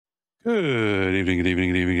Good evening, good evening,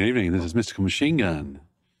 good evening, good evening. This is Mystical Machine Gun.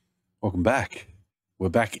 Welcome back. We're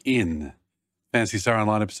back in Phantasy Star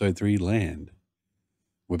Online Episode 3 Land.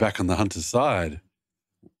 We're back on the hunter's side.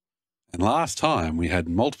 And last time we had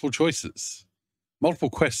multiple choices, multiple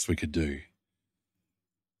quests we could do.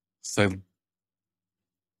 So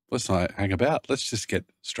let's not hang about. Let's just get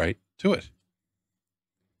straight to it.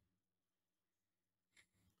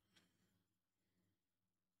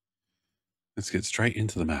 Let's get straight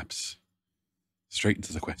into the maps. Straight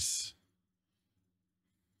into the quests.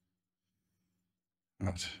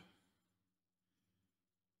 Right.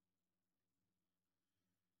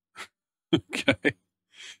 Okay.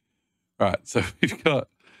 All right. So we've got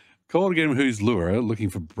Call Again Who's Lure looking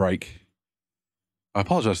for break. I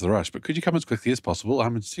apologize for the rush, but could you come as quickly as possible?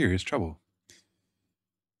 I'm in serious trouble.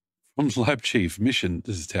 From Lab Chief, mission.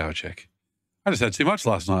 This is tower check. I just had too much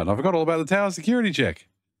last night and I forgot all about the tower security check.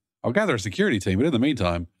 I'll gather a security team, but in the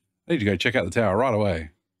meantime, I need to go check out the tower right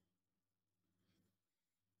away.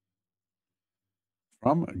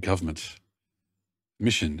 From government.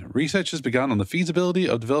 Mission. Research has begun on the feasibility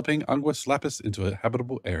of developing Unguis Lapis into a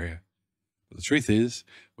habitable area. But the truth is,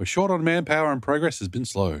 we're short on manpower and progress has been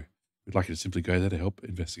slow. We'd like you to simply go there to help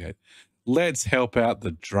investigate. Let's help out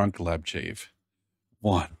the drunk lab chief.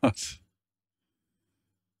 Why not?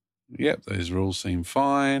 Yep, those rules seem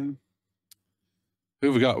fine. Who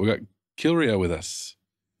have we got? We got Kilria with us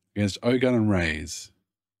against Ogun and Rays.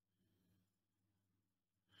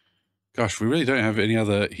 Gosh, we really don't have any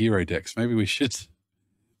other hero decks. Maybe I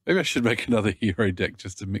should make another hero deck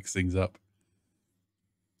just to mix things up.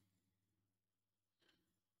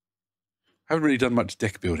 Haven't really done much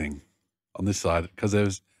deck building on this side because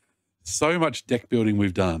there's so much deck building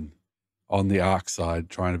we've done on the Arc side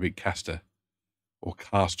trying to beat Castor or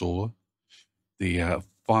Castor, the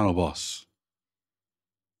final boss.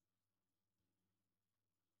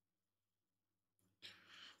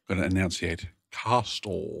 I'm going to enunciate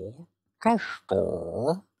Castor.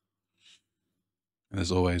 Castor. And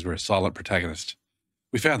as always, we're a silent protagonist.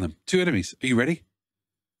 We found them. 2 enemies. Are you ready?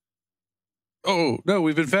 Oh, no,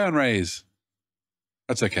 we've been found, Rays.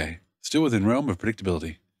 That's okay. Still within realm of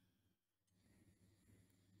predictability.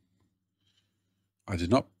 I did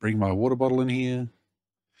not bring my water bottle in here.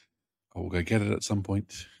 I will go get it at some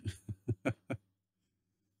point.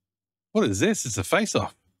 What is this? It's a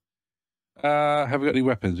face-off. Have we got any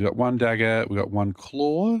weapons? We got 1 dagger. We got 1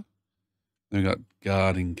 claw. Then we got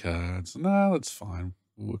guarding cards. No, that's fine.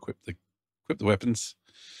 We'll equip the weapons.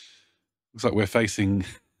 Looks like we're facing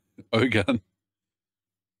Ogun.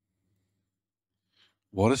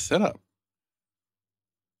 What a setup.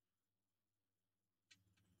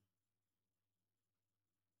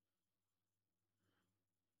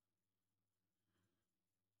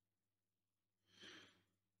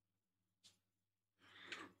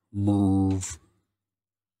 Move.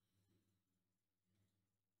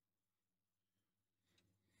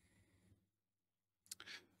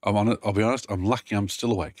 I'm on it. I'll be honest, I'm lucky I'm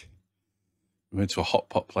still awake. We went to a hot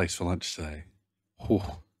pot place for lunch today.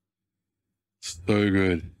 Oh, so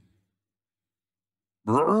good.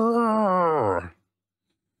 Brrr.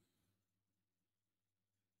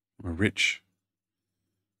 I'm rich,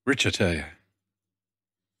 I tell you.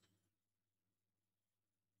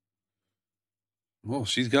 Well,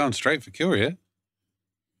 she's going straight for Curia.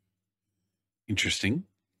 Interesting.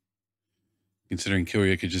 Considering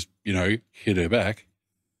Curia could just, hit her back.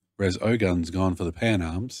 Whereas Ogun's gone for the pan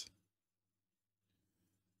arms.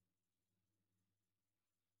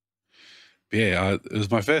 But yeah, it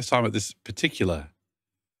was my first time at this particular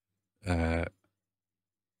hot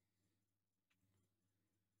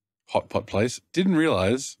pot place. Didn't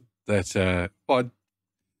realize that,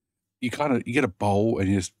 you get a bowl and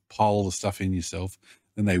you just pile all the stuff in yourself.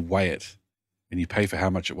 Then they weigh it and you pay for how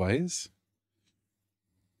much it weighs.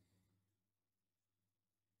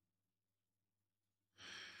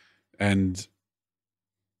 And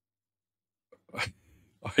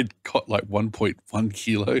I'd got like 1.1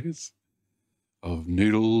 kilos of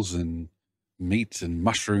noodles and meat and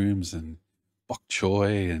mushrooms and bok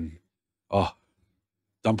choy and,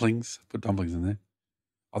 dumplings. Put dumplings in there.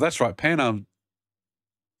 Oh, that's right. Panam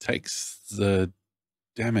takes the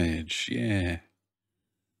damage. Yeah.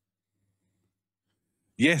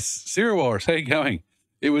 Yes, Cereal Wars. How you going?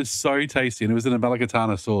 It was so tasty, and it was in a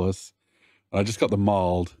Malakatana sauce. I just got the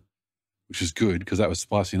mild, which is good because that was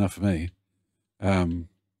spicy enough for me. And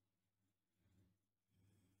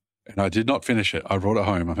I did not finish it. I brought it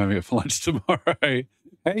home. I'm having it for lunch tomorrow. How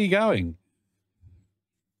are you going?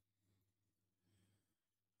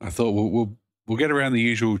 I thought we'll get around the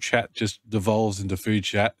usual chat, just devolves into food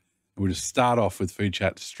chat, and we'll just start off with food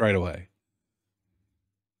chat straight away.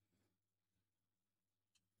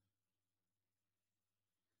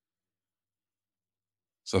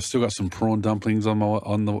 So I've still got some prawn dumplings on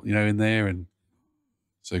the in there, and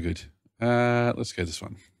so good. Let's go this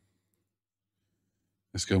one.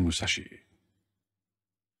 Let's go Musashi.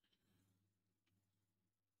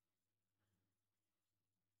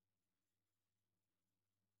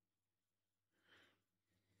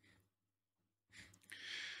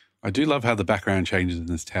 I do love how the background changes in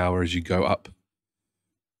this tower as you go up.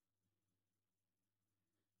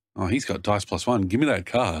 Oh, he's got dice +1. Give me that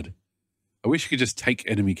card. I wish you could just take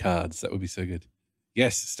enemy cards. That would be so good.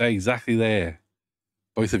 Yes, stay exactly there.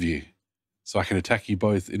 Both of you. So I can attack you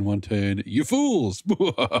both in one turn. You fools! There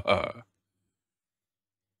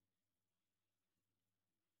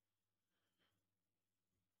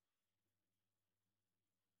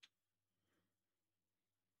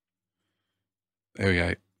we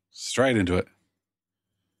go. Straight into it.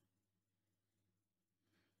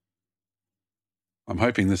 I'm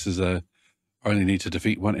hoping this is a only need to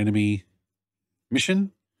defeat one enemy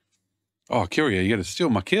mission. Oh, Kyria, you got to steal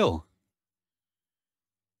my kill.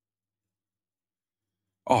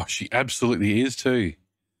 Oh, she absolutely is too.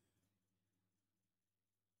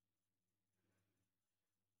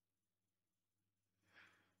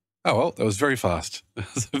 Oh, well, that was very fast.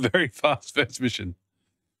 That was a very fast first mission.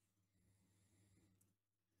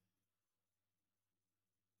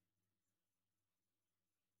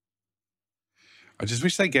 I just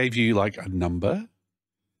wish they gave you like a number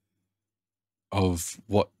of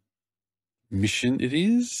what mission it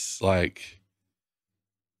is. Like,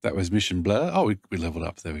 that was mission blur. Oh, we leveled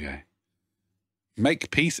up. There we go.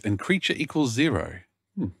 Make peace and creature equals 0.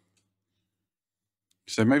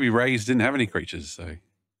 So maybe Rays didn't have any creatures. So,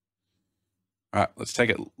 all right, let's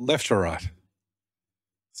take it left or right.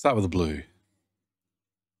 Start with the blue.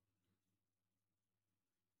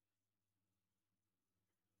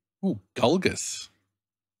 Oh, Gulgus.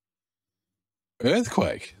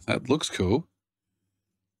 Earthquake. That looks cool.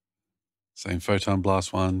 Same Photon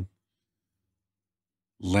Blast one.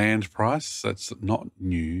 Land price. That's not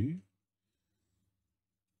new.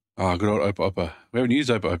 Oh, good old Opa Opa. We haven't used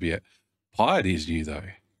Opa Opa yet. Piety is new, though.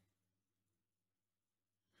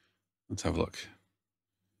 Let's have a look.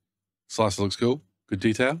 Slicer looks cool. Good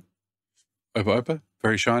detail. Opa Opa.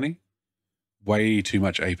 Very shiny. Way too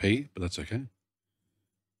much AP, but that's okay.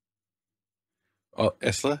 Oh,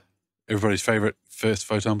 Esler. Everybody's favorite first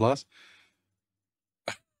Photon Blast.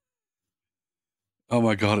 Oh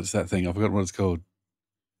my God, it's that thing. I forgot what it's called.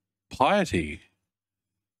 Piety.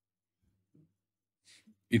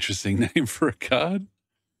 Interesting name for a card.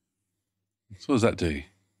 So what does that do?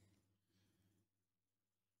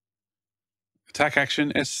 Attack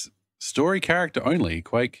action, story character only.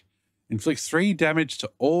 Quake inflicts 3 damage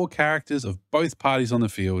to all characters of both parties on the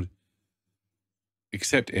field,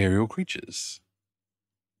 except aerial creatures.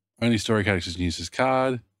 Only story characters can use this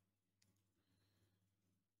card.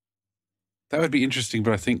 That would be interesting,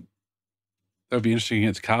 but I think that would be interesting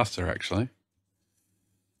against Castor, actually.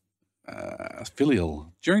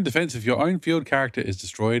 Filial. During defense, if your own field character is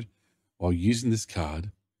destroyed while using this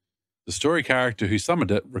card, the story character who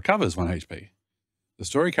summoned it recovers 1 HP. The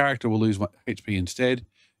story character will lose 1 HP instead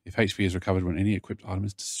if HP is recovered when any equipped item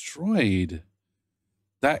is destroyed.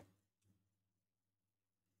 That's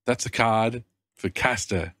a card for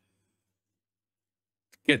Castor.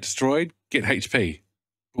 Get destroyed, get HP.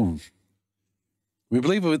 Boom. We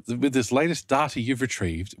believe with this latest data you've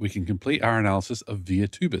retrieved, we can complete our analysis of Via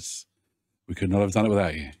Tubus. We could not have done it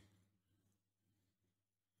without you.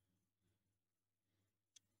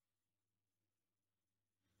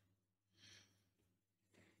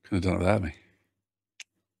 Could have done it without me.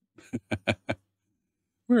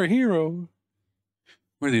 We're a hero.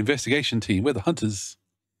 We're the investigation team. We're the hunters.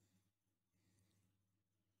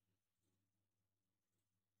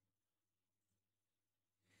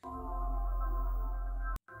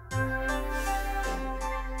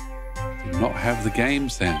 Did not have the game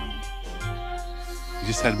sound. You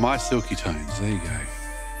just had my silky tones. There you go.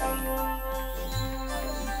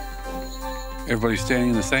 Everybody's standing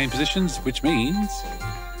in the same positions, which means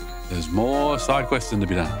there's more side questing to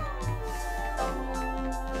be done.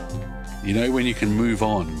 You know when you can move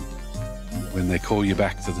on when they call you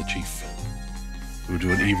back to the chief, who'll do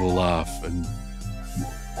an evil laugh and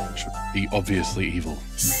be obviously evil.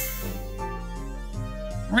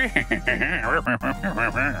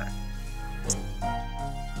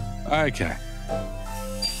 Okay.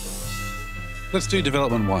 Let's do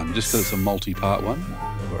development 1, just because it's a multi-part one.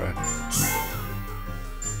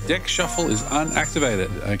 Deck shuffle is unactivated.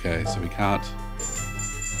 Okay, so we can't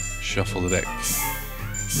shuffle the deck.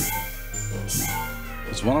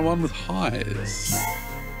 It's one-on-one with highs.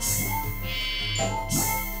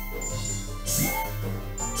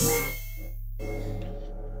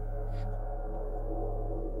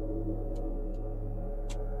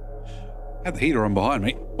 Had the heater on behind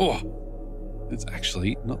me. Oh, it's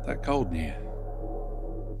actually not that cold in here.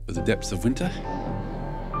 For the depths of winter.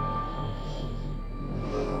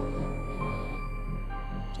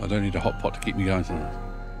 So I don't need a hot pot to keep me going tonight.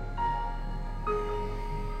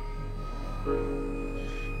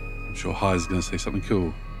 I'm sure High's going to say something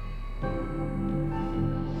cool.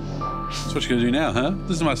 That's what you're going to do now, huh?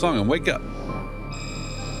 This is my song and wake up.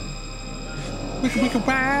 Wicka wicka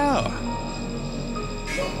wow!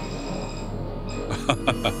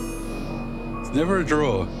 It's never a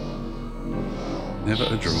draw. Never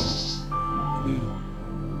a draw.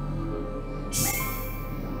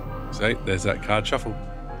 So there's that card shuffle.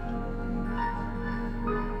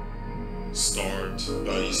 Start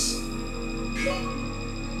dice.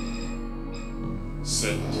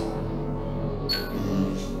 Set.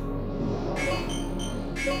 Move.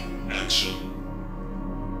 Action.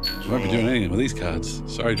 I won't be doing anything with these cards.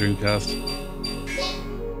 Sorry, Dreamcast.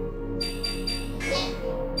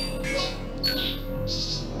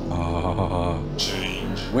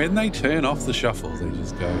 Change. When they turn off the shuffle, they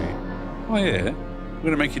just go, oh yeah, we're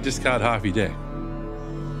going to make you discard half your deck.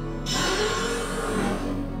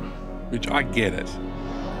 Which I get it.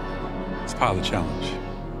 It's part of the challenge.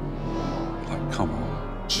 Like, come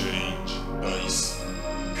on. Change dice.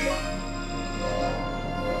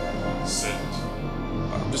 Set.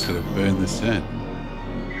 I'm just going to burn this turn.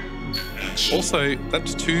 Action. Also,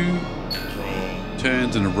 that's 2 Draw.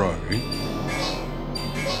 turns in a row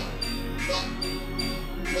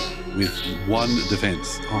with 1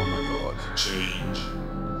 defense. Oh my god. Change.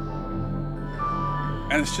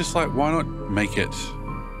 And it's just like, why not make it...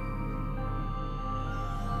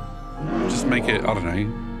 Just make it, I don't know,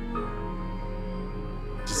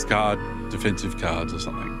 discard defensive cards or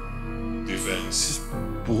something. Defense. It's just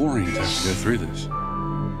boring to have to go through this.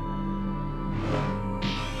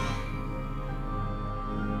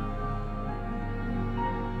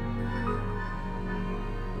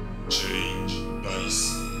 Change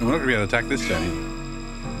dice. And we're not going to be able to attack this turn either.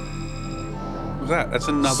 Look at that. That's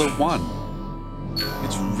another 1.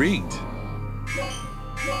 It's rigged.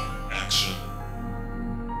 Action.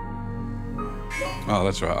 Oh,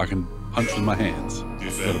 that's right. I can punch with my hands. Forgot about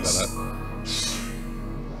Defense. that.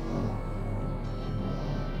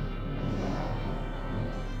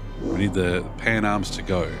 We need the pan arms to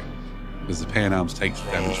go, because the pan arms takes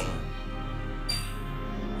damage.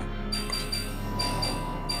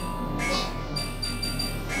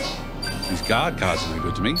 These guard cards are no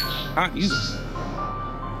good to me. Can't use them.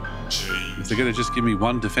 Change. If they're going to just give me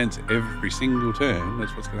 1 defense every single turn,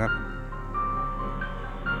 that's what's going to happen.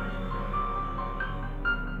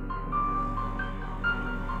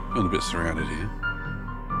 Feeling a bit surrounded here.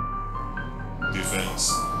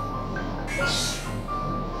 Defense.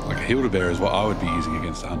 Like a Hilda-Bear is what I would be using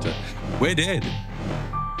against a hunter. We're dead.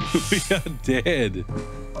 We are dead.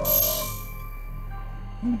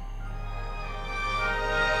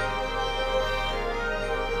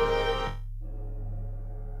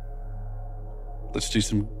 Let's do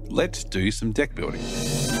some deck building.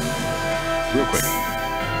 Real quick.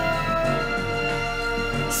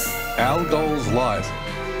 Algol's Light.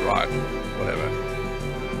 Right, whatever.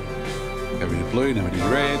 Now we need blue, now we need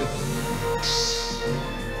red.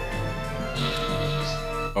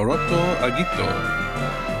 Oroto Agito. I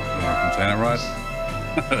don't know if I'm saying it right.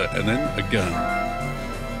 And then a gun.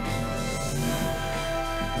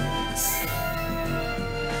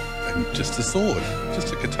 And just a sword.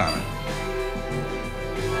 Just a katana.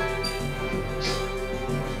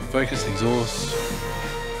 Focus, exhaust.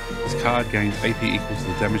 This card gains AP equal to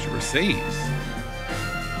the damage it receives.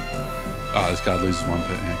 Oh, this card loses 1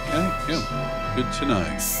 per... Okay, yeah. Good to know.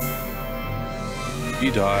 You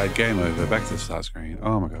died, game over, back to the start screen.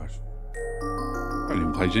 Oh my gosh. I haven't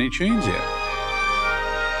even played any tunes yet.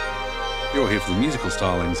 You're here for the musical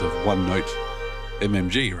stylings of One Note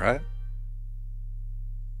MMG, right?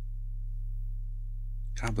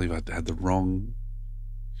 Can't believe I had the wrong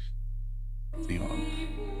thing on.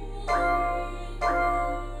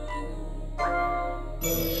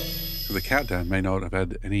 The countdown may not have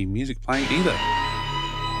had any music playing either.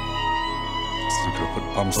 It's not going to put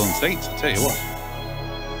bums on seats, I tell you what.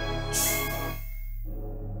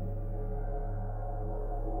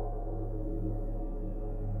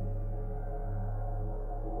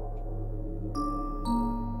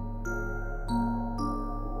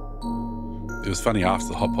 It was funny after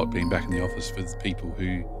the hot pot being back in the office for the people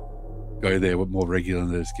who go there more regular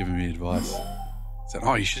and they're just giving me advice. Said,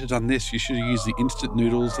 oh, you should have done this. You should have used the instant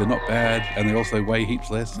noodles. They're not bad, and they also weigh heaps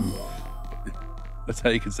less. And that's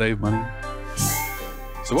how you can save money.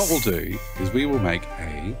 So what we'll do is we will make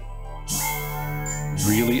a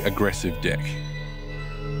really aggressive deck.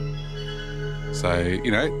 So, you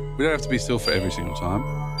know, we don't have to be still for every single time.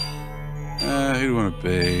 Who do we want to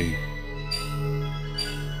be?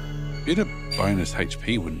 Bit of bonus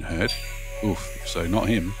HP wouldn't hurt. Oof, so not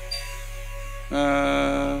him.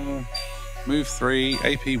 Move 3,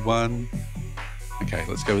 AP 1. Okay,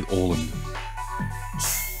 let's go with Orland.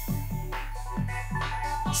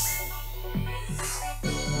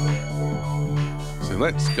 So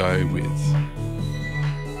let's go with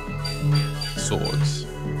swords.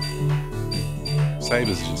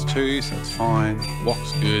 Sabers are just 2, so that's fine.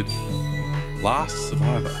 Walk's good. Last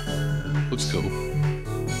survivor. Looks cool.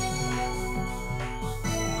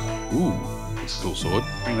 Ooh, that's a cool sword.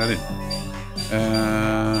 Bring that in.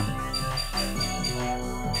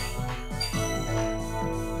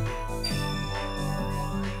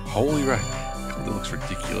 Holy right. God, that looks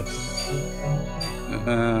ridiculous.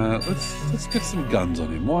 Let's get some guns on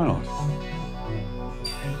him. Why not?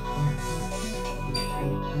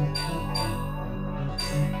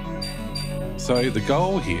 So the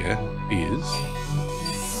goal here is...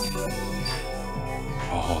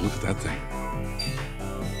 Oh, look at that thing.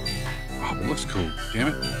 Oh, it looks cool. Damn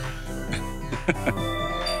it.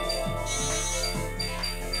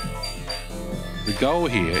 The goal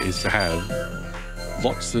here is to have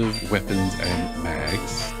lots of weapons and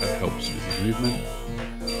mags. That helps with the movement.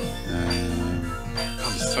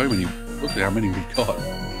 God, there's so many. Look at how many we've got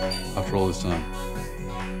after all this time.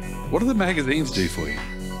 What do the magazines do for you?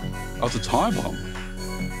 Oh, it's a time bomb.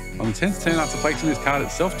 On the 10th turn after placing this card, it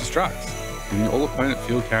self-destructs, giving all opponent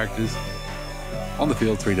field characters on the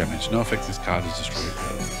field 3 damage. No effects this card is destroyed.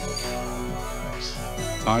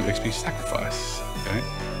 Time XP sacrifice. Okay.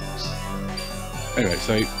 Anyway,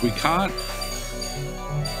 so we can't...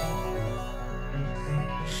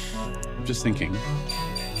 I'm just thinking.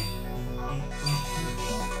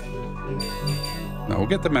 No, we'll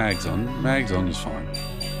get the mags on. Mags on is fine.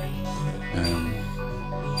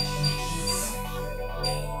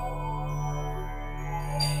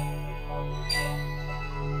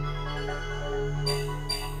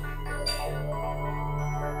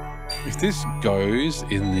 If this goes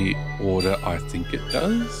in the order I think it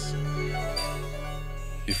does,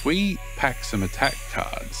 if we pack some attack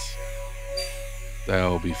cards,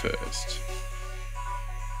 they'll be first.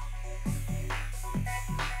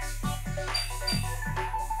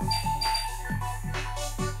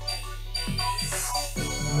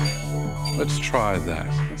 Let's try that.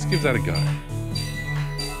 Let's give that a go.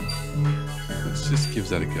 Let's just give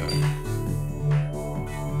that a go.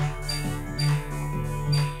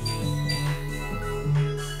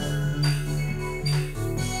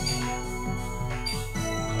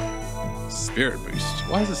 Spirit boost.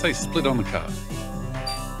 Why does it say split on the card?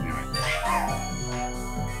 Anyway.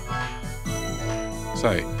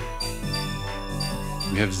 So,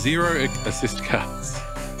 we have 0 assist cards.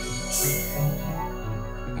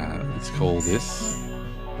 Let's call this.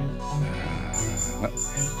 Why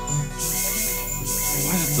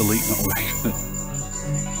does delete not work?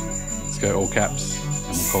 Let's go all caps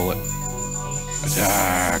and we'll call it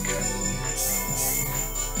attack.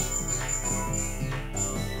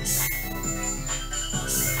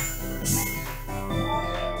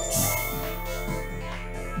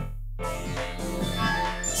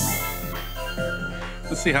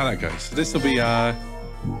 Let's see how that goes. So this will be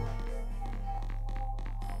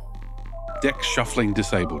deck shuffling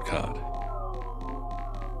disabled card.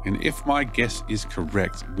 And if my guess is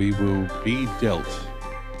correct, we will be dealt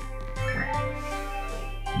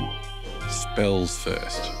spells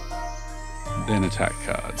first, then attack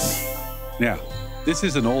cards. Now, this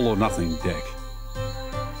is an all or nothing deck.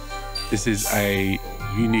 This is a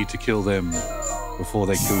you need to kill them before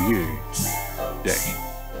they kill you deck.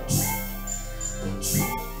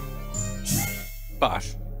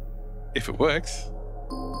 But if it works,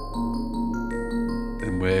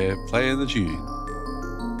 then we're playing the tune.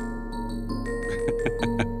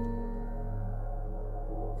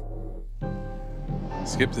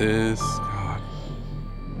 Skip this. God.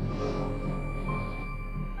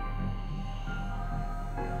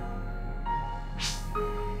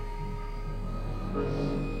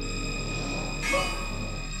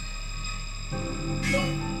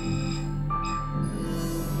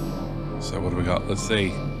 So what do we got? Let's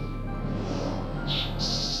see.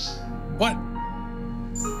 What?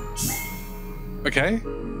 Okay,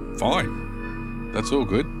 fine. That's all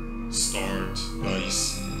good. Start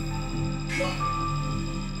dice.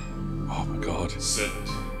 Oh my god. Set.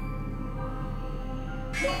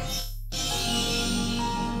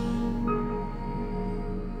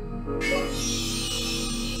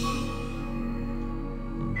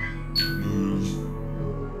 Move.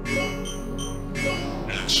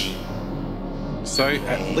 Action. So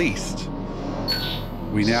at least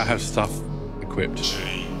we now have stuff equipped.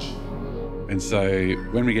 Change. And so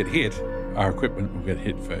when we get hit, our equipment will get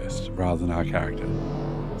hit first rather than our character.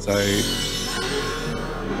 So,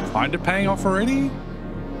 kind of paying off already?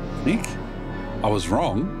 Nick, I was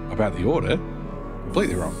wrong about the order.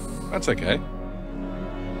 Completely wrong. That's okay.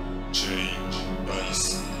 Change.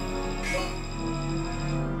 Dice.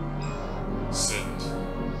 Send.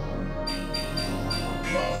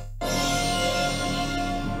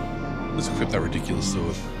 Let's equip that ridiculous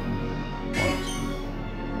sword.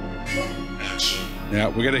 Action. Now,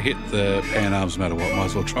 we're going to hit the pan arms no matter what. Might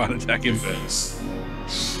as well try and attack him. Defense.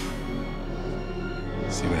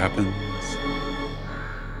 See what happens.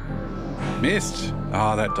 Missed.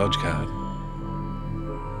 Ah, that dodge card.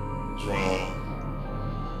 Draw.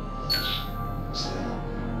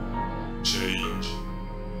 Change.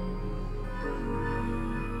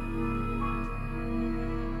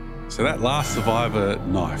 So that last survivor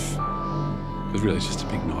knife, because really it's just a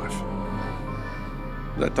big knife.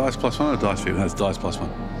 Is that dice +1 or dice 50? That's dice +1.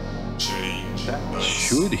 Change. That Dice.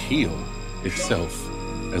 should heal itself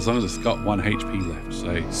as long as it's got 1 HP left.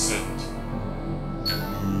 So Send.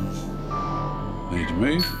 Move. no need to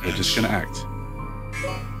move. We're just going to act.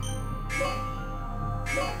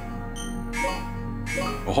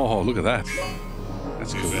 Oh, look at that.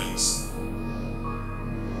 That's cool. Defense.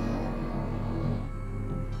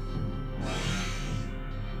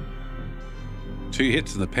 2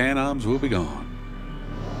 hits and the pan arms will be gone.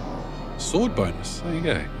 Sword bonus. There you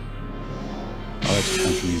go. Oh, that just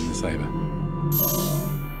comes from using the saber.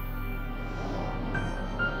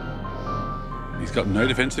 He's got no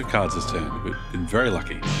defensive cards this turn. We've been very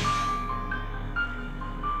lucky.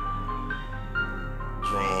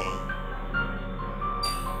 Draw.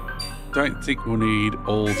 Don't think we'll need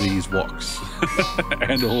all these woks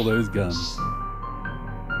and all those guns.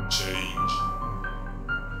 Change.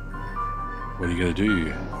 What are you going to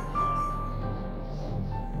do?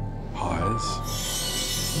 Hires.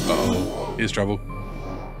 Uh-oh. Here's trouble.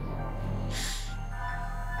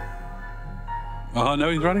 Oh, no,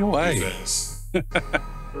 he's running away. Defense.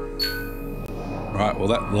 Right, well,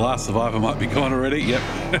 the last survivor might be gone already. Yep.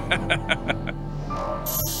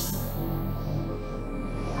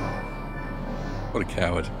 What a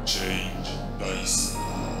coward. Change. Dice.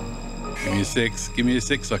 Give me a 6. Give me a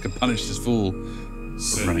 6 so I can punish this fool for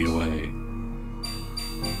Send. running away.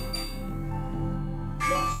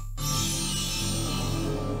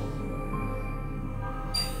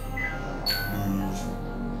 Move.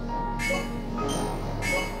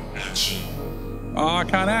 Action. Oh, I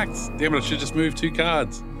can't act. Damn it, I should just move 2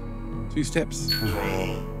 cards. 2 steps.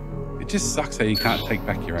 Draw. It just sucks how you can't take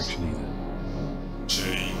back your action either.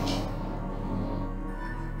 Change.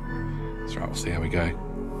 That's right, we'll see how we go.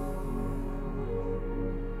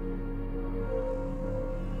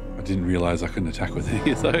 I didn't realise I couldn't attack with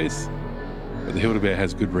any of those. But the Hilda Bear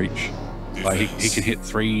has good reach. Like he can hit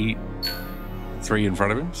 3 in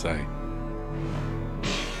front of him, so.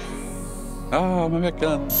 Oh, my mech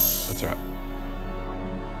gun. That's all right.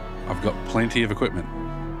 I've got plenty of equipment.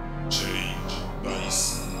 Change.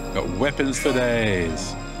 Dice. Got weapons for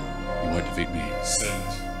days. You won't defeat me. Send.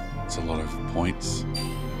 It's a lot of points.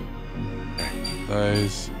 Okay,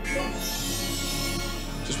 those.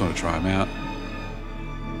 Just want to try them out.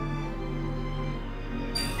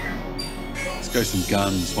 Let's go some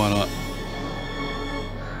guns. Why not?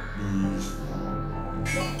 Move.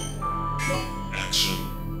 Action.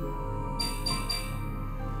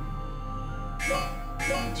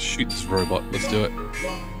 Shoot this robot. Let's do it.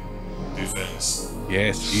 Defense.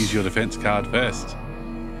 Yes, use your defense card first.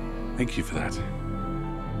 Thank you for that.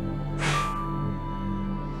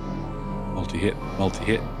 Multi-hit,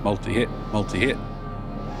 multi-hit, multi-hit, multi-hit.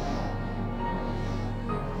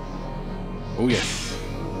 Oh, yes.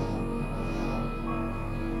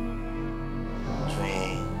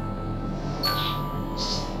 Draw.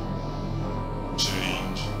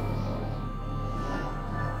 Change.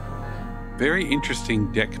 Very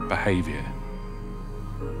interesting deck behavior.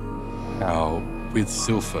 How, with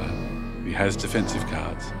Silpher, he has defensive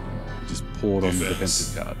cards. He just poured on the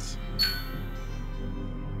defensive cards.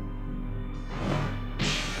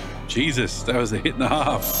 Jesus, that was a hit and a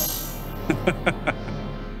half.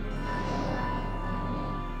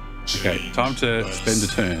 Okay, time to spend a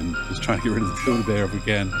turn. Just trying to get rid of the Hilda Bear if we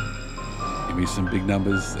can. Give me some big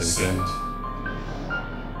numbers. There we go.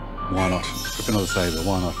 Why not? Equip another saber.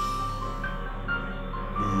 Why not?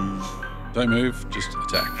 Move. Don't move, just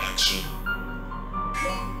attack. Action.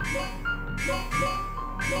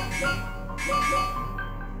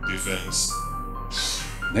 Defense.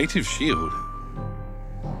 Native Shield.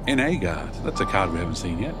 C.A.R.D. That's a card we haven't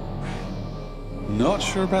seen yet. Not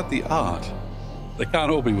sure about the art. They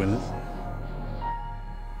can't all be winners.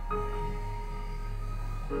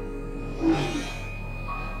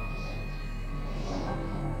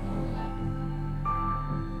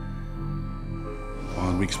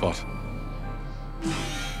 On weak spot.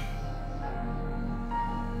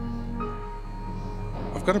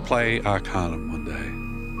 I've got to play Arcanum one day.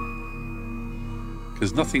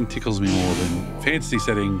 Because nothing tickles me more than fantasy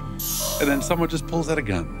setting and then someone just pulls out a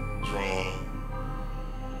gun. Draw.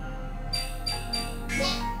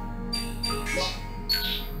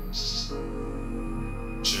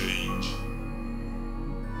 Change.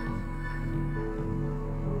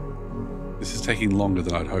 This is taking longer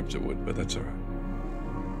than I'd hoped it would, but that's all right.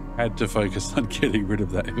 Had to focus on getting rid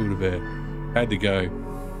of that Hildebeer. Had to go.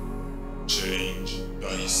 Change.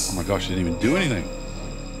 Dice. Oh my gosh, he didn't even do anything.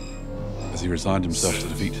 As he resigned himself to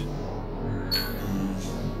defeat.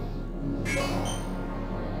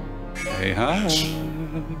 Hey, hi.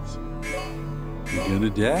 You're gonna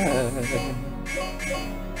die.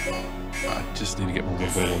 I just need to get more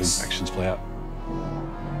before all these actions play out.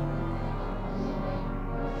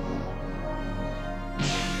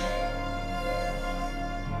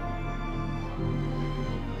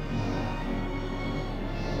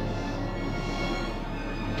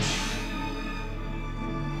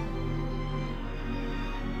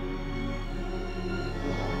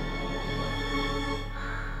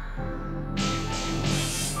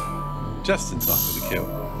 Just in time for the kill.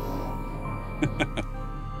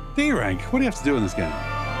 D rank, what do you have to do in this game?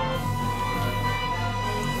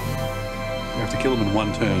 You have to kill him in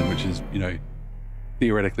one turn, which is, you know,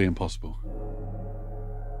 theoretically impossible.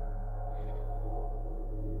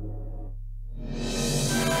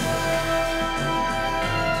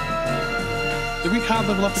 Did we hard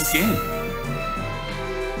level up again?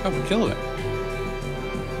 Oh, we're killing it.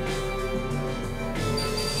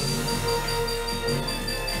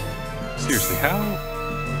 Seriously, how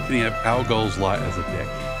can you have Algol's Light as a deck?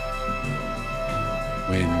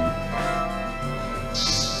 When...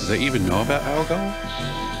 Do they even know about Algol?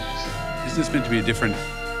 Is this meant to be a different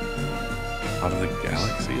part of the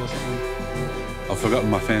galaxy or something? I've forgotten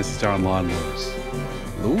my Phantasy Star Online words.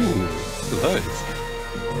 Ooh, look at those.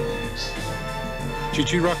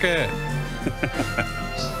 Choo-choo rocket!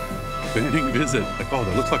 Burning visit. Oh,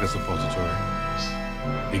 that looks like a suppository.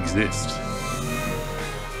 Exist.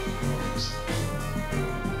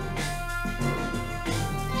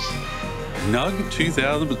 Nug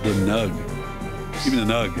 2000, but the Nug. Give me the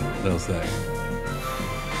Nug, they'll say.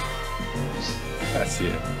 That's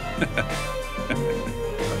it.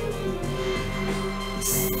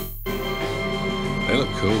 They look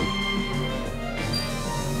cool.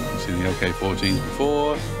 I've seen the LK-14s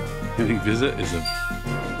before. Burning visit is a...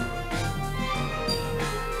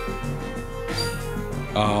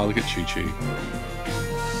 Oh, look at Choo Choo.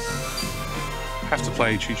 Have to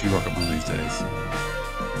play Choo Choo Rocket one of these days.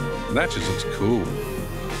 That just looks cool.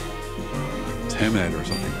 Terminator or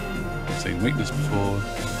something. I've seen weakness before.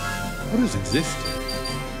 What does exist?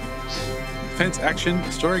 Defense action,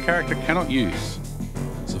 story character cannot use.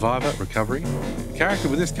 Survivor, recovery. The character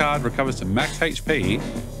with this card recovers to max HP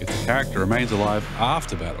if the character remains alive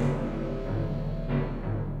after battle.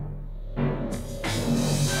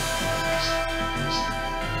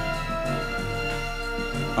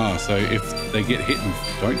 Ah, so if they get hit and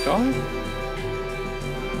don't die?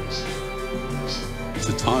 It's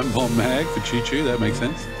a time bomb mag for Choo Choo, that makes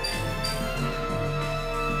sense.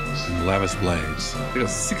 And Lavis Blades. They got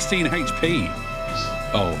 16 HP.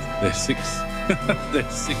 Oh, they're 6. They're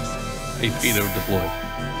 6 HP to deploy.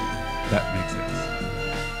 That makes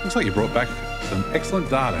sense. Looks like you brought back some excellent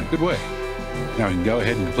data. Good work. Now we can go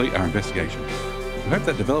ahead and complete our investigation. We hope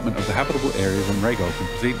that development of the habitable areas on Rhaegal can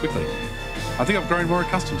proceed quickly. I think I've grown more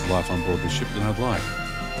accustomed to life on board this ship than I'd like.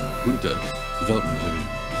 Gunter, Development Division.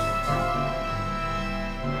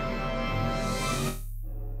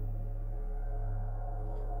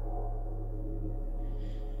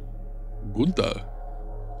 Gunter.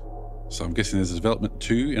 So I'm guessing there's a development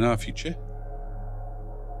 2 in our future.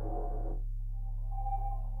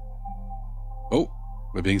 Oh,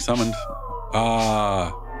 we're being summoned.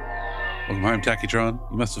 Ah. Welcome home, Tachytron.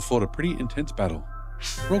 You must have fought a pretty intense battle.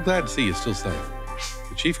 We're all glad to see you're still safe.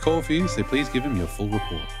 The chief called for you, so please give him your full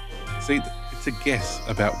report. See, it's a guess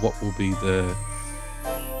about what will be the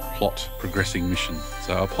plot progressing mission.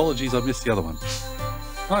 So apologies, I missed the other one.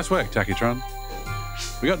 Nice work, Tachytron.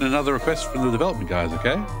 We got another request from the development guys,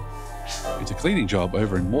 okay? It's a cleaning job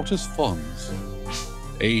over in Mortis Fons.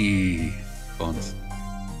 Hey, Fons.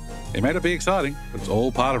 It may not be exciting, but it's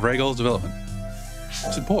all part of Rhaegal's development.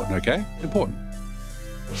 It's important, okay? Important.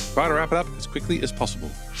 Try to wrap it up as quickly as possible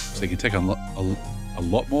so you can take on a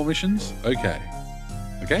lot more missions. Okay.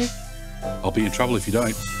 okay? I'll be in trouble if you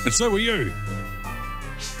don't. And so will you.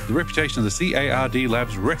 The reputation of the C.A.R.D.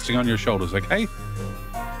 lab's resting on your shoulders, okay?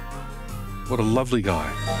 What a lovely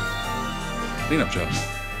guy. Cleanup job.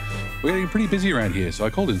 We're getting pretty busy around here, so I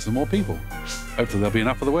called in some more people. Hopefully there'll be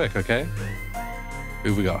enough for the work, okay?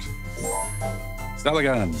 Who've we got?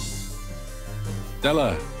 Salagan.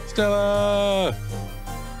 Stella!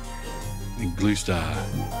 And Gluestar.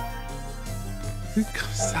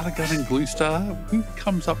 Salagan and Gluestar? Who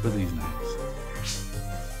comes up with these names?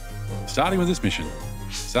 Starting with this mission,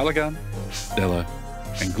 Salagan, Stella,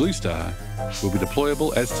 and Gluestar will be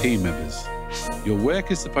deployable as team members. Your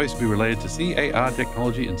work is supposed to be related to C.A.R.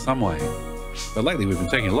 technology in some way, but lately we've been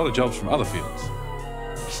taking a lot of jobs from other fields.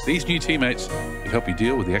 These new teammates can help you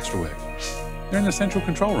deal with the extra work. They're in the central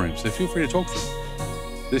control room, so feel free to talk to them.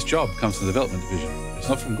 This job comes to the development division. It's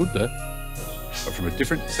not from Good, but from a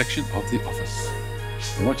different section of the office.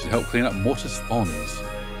 They want you to help clean up Mortis Fons.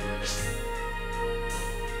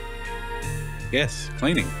 Yes,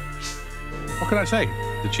 cleaning. What can I say?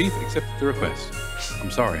 The chief accepted the request. I'm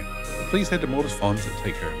sorry, but please head to Mortis Fons and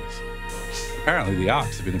take care of this. Apparently the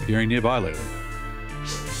Arcs have been appearing nearby lately.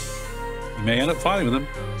 You may end up fighting with them,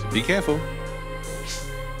 so be careful.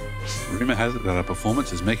 Rumor has it that our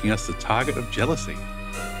performance is making us the target of jealousy.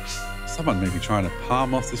 Someone may be trying to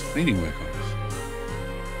palm off this cleaning work on us.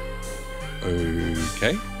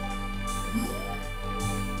 Okay.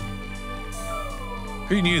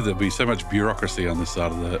 Who knew there'd be so much bureaucracy on this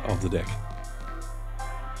side of the deck?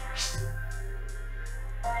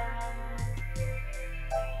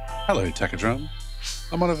 Hello, Takadrum.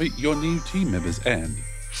 I'm one of your new team members and...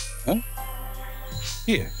 Huh?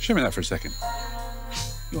 Here, show me that for a second.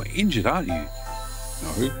 You're injured, aren't you?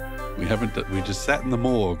 No, we haven't. We just sat in the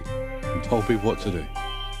morgue and told people what to do.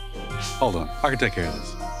 Hold on, I can take care of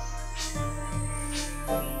this.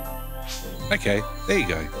 Okay, there you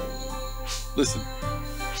go. Listen,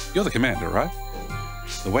 you're the commander, right?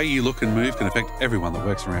 The way you look and move can affect everyone that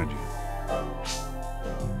works around you.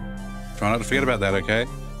 Try not to forget about that, okay?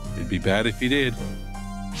 It'd be bad if you did.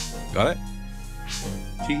 Got it?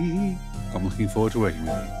 Gee, I'm looking forward to working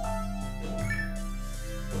with you.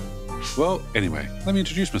 Well, anyway, let me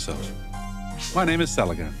introduce myself. My name is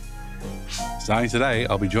Salagan. Starting today,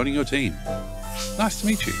 I'll be joining your team. Nice to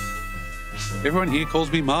meet you. Everyone here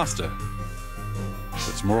calls me Master.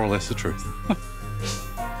 That's more or less the truth.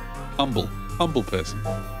 Humble person.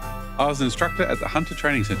 I was an instructor at the Hunter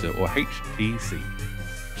Training Center, or HTC.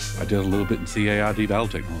 I did a little bit in C.A.R.D. battle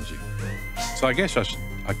technology. So I guess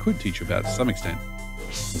I could teach you about it to some extent,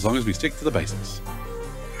 as long as we stick to the basics.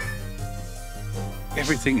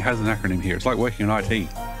 Everything has an acronym here. It's like working in IT.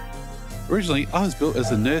 Originally, I was built as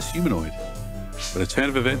a nurse humanoid, but a turn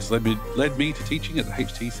of events led me to teaching at the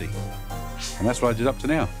HTC. And that's what I did up to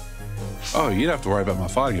now. Oh, you don't have to worry about my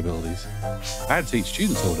fighting abilities. I had to teach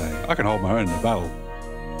students all day. I can hold my own in a battle.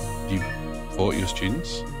 You fought your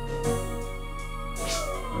students?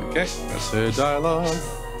 Okay, that's her dialogue.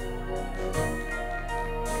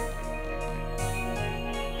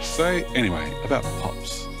 So, anyway, about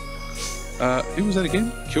Pops. Who was that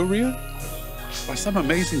again? Kilria? By some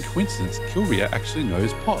amazing coincidence, Kilria actually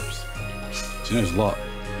knows Pops. She knows a lot.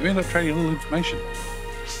 We ended up trading a little information.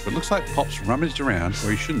 But it looks like Pops rummaged around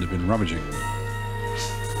where he shouldn't have been rummaging.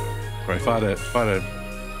 But if I had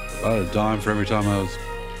a dime for every time I was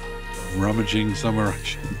rummaging somewhere I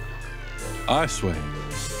shouldn't, I swear.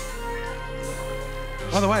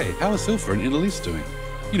 By the way, how are Silpha and Innalise doing?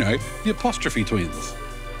 You know, the apostrophe twins.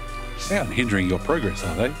 They aren't hindering your progress,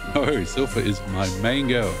 are they? No, Silpha is my main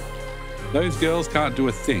girl. Those girls can't do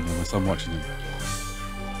a thing unless I'm watching them.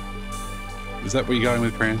 Is that where you're going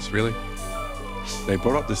with, Krantz? Really? They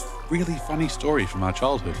brought up this really funny story from our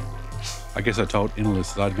childhood. I guess I told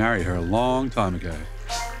Innalise that I'd marry her a long time ago.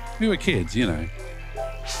 We were kids, you know.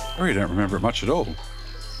 I really don't remember it much at all.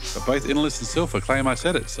 But both Innalise and Silpha claim I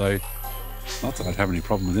said it, so... Not that I'd have any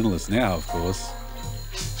problem with Innalise now, of course.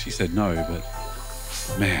 She said no, but...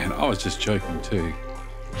 Man, I was just joking too.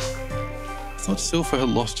 I thought Silpha had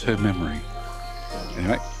lost her memory.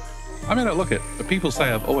 Anyway, I may not look it, but people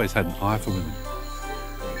say I've always had an eye for women.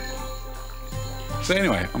 So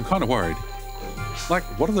anyway, I'm kind of worried. Like,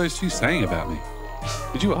 what are those two saying about me?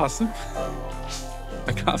 Did you ask them?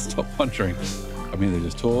 I can't stop wondering. I mean, they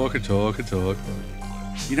just talk and talk and talk.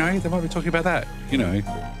 You know, they might be talking about that. You know,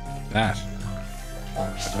 that.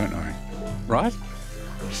 I don't know. Right?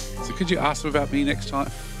 So could you ask them about me next time?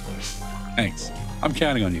 Thanks. I'm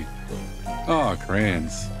counting on you. Oh,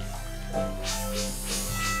 Krantz.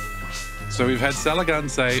 So we've had Salagan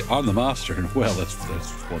say, I'm the master, and well, that's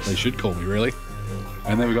what they should call me, really.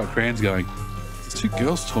 And then we got Krantz going, there's two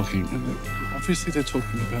girls talking, and Obviously, they're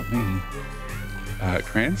talking about me.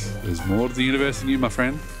 Krantz, there's more to the universe than you, my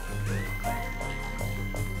friend.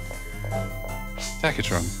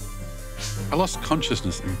 Takatron, I lost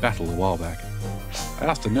consciousness in battle a while back. I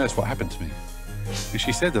asked a nurse what happened to me, and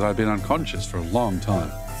she said that I'd been unconscious for a long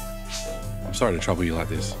time. I'm sorry to trouble you like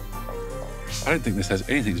this. I don't think this has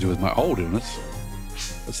anything to do with my old illness,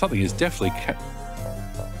 but something is definitely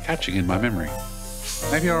catching in my memory.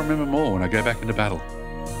 Maybe I'll remember more when I go back into battle.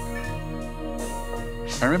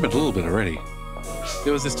 I remembered a little bit already.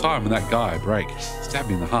 There was this time when that guy, Break, stabbed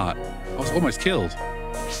me in the heart. I was almost killed.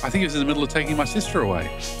 I think he was in the middle of taking my sister away,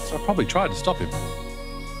 so I probably tried to stop him.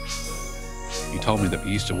 He told me that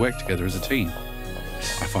we used to work together as a team.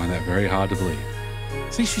 I find that very hard to believe.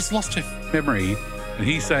 See, she's lost her memory,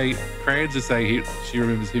 and Krantz would say she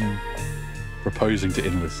remembers him proposing to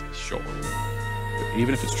Endless. Sure. But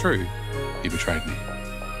even if it's true, he betrayed me.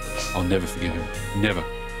 I'll never forgive him. Never.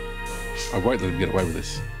 I won't let him get away with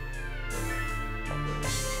this.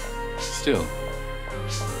 Still,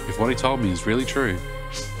 if what he told me is really true,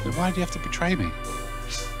 then why did he have to betray me?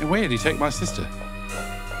 And where did he take my sister?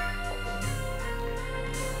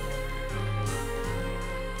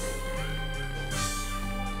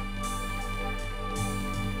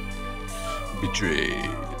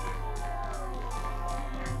 Betrayed.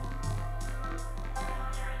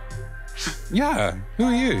 Yeah, who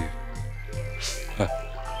are you?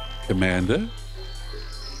 Commander?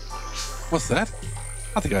 What's that?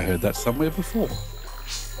 I think I heard that somewhere before.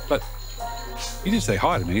 But you did say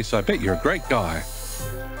hi to me, so I bet you're a great guy.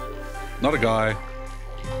 Not a guy,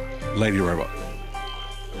 lady robot.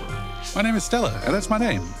 My name is Stella, and that's my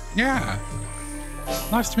name. Yeah.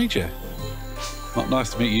 Nice to meet you. Not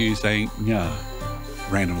nice to meet you saying yeah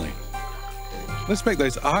randomly. Let's make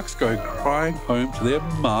those arcs go crying home to their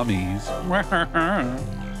mummies.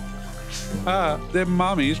 Their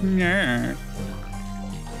mummies.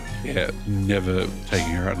 Yeah, never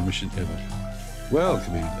taking her out on a mission ever. Well,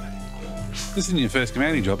 Commander, this isn't your first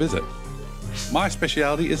commanding job, is it? My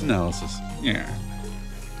speciality is analysis. Yeah.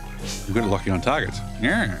 I'm good at locking on targets.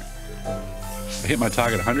 Yeah. I hit my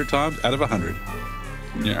target 100 times out of 100.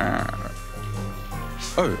 Yeah.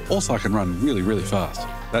 Oh, also I can run really, really fast.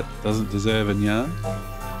 That doesn't deserve a nya.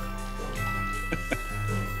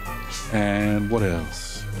 And what else?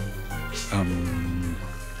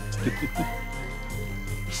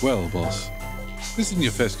 Well, boss, this isn't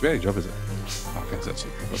your first commanding job, is it? Okay, so that's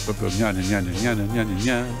it.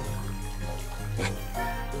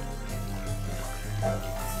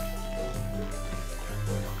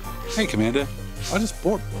 Hey, Commander, I just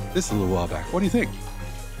bought this a little while back. What do you think?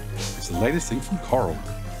 It's the latest thing from Coral.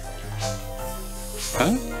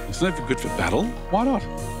 Huh? It's not good for battle? Why not?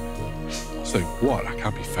 So what? I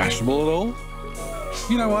can't be fashionable at all?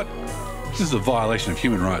 You know what? This is a violation of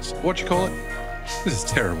human rights. What you call it? This is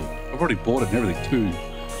terrible. I've already bought it and everything too.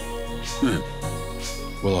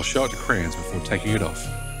 Well, I'll show it to Krantz before taking it off.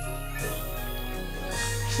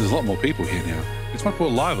 There's a lot more people here now. It's much more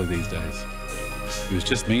lively these days. It was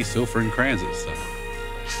just me, Silver, and Krantz at the start.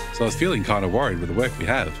 So I was feeling kind of worried with the work we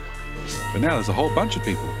have. But now there's a whole bunch of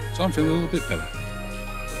people, so I'm feeling a little bit better.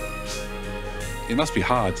 It must be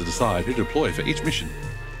hard to decide who to deploy for each mission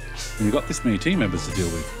when you've got this many team members to deal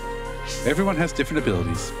with. Everyone has different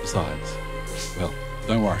abilities besides. Well,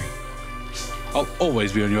 don't worry. I'll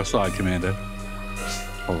always be on your side, Commander.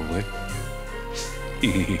 Probably.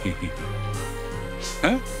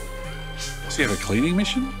 Huh? So you have a cleaning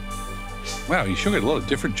mission? Wow, you sure get a lot of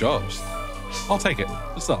different jobs. I'll take it.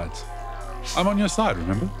 Besides, I'm on your side,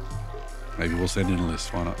 remember? Maybe we'll send in a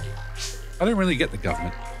list, why not? I don't really get the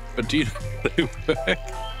government, but do you know how they work?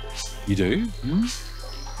 You do? Hmm?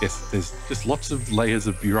 Yes, there's just lots of layers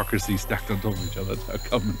of bureaucracy stacked on top of each other. That's how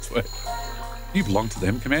governments work. You belong to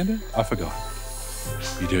them, Commander? I forgot.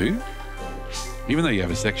 You do? Even though you have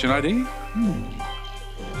a section ID?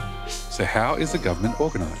 So how is the government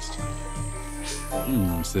organised?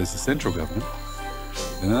 So there's the central government,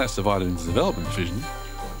 and then that's divided into the development division,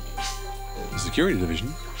 the security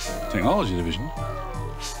division, technology division,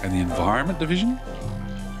 and the environment division.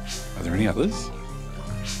 Are there any others?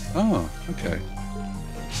 Oh, okay.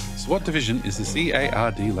 So what division is the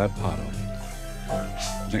C.A.R.D. lab part of?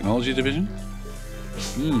 The technology division?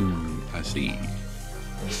 I see.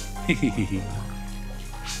 I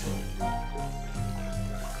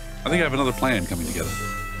think I have another plan coming together.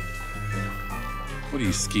 What are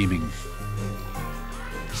you scheming?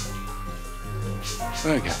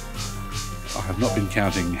 Okay. I have not been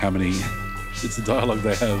counting how many bits of dialogue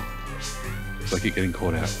they have, so I keep getting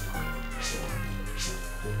caught out.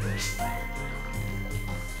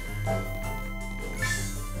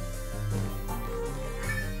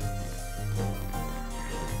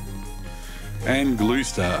 And Glue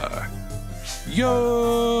Star.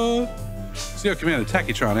 Yo! See your Commander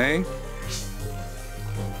Tachytron, eh?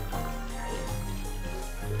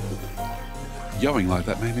 Yowing like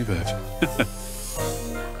that made me burp.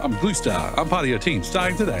 I'm Glue Star. I'm part of your team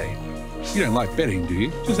starting today. You don't like betting, do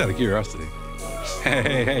you? Just out of curiosity.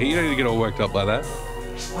 Hey, you don't need to get all worked up like that.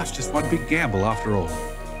 Life's just one big gamble after all.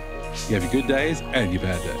 You have your good days and your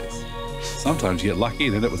bad days. Sometimes you get lucky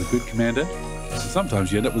and end up with a good commander, and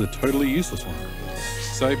sometimes you end up with a totally useless one.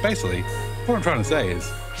 So basically, what I'm trying to say is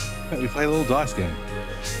that we play a little dice game.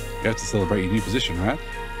 You have to celebrate your new position, right?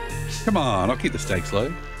 Come on, I'll keep the stakes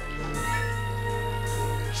low.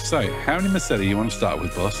 So, how many Meseta you want to start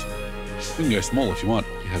with, boss? You can go small if you want.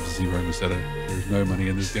 You have 0 Meseta. There's no money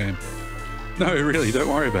in this game. No, really, don't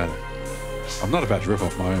worry about it. I'm not about to rip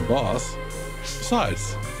off my own boss.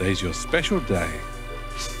 Besides, today's your special day.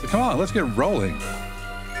 So come on, let's get rolling.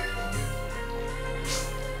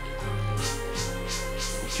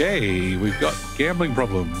 Okay, we've got gambling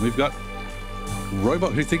problem. We've got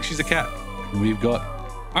robot who thinks she's a cat. We've got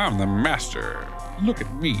I'm the master. Look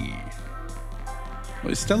at me.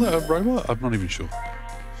 Is Stella a robot? I'm not even sure.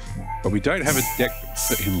 But we don't have a deck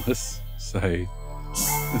for endless, so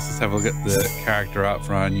let's just have a look at the character art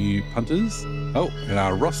for our new punters. Oh, and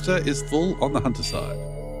our roster is full on the hunter side.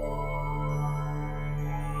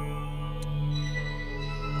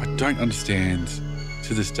 I don't understand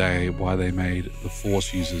to this day why they made the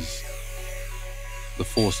Force users, the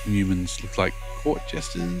Force humans, look like court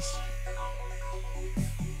jesters.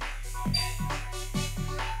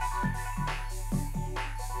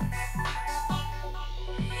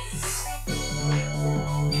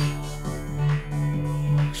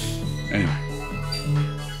 Anyway.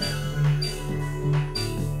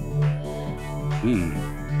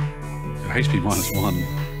 HP -1.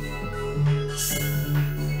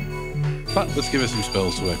 But let's give her some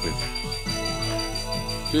spells to work with.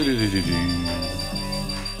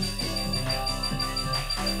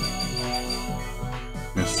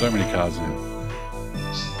 There's so many cards now.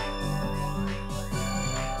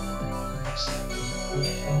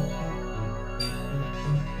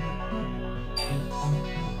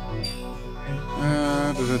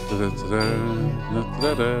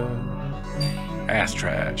 Ass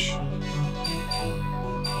trash.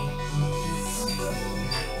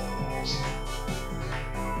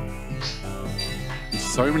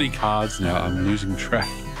 So many cards now, I'm losing track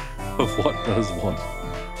of what does what.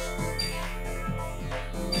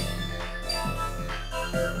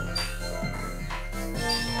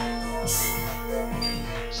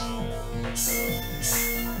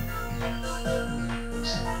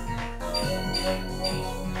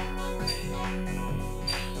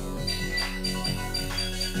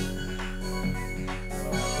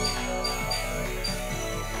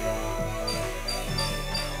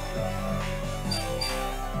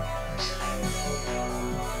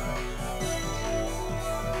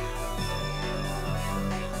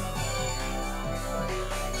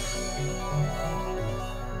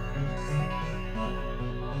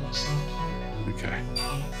 Okay.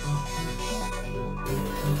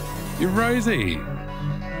 You're Rosie.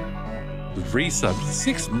 Resubbed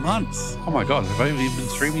 6 months. Oh my god, have I even been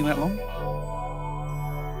streaming that long?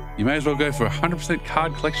 You may as well go for 100%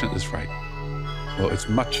 card collection at this rate. Well, it's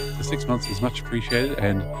much, the 6 months is much appreciated,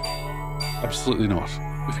 and absolutely not.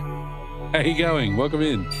 How you going? Welcome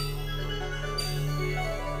in.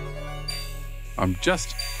 I'm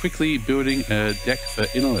just quickly building a deck for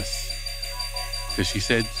Innerless, because she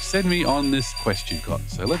said, send me on this quest you've got.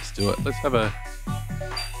 So let's do it. Let's have a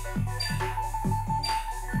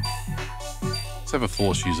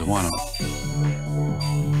Force user. Why not?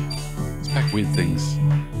 Let's pack weird things.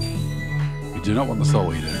 We do not want the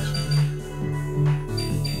Soul Eaters.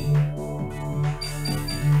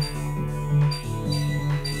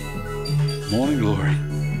 Morning Glory.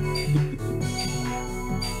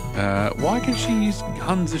 Why can she use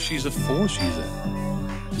guns if she's a Force user?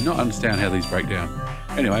 Do not understand how these break down.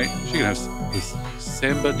 Anyway, she can have this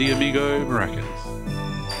Samba de Amigo Maracas.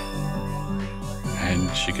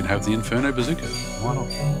 And she can have the Inferno Bazooka. Why not?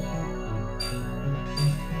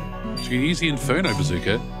 She can use the Inferno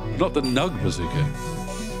Bazooka, but not the Nug Bazooka.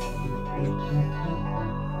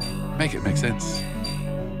 Make it make sense.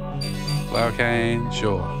 Flower Cane,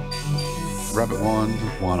 sure. Rabbit Wand,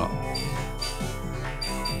 why not?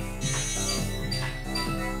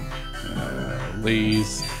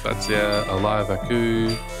 Lee's, Fatsia, Alive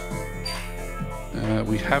Aku.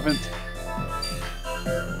 We haven't.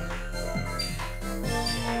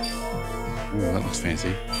 Ooh, that looks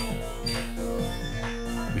fancy.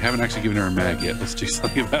 We haven't actually given her a mag yet. Let's do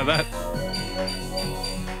something about that.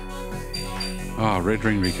 Oh, red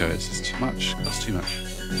ring Rico. It's just too much. Costs too much.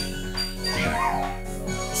 Okay.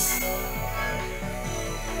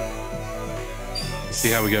 Let's see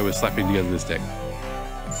how we go with slapping together this deck.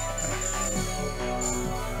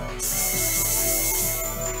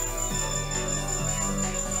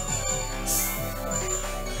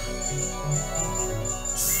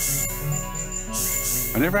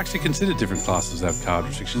 I never actually considered different classes have card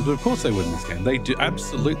restrictions, but of course they would in this game. They do,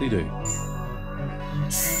 absolutely do.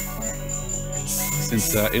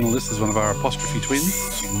 Since Inalis is one of our apostrophe twins,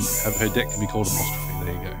 she can have her deck can be called apostrophe.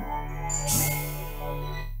 There you go.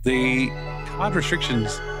 The card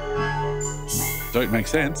restrictions don't make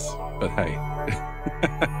sense, but hey.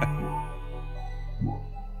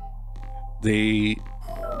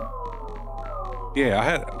 I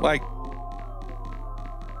had like,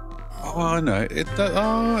 oh no,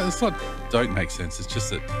 it's not don't make sense. It's just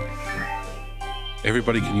that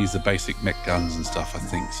everybody can use the basic mech guns and stuff, I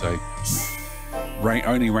think. So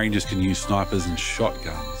only rangers can use snipers and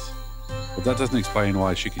shotguns. But that doesn't explain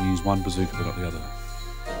why she can use one bazooka but not the other.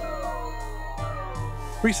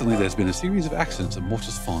 Recently, there's been a series of accidents at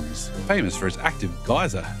Mortis Fons, famous for its active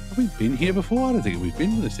geyser. Have we been here before? I don't think we've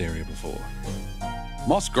been to this area before.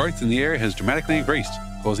 Moss growth in the area has dramatically increased,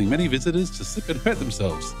 causing many visitors to slip and hurt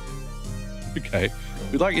themselves. Okay,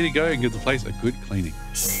 we'd like you to go and give the place a good cleaning.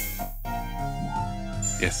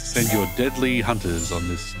 Yes, send your deadly hunters on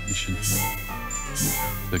this mission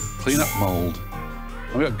to clean up mold.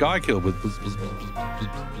 We've got Guy killed with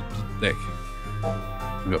deck.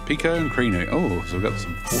 We've got Pico and Crino. Oh, so we've got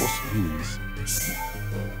some force humans.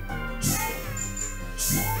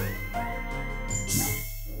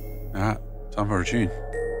 Alright, time for a tune.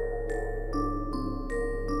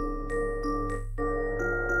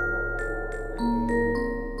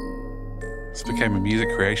 This became a music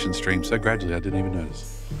creation stream so gradually I didn't even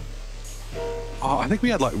notice. Oh, I think we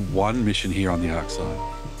had like one mission here on the Ark side.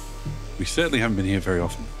 We certainly haven't been here very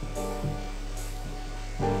often.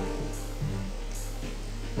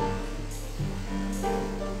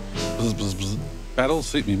 Bzz, bzz, bzz. Battles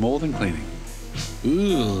suit me more than cleaning.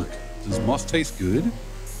 Ooh, does moss taste good?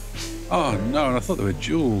 Oh no, and I thought they were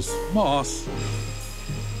jewels. Moss.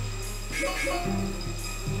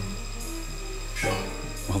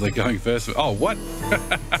 Well, they're going first. Oh, what?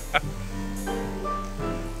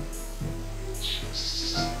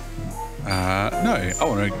 No, I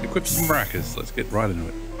want to equip some maracas. Let's get right into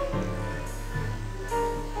it.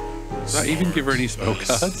 Did I even give her any spell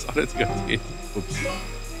cards? I don't think I did. Oops.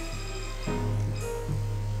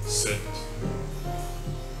 Set.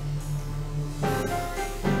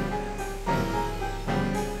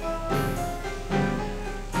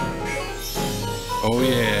 Oh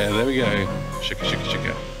yeah, there we go. Shika, shika,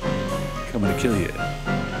 shika. Coming to kill you.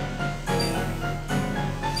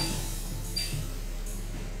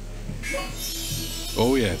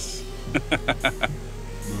 Oh yes.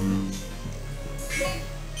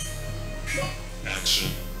 Action.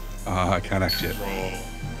 I can't act yet. Draw.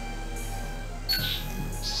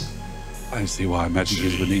 I don't see why magic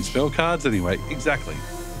users would need spell cards anyway. Exactly.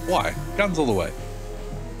 Why? Guns all the way.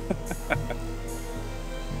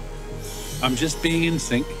 I'm just being in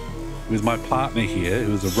sync with my partner here,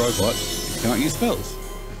 who is a robot who can't use spells. I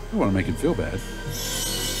don't want to make him feel bad.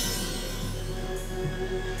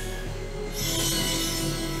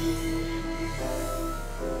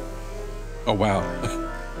 Oh, wow.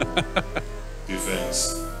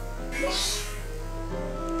 Defense.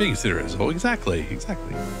 Being considerate as well. Exactly,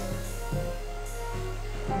 exactly.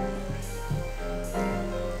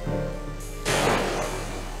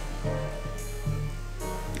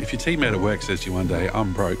 If your teammate at work says to you one day,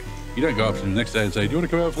 I'm broke, you don't go up to them the next day and say, do you want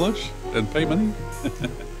to come out for lunch and pay money?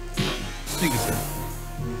 Think so.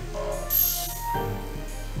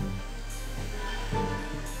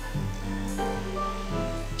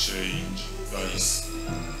 Change dice.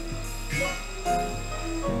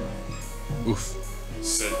 Oof.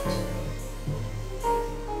 Set.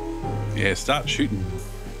 Yeah, start shooting,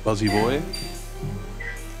 Buzzy boy.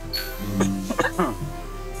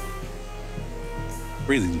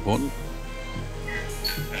 Breathing's important.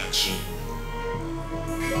 Action.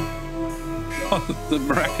 Oh, the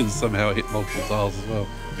maracas somehow hit multiple tiles as well.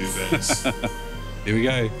 Defense. Here we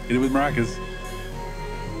go. Hit it with maracas.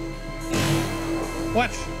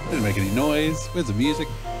 What? Didn't make any noise. Where's the music?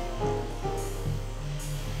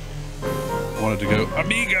 I wanted to go,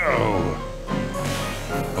 amigo!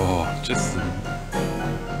 Oh, just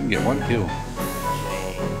didn't get one kill.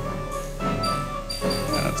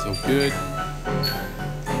 That's all good.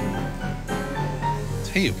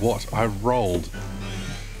 Tell you what, I rolled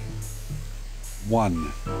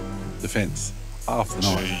 1 defense half the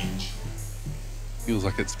night. Change. Feels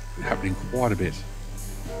like it's happening quite a bit.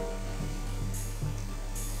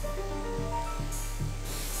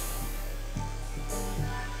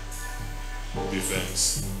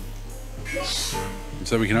 Defense. And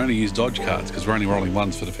so we can only use dodge cards because we're only rolling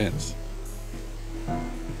ones for defense.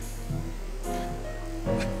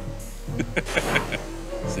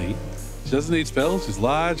 See? She doesn't need spells, just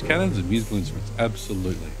large cannons and musical instruments.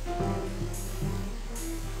 Absolutely.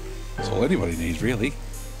 That's all anybody needs, really.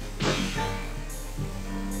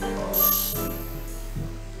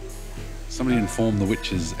 Somebody inform the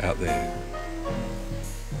witches out there.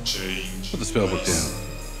 Change. Put the spellbook down.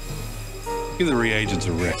 Give the reagents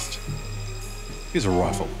a rest. Here's a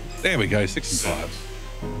rifle. There we go, 6 and 5.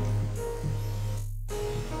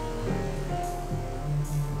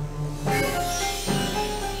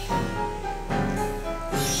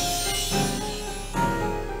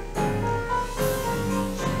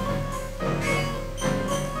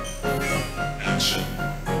 Action.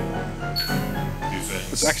 Defense.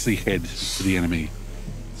 Let's actually head to the enemy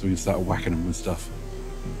so we can start whacking them with stuff.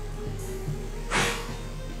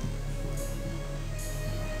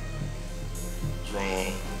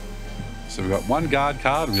 Draw. So we've got one guard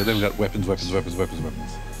card, and then we've got weapons. Oh,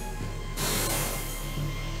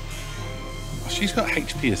 she's got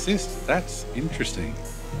HP assist. That's interesting.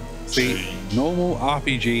 See, Change. normal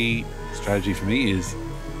RPG strategy for me is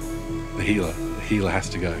the healer. The healer has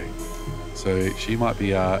to go. So she might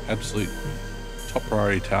be our absolute top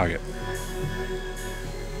priority target.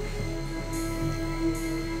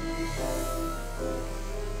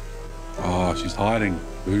 Oh, she's hiding.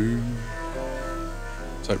 Boo.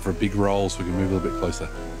 Let's hope for a big roll so we can move a little bit closer.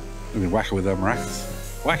 We can whack her with our maracas.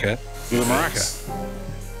 Whack her with a maraca.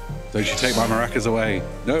 Don't you take my maracas away.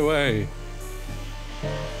 No way.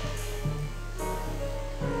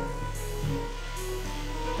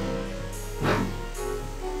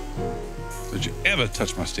 Don't you ever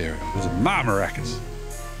touch my stereo. Those are my maracas.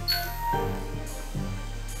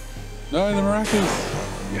 No, the maracas.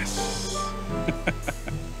 Yes.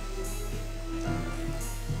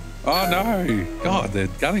 Oh no! God, they're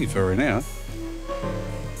gunning for her now.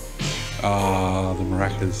 Ah, the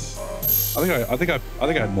maracas. I think I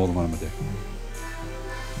had more than one on my deck.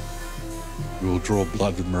 We will draw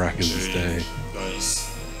blood with maracas this day. Dice.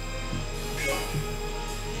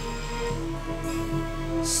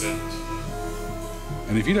 Set.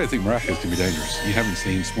 And if you don't think maracas can be dangerous, you haven't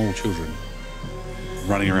seen small children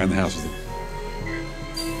running around the house with them.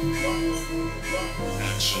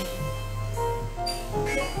 Action.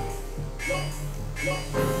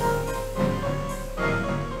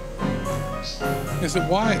 Is it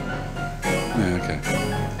why? Yeah, okay.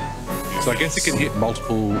 So I guess it can hit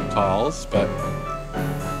multiple tiles, but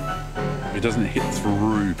it doesn't hit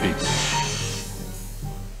through people.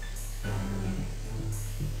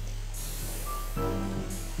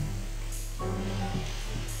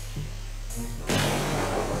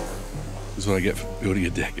 This is what I get for building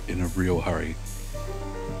a deck in a real hurry.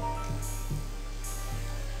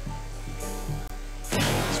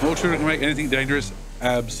 Small children can make anything dangerous?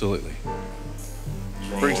 Absolutely.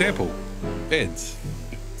 For example, beds.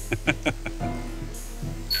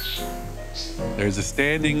 There's a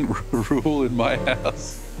standing rule in my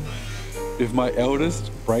house. If my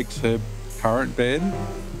eldest breaks her current bed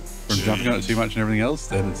from jumping on it too much and everything else,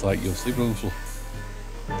 then it's like you're sleeping on the floor.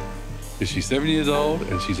 If she's 7 years old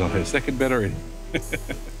and she's on her second bed already.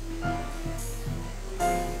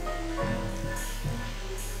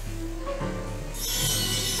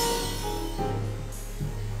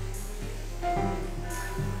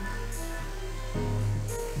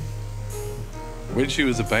 When she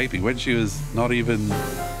was a baby, when she was not even...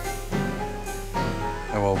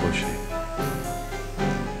 How old was she?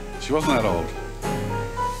 She wasn't that old.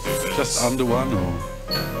 Just under one or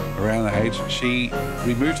around the age.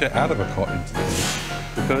 We moved her out of her cot into the bed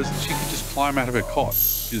because she could just climb out of her cot.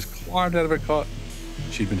 She just climbed out of her cot.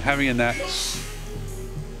 She'd been having a nap.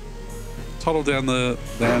 Toddled down the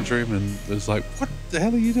lounge room and was like, what the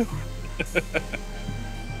hell are you doing?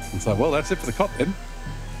 It's like, well, that's it for the cot then.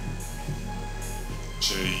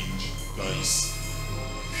 Change. Dice.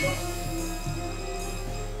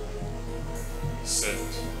 Set.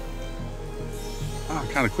 Ah, I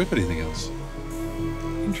can't equip anything else.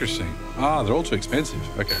 Interesting. Ah, they're all too expensive.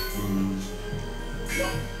 Okay.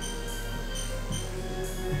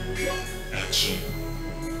 Action.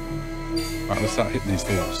 All right, let's start hitting these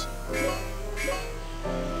doors.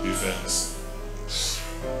 Defense.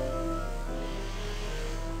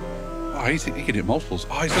 Oh, he can hit multiples.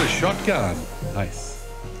 Oh, he's got a shotgun. Nice.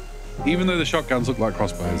 Even though the shotguns look like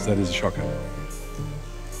crossbows, that is a shotgun.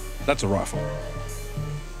 That's a rifle.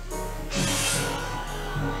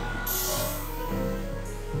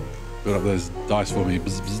 Build up those dice for me.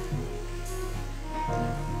 Bzz, bzz.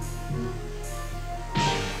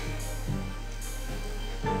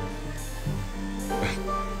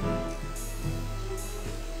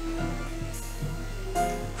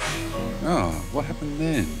 Oh, what happened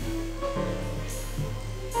then?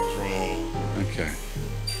 Draw. Okay.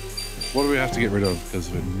 What do we have to get rid of? Because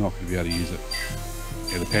we're not going to be able to use it.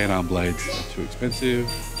 Yeah, the pan arm blades are too expensive.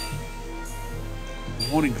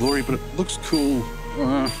 Morning Glory, but it looks cool.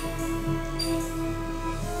 The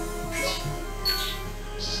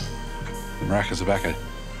Maracas are back. I've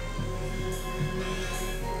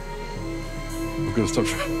got to stop.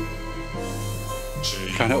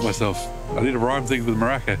 Change. Can't help myself. I need a rhyme thing with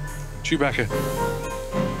Maraca. Chewbacca.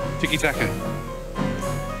 Tiki Taka.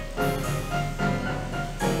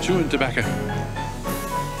 Chewing tobacco.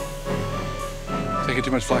 Taking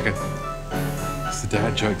too much flacker. It's the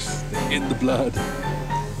dad jokes. They're in the blood.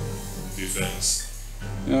 Defense.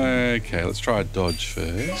 Okay, let's try a dodge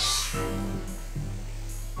first.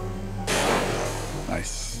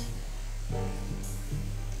 Nice.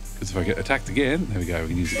 Because if I get attacked again, there we go, we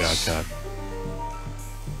can use the guard card.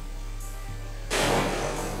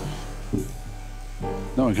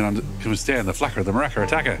 No one can withstand the flacker of the Maraca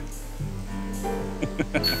attacker.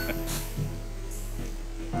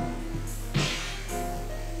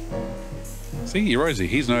 See, Rosie,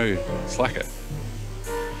 he's no slacker.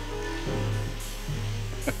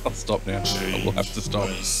 I'll stop now. I will have to stop.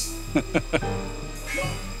 Dice.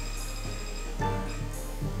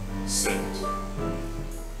 Set.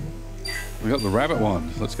 We got the rabbit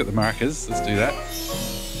one. Let's get the Maracas. Let's do that.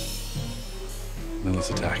 And then let's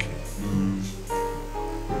attack.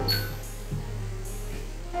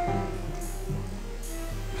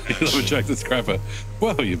 I love a joke, the scrapper.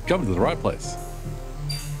 Well, you've come to the right place.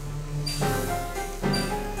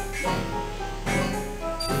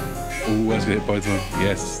 Ooh, that's gonna hit both of them.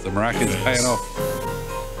 Yes, the Maracas is paying off.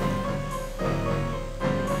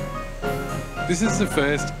 This is the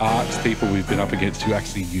first arts people we've been up against who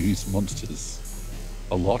actually use monsters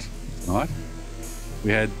a lot tonight.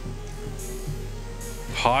 We had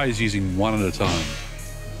highs using one at a time.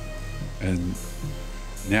 And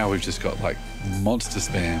now we've just got like monster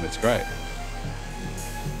spam. It's great.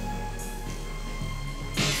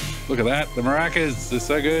 Look at that. The Maracas, they're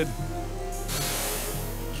so good.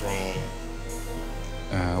 Draw.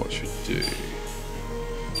 What should we do?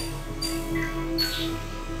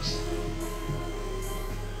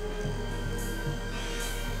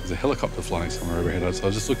 There's a helicopter flying somewhere overhead. So I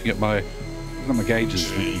was just looking at my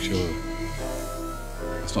gauges, making sure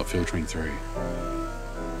it's not filtering through.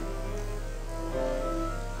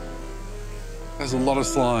 There's a lot of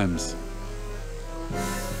slimes.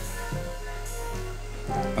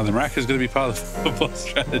 And the Maracas is going to be part of the boss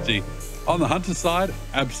strategy. On the hunter side,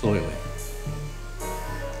 absolutely.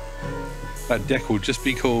 That deck will just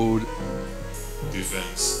be called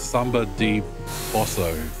Defense. Samba di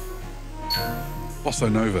Bosso. Bosso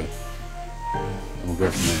Nova. And we'll go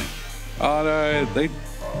from there. Oh no, they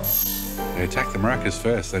attack the Maracas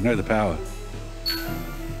first. They know the power.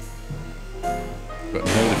 Got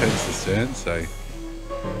no defense this turn, so.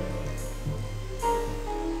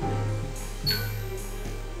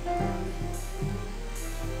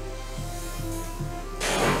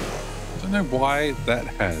 I don't know why that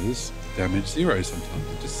has damage 0 sometimes.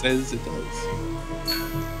 It just says it does.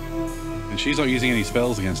 And she's not using any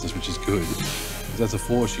spells against us, which is good. Because as a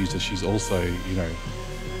force user, she's also, you know,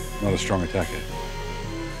 not a strong attacker.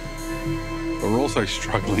 But we're also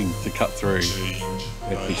struggling to cut through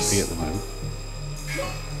HP at the moment.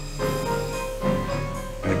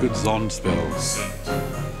 And a good Zond spell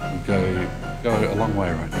would go a long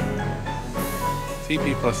way right now.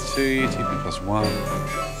 TP plus 2, TP plus 1.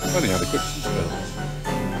 Funny adequate some spells.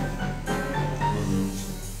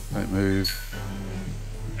 Don't move.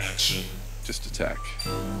 Action. Just attack.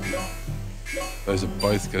 Those are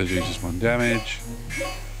both going to do just 1 damage.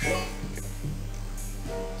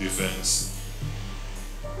 Defense.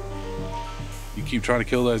 You keep trying to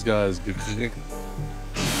kill those guys. There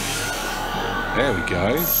we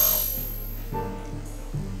go.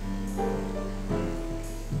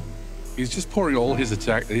 He's just pouring all his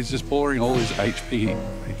attack. He's just pouring all his HP.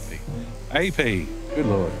 AP. Good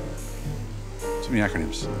lord. Too many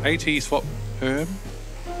acronyms. AT swap perm.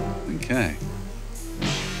 Okay.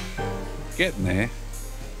 Getting there.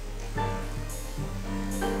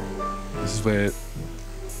 This is where.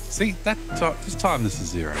 See, this time this is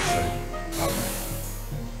 0. So, I don't know.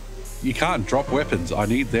 You can't drop weapons. I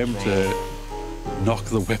need them to knock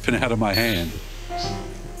the weapon out of my hand.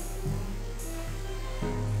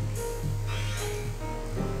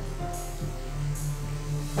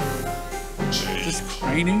 Just crap.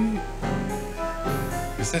 training?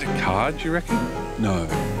 Is that a card, you reckon? No.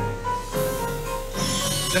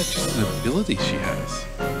 Is that just an ability she has?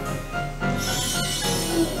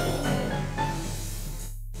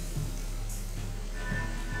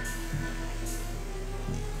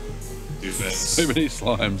 Defense. So many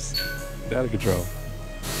slimes. It's out of control.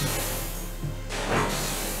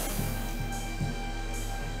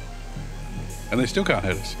 And they still can't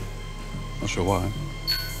hit us. Not sure why.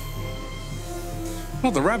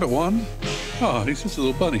 Not the rabbit one. Oh, he's just a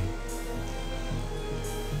little bunny.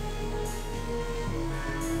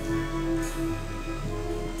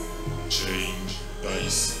 Change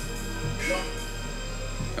dice.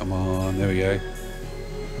 Come on, there we go.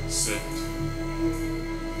 Set.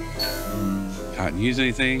 Can't use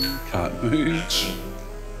anything, can't move. Action.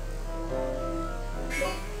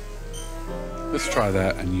 Let's try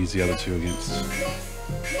that and use the other two against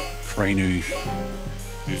Cranu.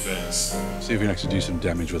 Defense. See if we can actually do some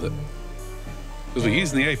damage with it. Because we're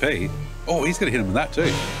using the AP. Oh, he's going to hit him with that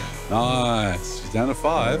too. Nice. He's down to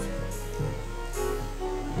 5.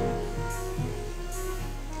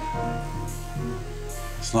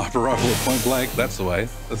 Sniper rifle at point blank. That's the way.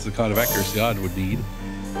 That's the kind of accuracy I would need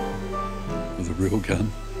with a real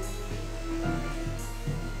gun.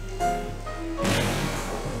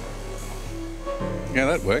 Yeah,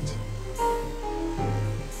 that worked.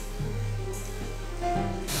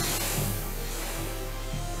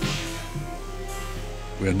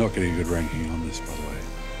 We are not getting a good ranking on this, by the way.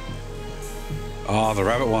 Ah, the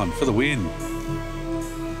rabbit one for the win.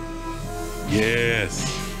 Yes.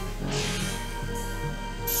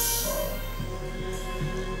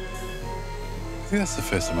 I think that's the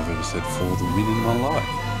first time I've ever said for the win in my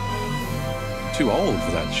life. Too old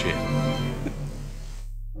for that shit.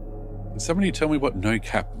 Can somebody tell me what no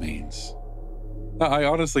cap means? No, I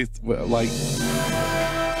honestly, like,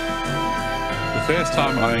 the first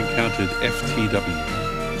time I encountered FTW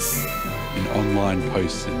in online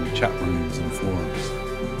posts in chat rooms and forums,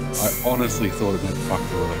 I honestly thought it meant fuck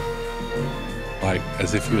the world. Like,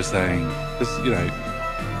 as if you were saying, because, you know,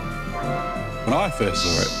 when I first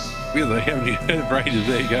saw it, really, haven't you heard of Raiders?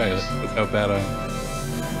 There you go. That's how bad I am.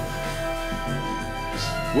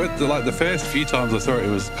 With the first few times I saw it, it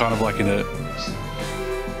was kind of like in a,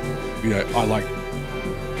 you know, I like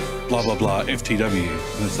blah, blah, blah, FTW.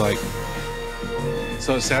 And it's like,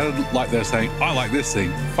 so it sounded like they're saying, I like this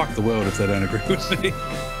thing. Fuck the world if they don't agree with me.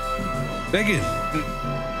 Megan.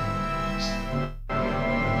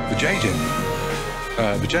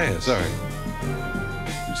 Vijaya, sorry.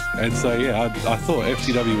 And so, yeah, I thought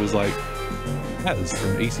FTW was like, that is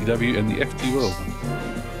from ECW and the FT world.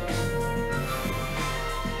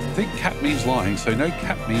 I think cap means lying, so no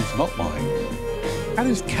cap means not lying. How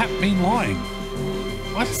does cap mean lying?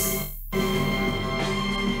 What?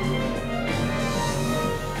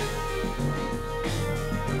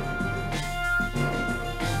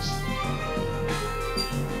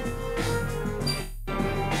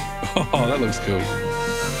 Oh, that looks cool.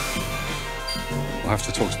 I'll have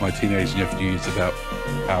to talk to my teenage nephews about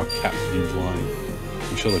how cap means lying.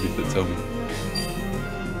 I'm sure they'll be able to tell me.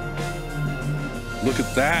 Look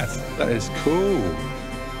at that. That is cool.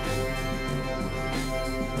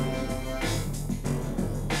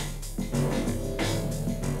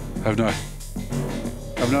 I have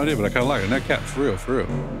no idea, but I kind of like it. No cap, for real, for real.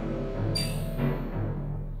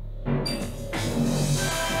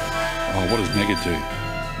 Oh, what does Mega do?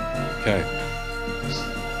 Okay.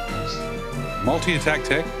 Multi-attack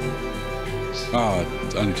tech. Oh,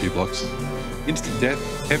 it's only 2 blocks. Instant death,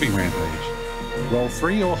 heavy rampage. Roll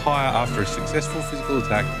 3 or higher after a successful physical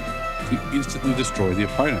attack to instantly destroy the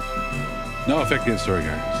opponent. No effect against story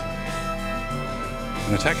characters.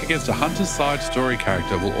 An attack against a Hunter's Side story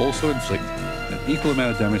character will also inflict an equal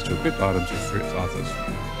amount of damage to equipped items with threats others.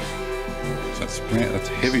 So that's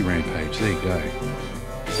heavy rampage. There you go.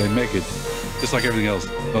 So Mecha, just like everything else,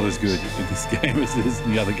 not as good in this game as it is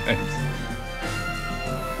in the other games.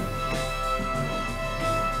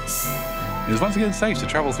 It is once again safe to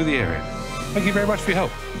travel through the area. Thank you very much for your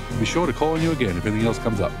help. Be sure to call on you again if anything else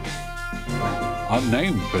comes up.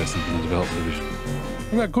 Unnamed person from the development division.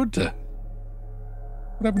 What about Gunter?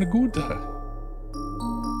 What happened to Gunter?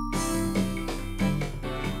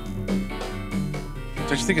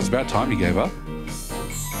 Don't you think it's about time you gave up?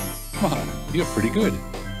 Come on, you're pretty good.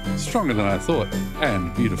 Stronger than I thought,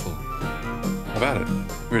 and beautiful. How about it?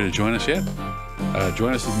 Ready to join us yet?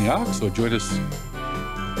 Join us in the arcs, or join us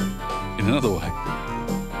in another way?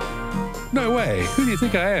 No way! Who do you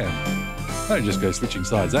think I am? I don't just go switching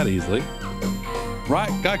sides that easily. Right,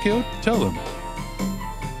 got killed? Tell them.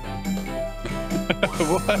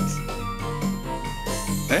 What?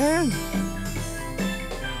 Eh?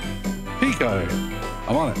 Pico.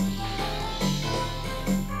 I'm on it.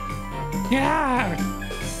 Yeah.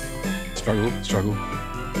 Struggle.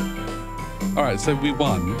 All right, so we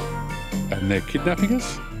won. And they're kidnapping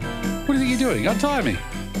us? What do you think you're doing? Untie me.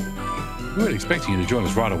 We weren't expecting you to join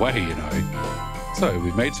us right away, you know. So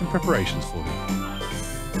we've made some preparations for you.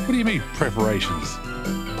 What do you mean, preparations?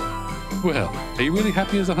 Well, are you really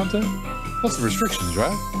happy as a hunter? Lots of restrictions,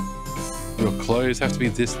 right? Your clothes have to be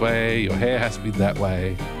this way, your hair has to be that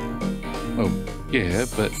way. Well, yeah,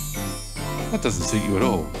 but that doesn't suit you at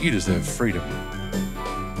all. You deserve freedom.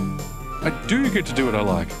 I do get to do what I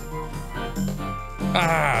like.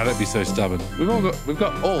 Ah, don't be so stubborn. We've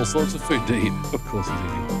got all sorts of food to eat. Of course he's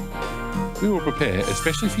eating. We will prepare,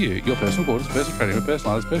 especially for you, your personal quarters, personal training,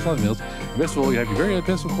 personalized meals, and best of all, you have your very own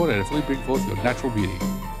personal coordinator to fully bring forth your natural beauty.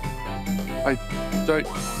 I don't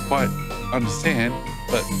quite understand,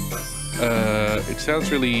 but it sounds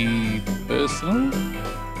really personal.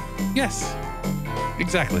 Yes,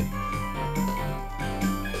 exactly.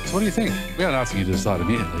 So what do you think? We aren't asking you to decide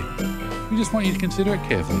immediately. We just want you to consider it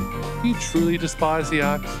carefully. Do you truly despise the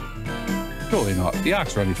Arcs? Surely not. The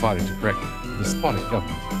Arcs are only fighting to correct the despotic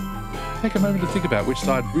government. Take a moment to think about which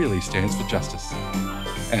side really stands for justice.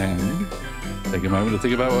 And take a moment to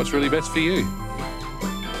think about what's really best for you.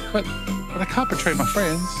 But I can't betray my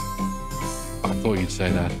friends. I thought you'd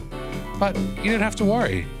say that. But you don't have to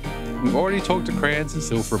worry. We've already talked to Crayons and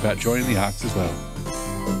Silver about joining the Arcs as well.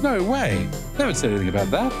 No way. They haven't said anything about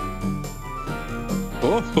that.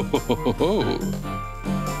 Oh,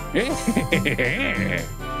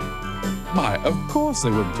 my, of course they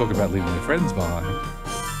wouldn't talk about leaving their friends behind.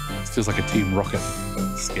 This feels like a Team Rocket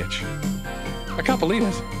sketch. I can't believe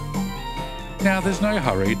it. Now, there's no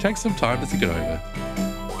hurry. Take some time to think it over.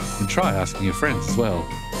 And try asking your friends as well.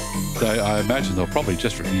 Though I imagine they'll probably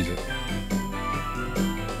just refuse it.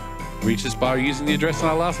 Reach us by using the address on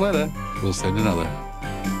our last letter. We'll send another.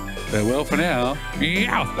 Farewell for now.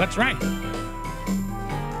 Yeah, that's right.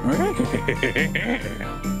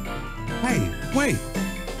 Hey, wait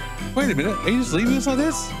a minute. Are you just leaving us like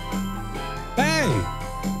this? Hey!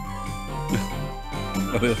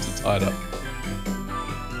 I left it tied up.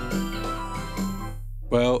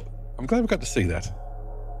 Well, I'm glad we got to see that.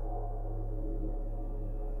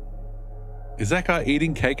 Is that guy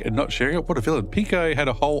eating cake and not sharing it? What a villain. Pico had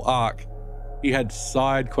a whole arc. He had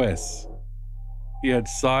side quests. He had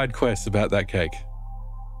side quests about that cake.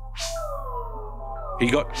 He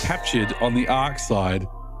got captured on the Arc side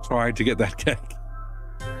trying to get that cake.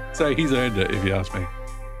 So he's earned it, if you ask me.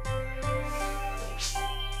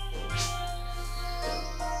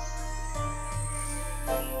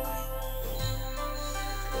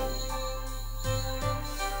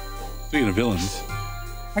 Speaking of villains,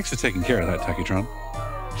 thanks for taking care of that, Takitron.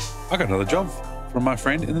 I got another job from my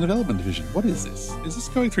friend in the development division. What is this? Is this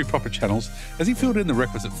going through proper channels? Has he filled in the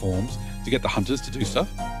requisite forms to get the hunters to do stuff?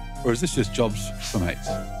 Or is this just jobs for mates?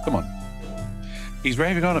 Come on. He's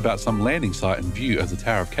raving on about some landing site in view of the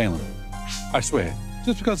Tower of Calum. I swear,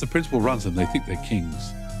 just because the principal runs them, they think they're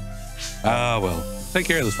kings. Ah, well, take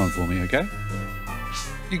care of this one for me, okay?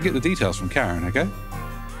 You can get the details from Karen, okay?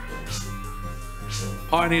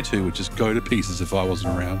 Pioneer 2 would just go to pieces if I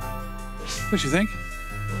wasn't around. What do you think?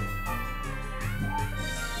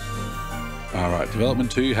 All right,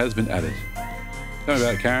 Development 2 has been added. Tell me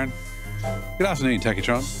about it, Karen. Good afternoon,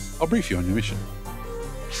 Takitron. I'll brief you on your mission.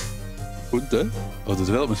 Hunter of the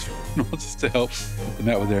development wants us to help them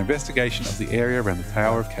out with their investigation of the area around the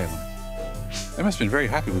Tower of Calum. They must have been very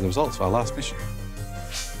happy with the results of our last mission.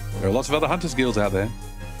 There are lots of other hunters guilds out there,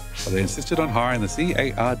 but they insisted on hiring the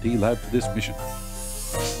C.A.R.D. lab for this mission.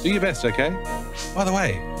 Do your best, okay? By the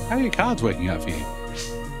way, how are your cards working out for you?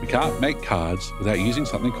 We can't make cards without using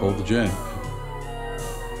something called the germ.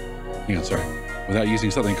 Hang on, sorry. Without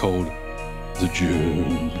using something called the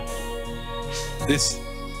germ. This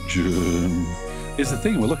germ is the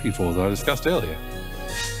thing we're looking for that I discussed earlier.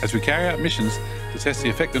 As we carry out missions to test the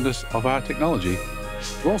effectiveness of our technology,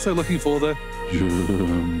 we're also looking for the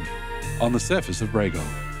germ on the surface of Bragol.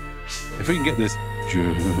 If we can get this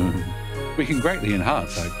germ, we can greatly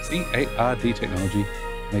enhance our C.A.R.D. technology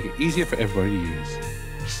and make it easier for everybody to use.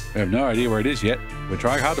 We have no idea where it is yet. We're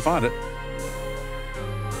trying hard to find it.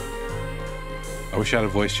 I wish I had a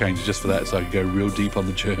voice changer just for that so I could go real deep on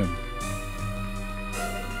the germ.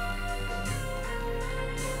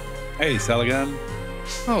 Hey, Salagan.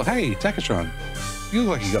 Oh, hey, Takatron. You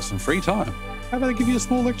look like you got some free time. How about I give you a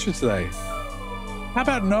small lecture today? How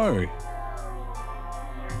about no?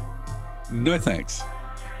 No thanks.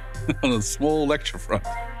 On a small lecture front.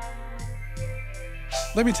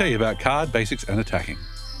 Let me tell you about C.A.R.D basics and attacking.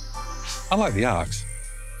 Unlike the Arcs,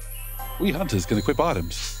 we hunters can equip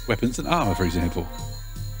items, weapons and armor, for example.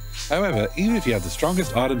 However, even if you have the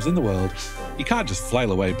strongest items in the world, you can't just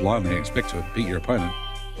flail away blindly and expect to beat your opponent.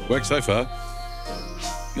 Works so far.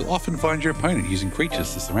 You'll often find your opponent using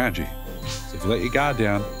creatures to surround you, so if you let your guard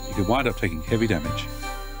down, you can wind up taking heavy damage.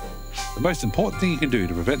 The most important thing you can do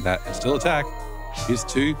to prevent that and still attack is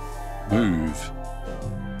to move.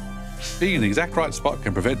 Being in the exact right spot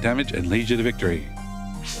can prevent damage and lead you to victory.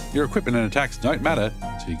 Your equipment and attacks don't matter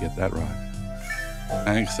until you get that right.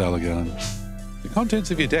 Thanks, Salagan. The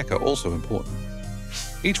contents of your deck are also important.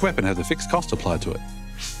 Each weapon has a fixed cost applied to it.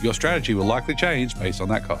 Your strategy will likely change based on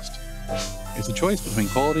that cost. It's a choice between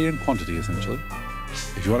quality and quantity, essentially.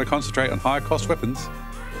 If you want to concentrate on higher cost weapons,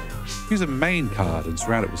 use a main card and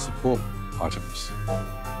surround it with support items.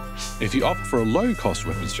 If you opt for a low cost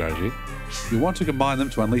weapon strategy, you want to combine them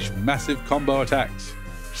to unleash massive combo attacks.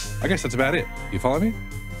 I guess that's about it. You follow me?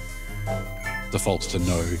 Defaults to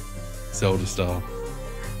no, Zelda style.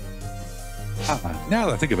 Now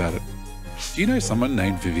that I think about it, do you know someone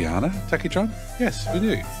named Viviana Takitron? Yes, we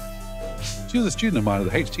do. She was a student of mine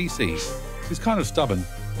at the HTC. She's kind of stubborn.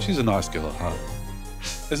 She's a nice girl at heart.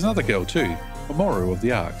 There's another girl too, Mamoru of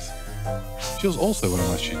the Arcs. She was also one of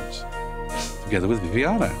my students. Together with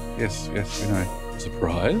Viviana. Yes, we know.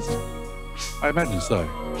 Surprised? I imagine so.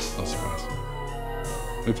 Not surprised.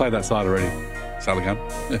 We played that side already. Salagan.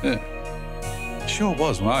 It sure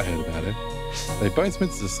was when I heard about it. They both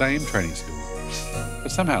went to the same training school,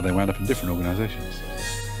 but somehow they wound up in different organisations.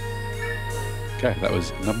 Okay, that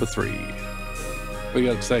was number 3. We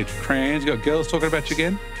got Sage Crayons, you got girls talking about you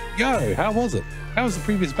again? Yo, how was it? How was the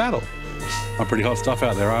previous battle? I'm pretty hot stuff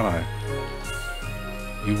out there, aren't I?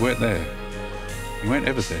 You weren't there. You weren't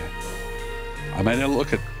ever there. I may not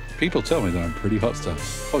look at people tell me that I'm pretty hot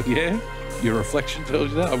stuff. Oh yeah? Your reflection tells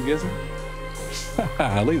you that, I'm guessing?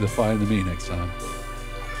 Haha, leave the fire to me next time.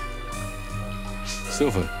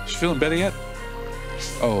 Silver, she feeling better yet?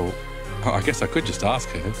 Oh, I guess I could just ask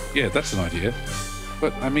her. Yeah, that's an idea.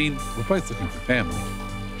 But, I mean, we're both looking for family.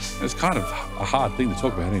 It's kind of a hard thing to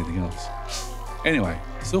talk about anything else. Anyway,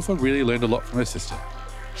 Silver really learned a lot from her sister.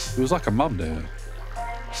 It was like a mum to her.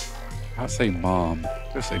 I'd say mom.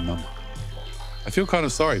 I'd say mum. I feel kind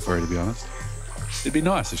of sorry for her, to be honest. It'd be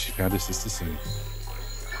nice if she found her sister soon.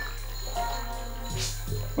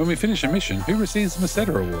 When we finish a mission, who receives the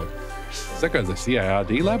Maracas award? Does that go to the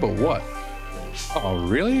C.A.R.D lab or what? Oh,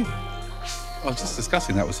 really? I was just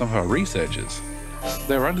discussing that with some of our researchers.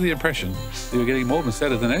 They were under the impression they were getting more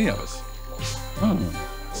Maracas than any of us.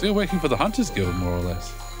 So you're working for the Hunters Guild, more or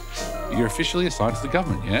less. You're officially assigned to the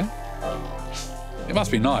government, yeah? It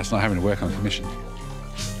must be nice not having to work on commission.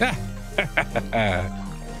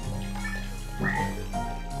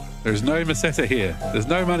 There's no Maracas here. There's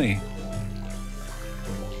no money.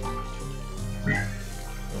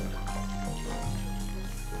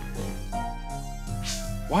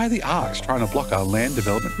 Why are the Arcs trying to block our land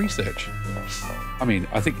development research? I mean,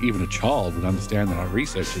 I think even a child would understand that our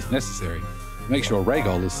research is necessary to make sure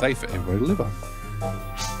Rhaegal is safe for everybody to live on.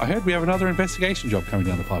 I heard we have another investigation job coming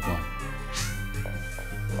down the pipeline.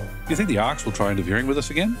 Do you think the Arcs will try interfering with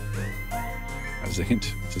us again? As a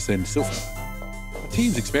hint to send Silver. The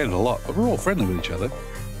team's expanded a lot, but we're all friendly with each other.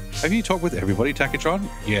 Have you talked with everybody, Takitron?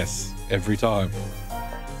 Yes, every time.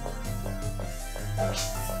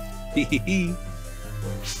 Hehehe.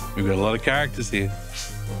 We've got a lot of characters here.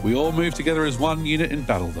 We all move together as one unit in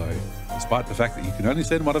battle, though, despite the fact that you can only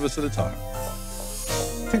send one of us at a time.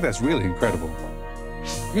 I think that's really incredible.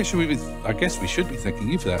 I guess we should be thanking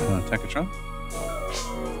you for that, huh, Takitron?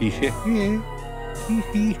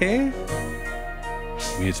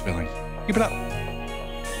 Weird spelling. Keep it up.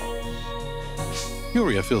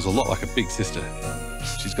 Curia feels a lot like a big sister.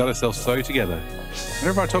 She's got herself so together.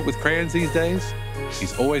 Whenever I talk with Crayons these days,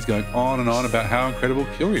 he's always going on and on about how incredible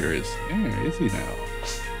Curia is. Yeah, is he now?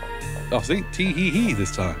 Oh, see? Tee-hee-hee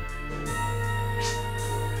this time.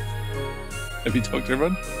 Have you talked to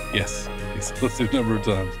everyone? Yes. Exhaustive number of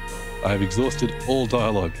times. I have exhausted all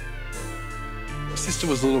dialogue. My sister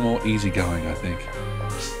was a little more easygoing, I think.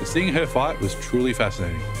 But seeing her fight was truly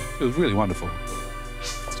fascinating. It was really wonderful.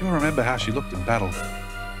 I still remember how she looked in battle.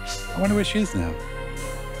 I wonder where she is now.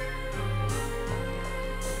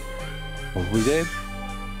 Probably dead.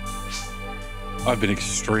 I've been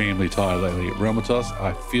extremely tired lately. Realmatos,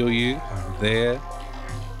 I feel you. I'm there.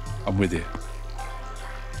 I'm with you.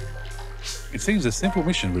 It seems a simple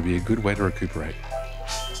mission would be a good way to recuperate.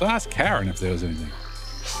 So I asked Karen if there was anything,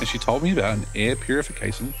 and she told me about an air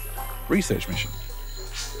purification research mission.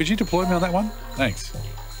 Could you deploy me on that one? Thanks.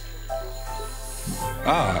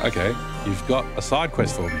 Ah, okay. You've got a side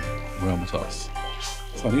quest for me, Realmatos.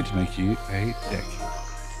 So I need to make you a deck.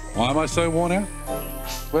 Why am I so worn out?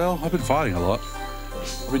 Well, I've been fighting a lot.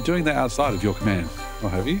 I've been doing that outside of your command. Oh,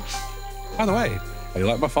 have you? By the way, how do you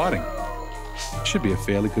like my fighting? I should be a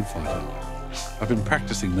fairly good fighter. I've been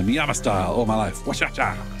practicing the Miyama style all my life.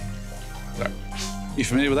 Washa-cha! So, you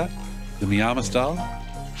familiar with that? The Miyama style?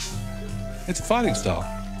 It's a fighting style.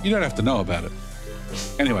 You don't have to know about it.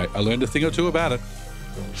 Anyway, I learned a thing or two about it.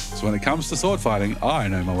 So when it comes to sword fighting, I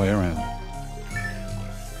know my way around.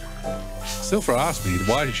 Silphra asked me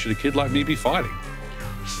why should a kid like me be fighting?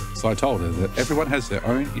 So I told her that everyone has their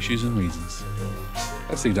own issues and reasons.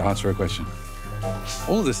 That seemed to answer her question.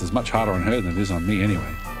 All of this is much harder on her than it is on me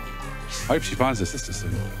anyway. I hope she finds her sister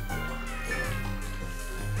soon.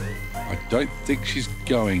 I don't think she's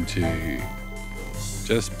going to.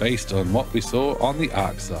 Just based on what we saw on the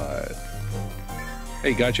arc side.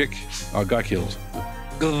 Hey, guy chick. Oh, guy killed.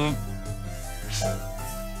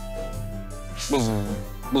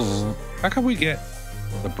 How come we get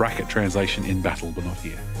the bracket translation in battle but not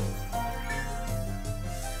here?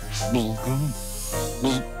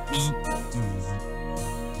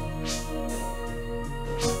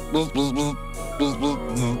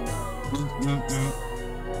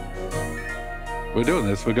 We're doing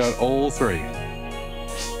this. We're going all three.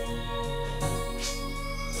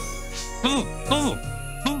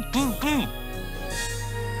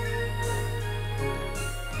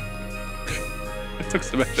 It took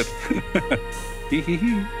some effort.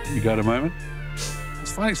 You got a moment? I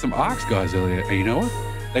was fighting some Arcs guys earlier, and you know what?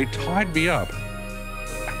 They tied me up. I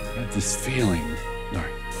had this feeling. No.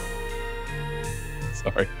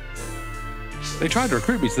 Sorry. They tried to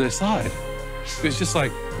recruit me to their side. It was just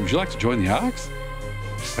like, would you like to join the Arcs?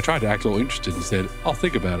 I tried to act all interested and said, I'll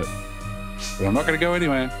think about it. But I'm not going to go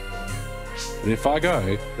anywhere. But if I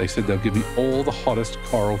go, they said they'll give me all the hottest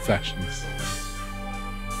coral fashions.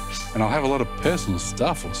 And I'll have a lot of personal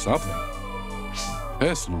stuff or something.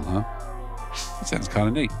 Personal, huh? That sounds kind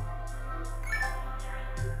of neat.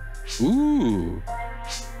 Ooh.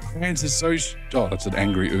 Franz is so... Oh, that's an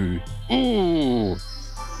angry ooh. Ooh.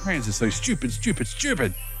 Franz is so stupid, stupid,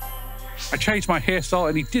 stupid. I changed my hairstyle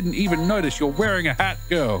and he didn't even notice you're wearing a hat,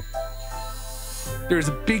 girl. There is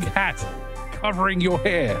a big hat covering your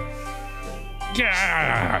hair.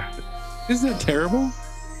 Yeah. Isn't that terrible?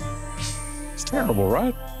 It's terrible,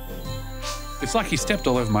 right? It's like he stepped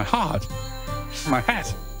all over my heart. My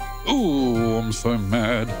hat. Ooh, I'm so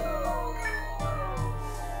mad.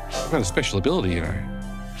 I've got a special ability, you know.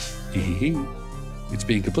 It's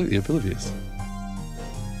being completely oblivious.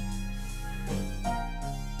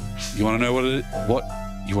 You want to know what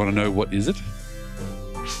you want to know what is it?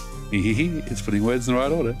 It's putting words in the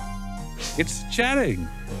right order. It's chatting.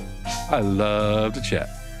 I love to chat.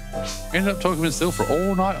 I ended up talking with Silphra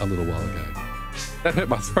all night a little while ago. That hurt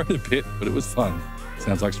my throat a bit, but it was fun.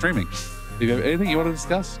 Sounds like streaming. If you have anything you want to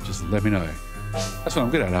discuss, just let me know. That's what I'm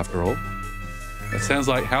good at after all. That sounds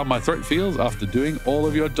like how my throat feels after doing all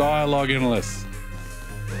of your dialogue analysts.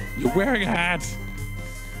 You're wearing a hat.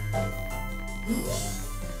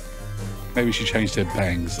 Maybe she changed her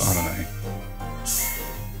bangs. I don't know.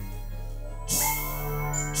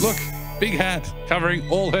 Look, big hat covering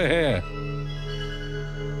all her hair.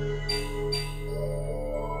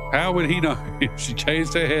 How would he know if she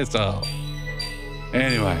changed her hairstyle?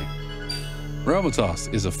 Anyway, Maracas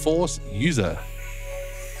is a force user.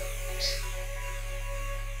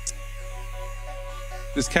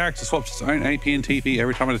 This character swaps its own AP and TP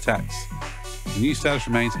every time it attacks. The new status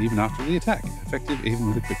remains even after the attack, effective even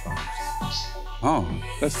with the quick bombs. Oh,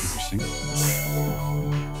 that's interesting.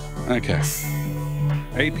 Okay.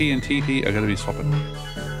 AP and TP are going to be swapping.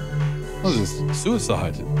 What is this?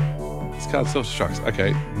 Suicide. This card self-destructs.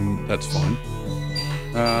 Okay, that's fine.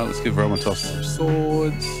 Let's give Maracas some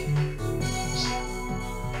swords.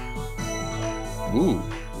 Ooh.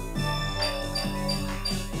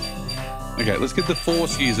 Okay, let's give the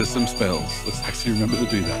force user some spells. Let's actually remember to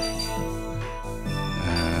do that.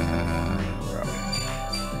 Where are we?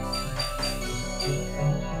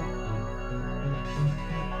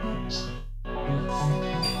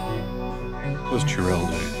 What does Chirel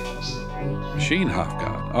do? Machine half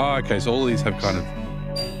guard. Oh, okay, so all of these have kind of,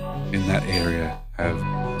 in that area, have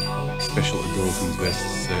special abilities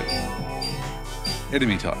versus certain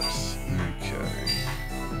enemy types. Okay.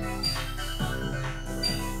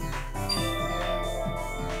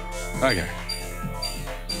 Okay.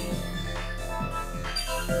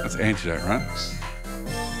 That's antidote, right?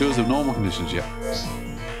 Heals of normal conditions, yeah.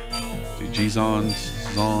 Do G-Zons,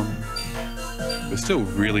 Zon. We're still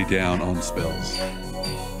really down on spells.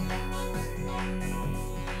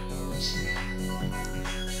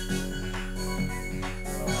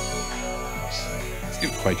 Let's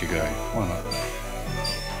give Quake a go. Why not?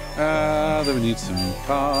 Then we need some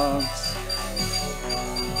cards.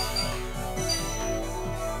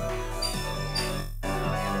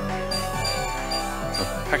 A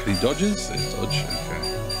pack of these dodges. There's dodge. Okay.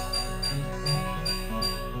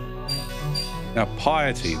 Now,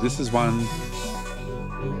 piety. This is one.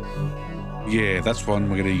 Yeah, that's one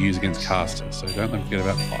we're going to use against Castor. So don't forget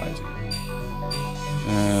about piety.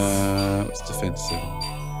 What's defense 7?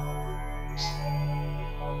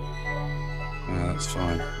 That's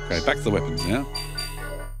fine. Okay, back to the weapons now.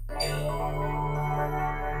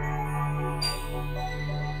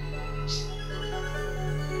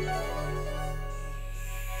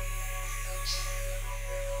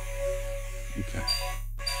 Okay.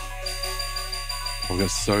 We've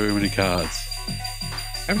got so many cards.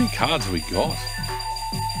 How many cards have we got?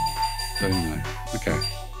 Don't know. Okay.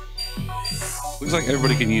 Looks like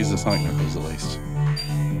everybody can use the Sonic Knuckles at least.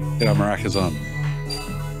 Get our maracas on.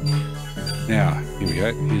 Now, here we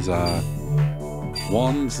go. Here's our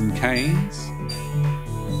wands and canes.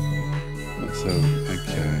 So,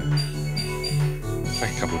 okay.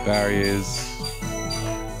 Back a couple of barriers.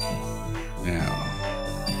 Now,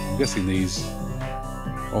 I'm guessing these.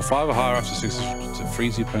 Or 5 or higher after 6 to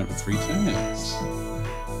freeze the opponent for 3 turns.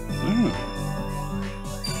 Oh.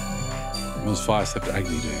 What does Fire Scepter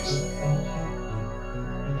Agni do?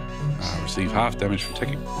 Receive half damage from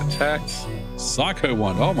attacks. Psycho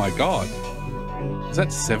Wand. Oh my god. Is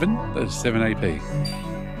that 7? That is 7 AP.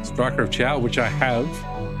 Striker of Chow, which I have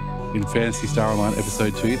in Phantasy Star Online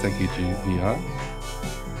Episode 2. Thank you to VR.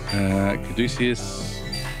 Caduceus.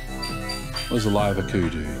 What does Alive-A-Ku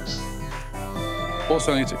do?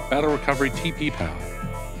 Also needs battle recovery TP power.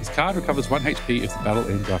 This card recovers 1 HP if the battle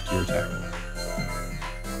ends after your attack.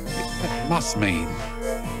 That must mean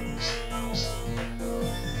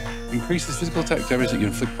increases physical attack damage that you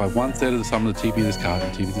inflict by 1/3 of the sum of the TP of this card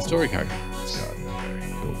and TP the story character. This card.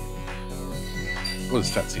 Cool. What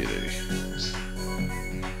does Phantasy do?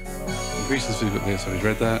 Increases physical attack. So we've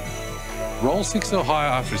read that. Roll 6 or higher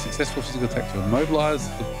after a successful physical attack to immobilize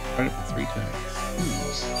the opponent for 3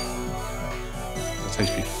 turns. That's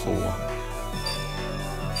HP 4.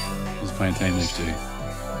 What does Plantain next do?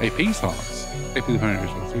 AP size. AP the opponent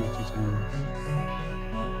for 3 to 2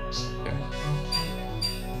 turns. Okay.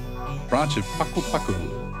 Branch of Paku Paku.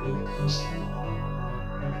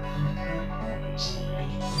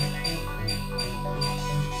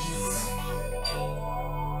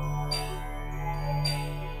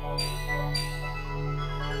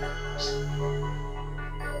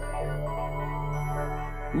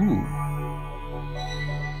 Ooh.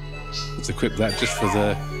 Let's equip that just for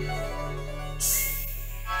the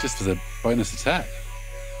bonus attack.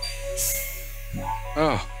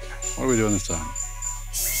 Oh, what are we doing this time?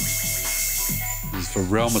 This is for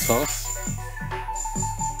Realmatos.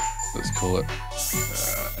 Let's call it.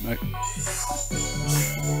 No.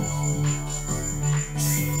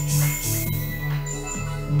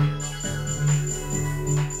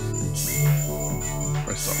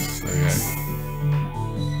 Rest off. There we go.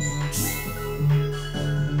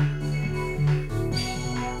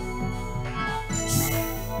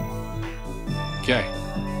 Okay.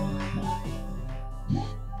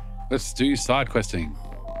 Let's do side questing.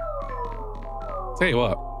 Tell you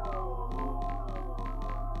what.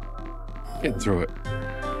 Getting through it.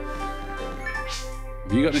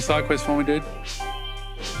 Have you got any side quests for me, dude?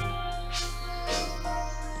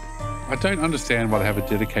 I don't understand why they have a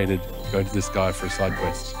dedicated go to this guy for a side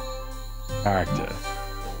quest character.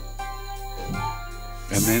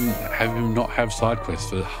 And then have him not have side quests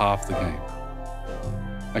for half the game.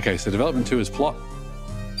 Okay, so development 2 is plot.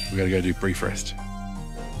 We're going to go do brief rest.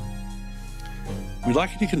 We'd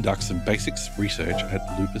like you to conduct some basics research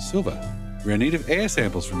at Lupus Silver. We're in need of air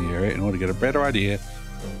samples from the area in order to get a better idea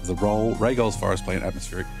of the role Rhaegol's forest play in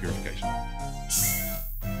atmospheric purification.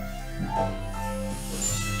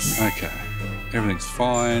 Okay, everything's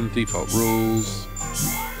fine. Default rules.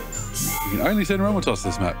 You can only send Realmatos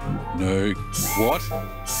this map. No. What?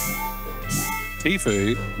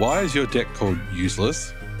 Tifu, why is your deck called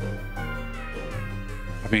useless?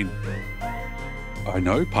 I mean, I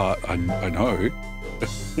know. I know.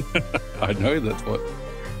 I know that's what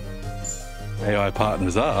AI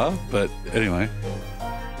partners are, but anyway.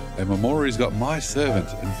 And Mamoru's got my servant,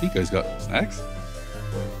 and Pico's got snacks.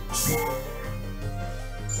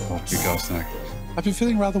 Oh, good girl, snack. I've been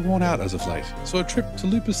feeling rather worn out as of late, so a trip to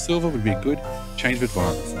Lupus Silver would be a good change of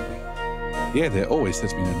environment for me. The air there always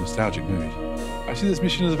sets me in a nostalgic mood. I see this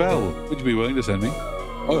mission is available. Would you be willing to send me?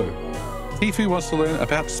 Oh, Tifu wants to learn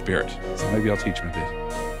about spirit, so maybe I'll teach him a bit.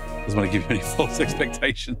 Doesn't want to give you any false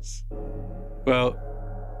expectations. Well,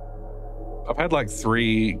 I've had like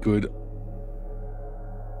 3 good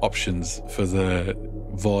options for the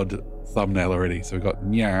VOD thumbnail already. So we've got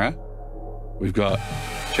Nyara, we've got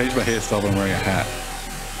change my hairstyle and wearing a hat,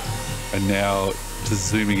 and now just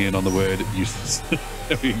zooming in on the word useless.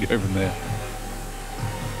 We can go from there.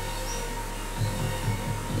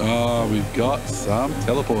 Oh, we've got some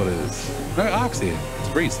teleporters. No arcs here. It's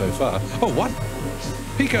free so far. Oh, what?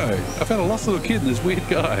 Pico! I found a lost little kid and this weird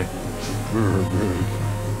guy.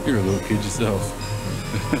 You're a little kid yourself.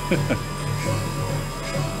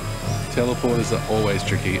 Teleporters are always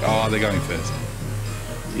tricky. Oh, they're going first.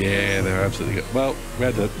 Yeah, they're absolutely good. Well, we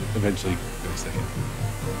had to eventually go second.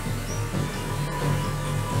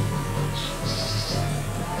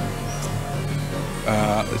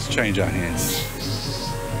 Let's change our hands.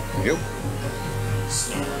 There we go.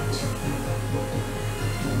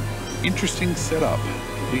 Interesting setup.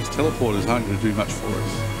 These teleporters aren't going to do much for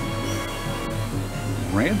us.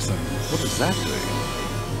 Ransom? What does that do?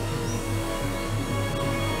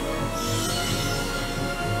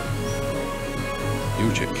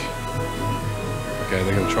 Yuchik. Okay,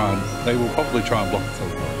 they're going to try and... They will probably try and block the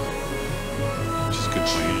teleport. Which is good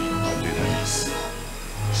for you. I'll do that.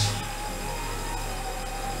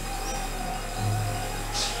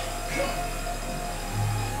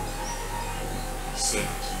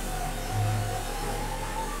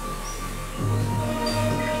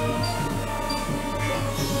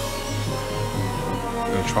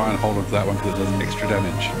 Try and hold on to that one because it does extra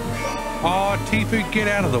damage. Oh, Tifu, get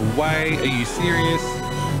out of the way. Are you serious?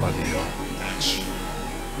 Bloody hell.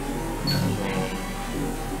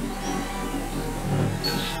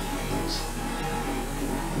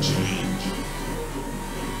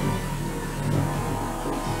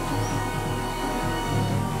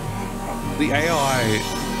 The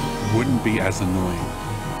AI wouldn't be as annoying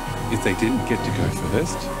if they didn't get to go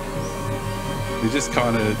first. They just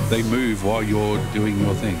kind of, they move while you're doing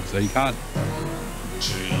your thing. So you can't...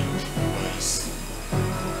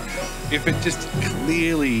 If it just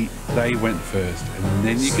clearly they went first and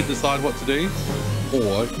then you could decide what to do,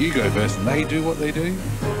 or you go first and they do what they do.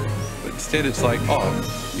 But instead it's like, oh,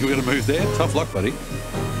 you're going to move there? Tough luck, buddy.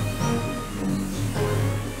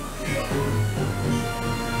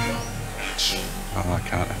 Oh, I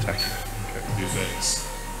can't attack you. Okay. Defense.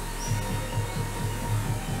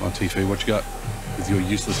 Come on, Tifu, what you got? With your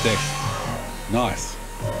useless deck. Nice.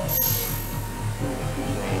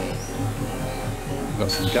 We've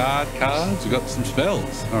got some guard cards, we've got some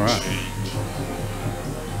spells. Alright.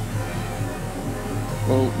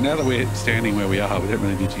 Well, now that we're standing where we are, we don't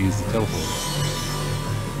really need to use the teleport.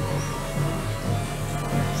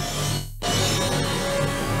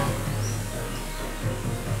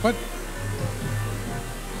 What?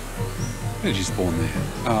 Where did you spawn there?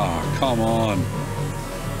 Oh, come on.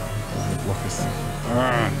 Block us.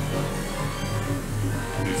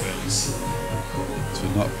 Defense. This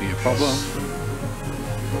would not be a problem.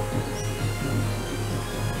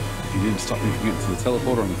 He didn't stop me from getting to the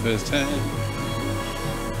teleporter on the first turn.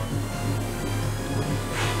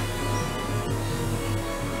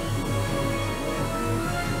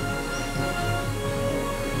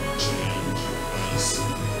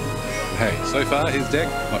 Hey, so far his deck,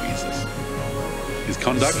 not useless. His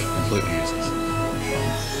conduct, completely useless.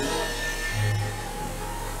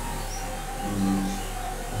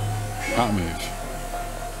 Can't move.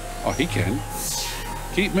 Oh, he can.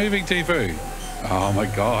 Keep moving, Tifu. Oh my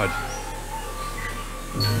god.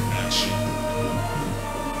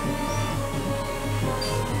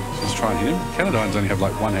 Let's try and hit him. Canadines only have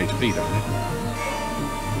like 1 HP, don't they?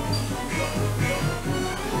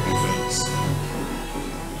 Defense.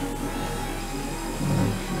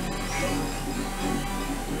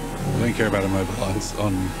 I don't care about immobilize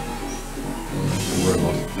on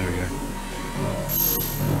robot. There we go.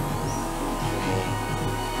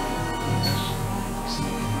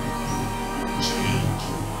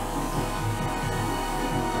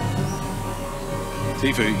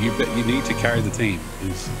 Tifu, you need to carry the team.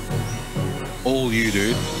 It's all you,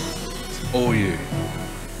 dude. It's all you.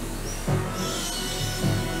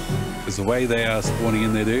 Because the way they are spawning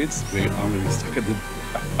in their dudes, I'm going to be stuck at the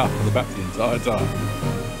half of the map the entire time.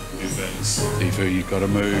 Defense. Tifu, you've got to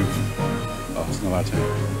move. Oh, it's not our turn.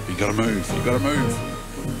 You've got to move. You've got to move.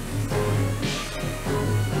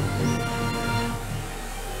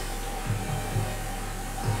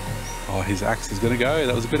 Oh, his axe is going to go.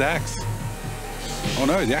 That was a good axe. Oh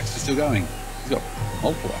no, the axe is still going. He's got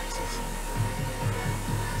multiple axes.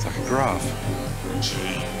 It's like a graph.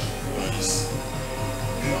 Chain. Ice.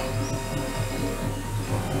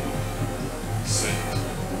 Set.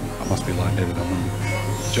 I must be light-headed. I remember.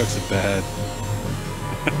 The jokes are bad.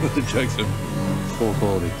 The jokes are poor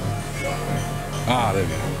quality. Ah, there we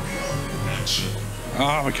go. Action.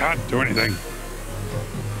 Oh, we can't do anything.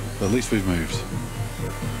 But at least we've moved.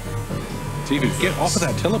 TV, get off of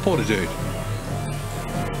that teleporter, dude.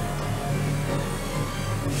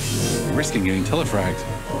 You're risking getting telefragged.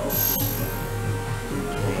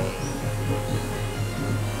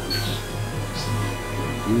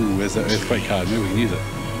 Ooh, where's that earthquake card? Maybe we can use it.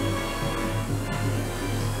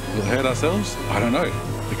 Will it hurt ourselves? I don't know.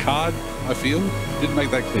 The card, I feel, didn't make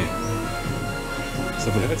that clear. So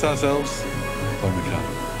if it hurts ourselves, blame the card.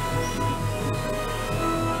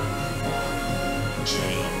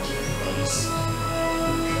 Change base.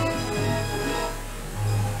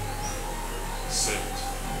 Set.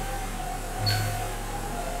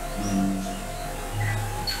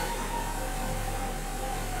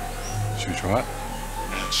 Should we try it?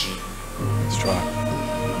 Action. Let's try it.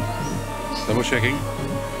 Double checking.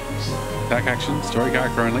 Attack action, story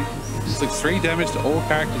character only. Inflicts 3 damage to all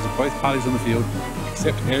characters of both parties on the field,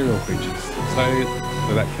 except aerial creatures. So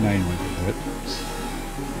that Canadian won't be hurt.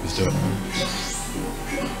 Let's do it.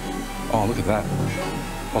 Oh, look at that.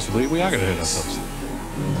 Possibly we are going to hurt ourselves.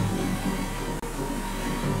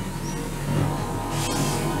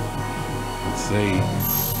 Let's see.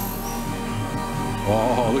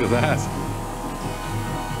 Oh, look at that.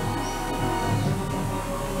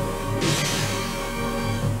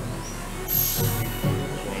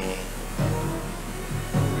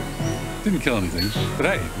 Didn't kill anything, but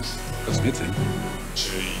hey, got some hits in.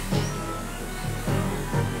 Change.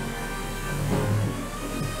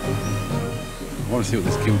 I want to see what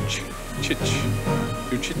this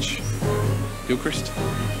Gilchrist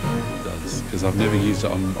does, because I've never used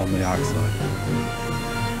it on the arc side.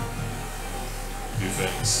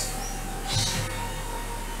 Defense.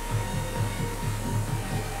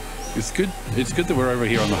 It's good that we're over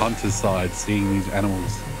here on the hunter's side, seeing these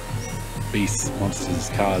animals, beasts, monsters,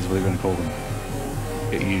 cards, whatever you want to call them,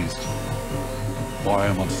 get used.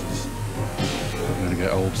 Bio monsters. I'm going to go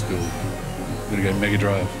old school. I'm going to go Mega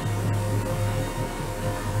Drive.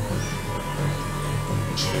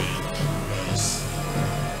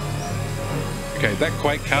 Okay, that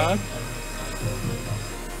Quake card,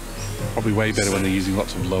 probably way better when they're using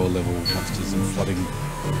lots of lower level monsters and flooding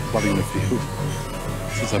the field.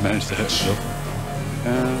 Since I managed to hurt myself.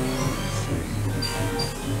 Let's see.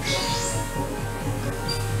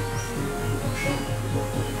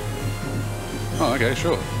 Oh, okay,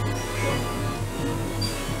 sure.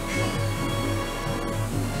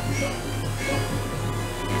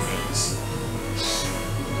 Defense.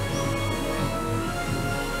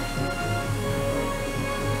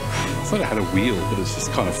 I thought it had a wheel, but it's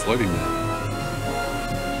just kind of floating there.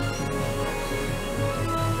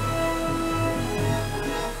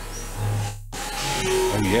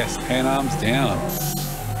 Oh yes, pan arms down.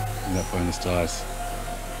 And that bonus dice.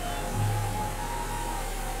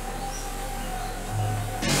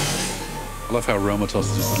 I love how Realmatos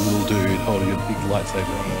is just a little dude holding a big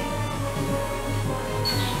lightsaber.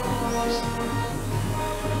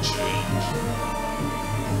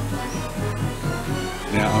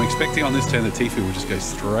 Now, I'm expecting on this turn that Tifu will just go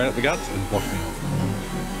straight at the guts and block me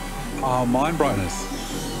off. Oh, mind brightness.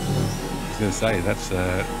 I was going to say, that's,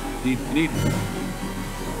 you need...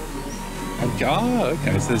 Oh,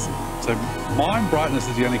 okay, so mind brightness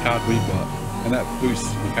is the only card we've got, and that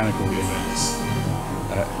boosts mechanical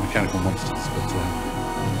monsters, but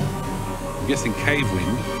I'm guessing Cave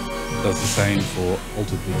Wind does the same for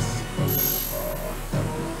Altered Beasts.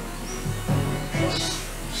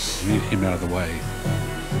 We need him out of the way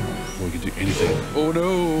before we can do anything. Oh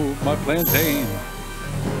no, my plantain!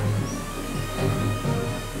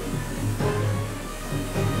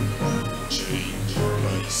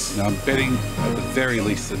 Now I'm betting at the very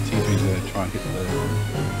least that Tifu's going to try and hit the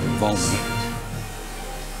Volman.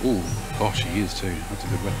 Ooh, gosh, he is too. That's a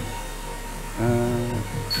good weapon.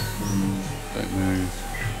 Don't move.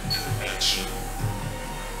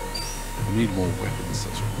 I need more weapons.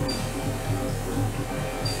 That's right.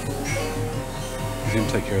 Let him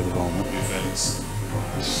take care of the Volman.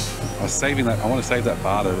 I was saving that. I want to save that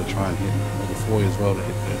Bardo to try and hit, or the Foy as well to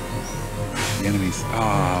hit the enemies.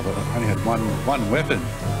 Ah, but I only had one weapon.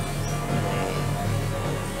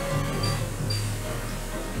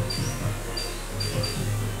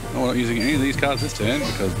 No, we're not using any of these cards this turn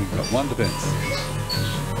because we've got 1 defense.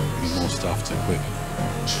 We need more stuff to equip.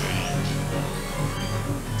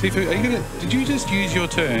 Tifu, are you gonna? Did you just use your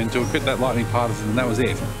turn to equip that lightning partisan and that was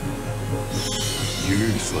it?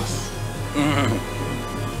 Useless.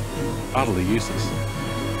 Utterly useless.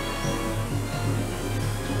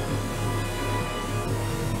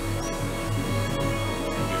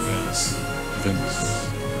 Defense.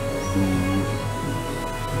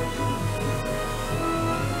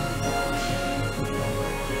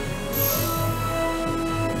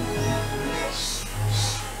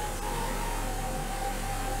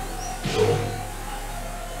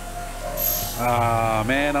 Ah,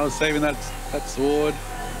 man, I was saving that sword.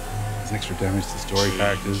 There's extra damage to story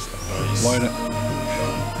characters. Blown it.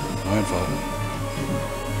 My own fault.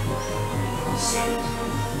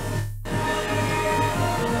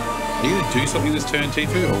 Are you going to do something this turn,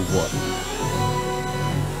 Tifu, or what?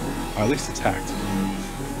 Oh, at least attacked.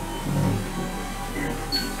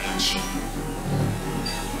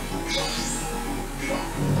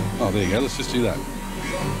 Oh, there you go. Let's just do that.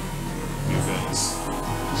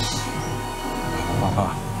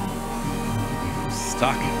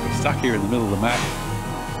 Stuck. We're stuck here in the middle of the map.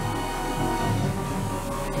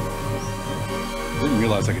 Didn't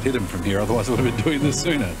realize I could hit him from here, otherwise I would have been doing this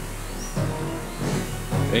sooner.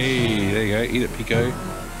 Hey, there you go. Eat it, Pico.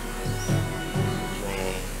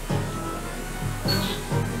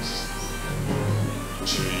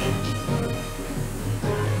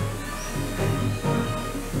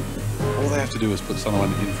 All they have to do is put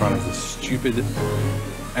someone in front of the stupid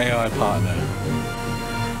AI partner,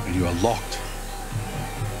 and you are locked.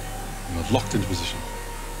 You are locked into position.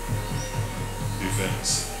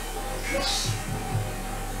 Defense.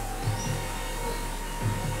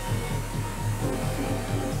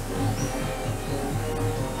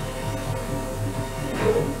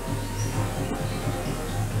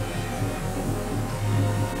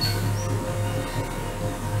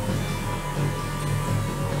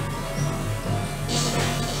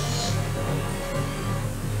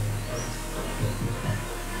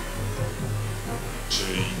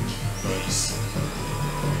 Change base.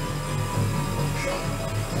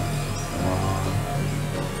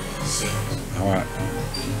 Set. All right.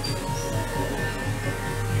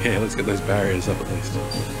 Yeah, let's get those barriers up at least.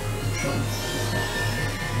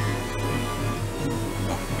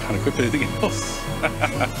 Oh, can't equip anything else.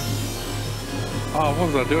 Oh, what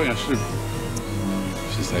was I doing? I should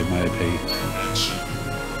save my AP. Action.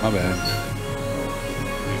 My bad.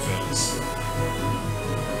 Defense.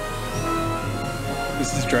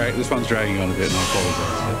 This one's dragging on a bit, and I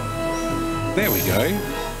apologize. But there we go.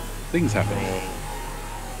 Things happen.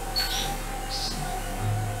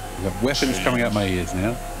 I've got weapons coming out my ears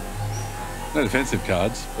now. No defensive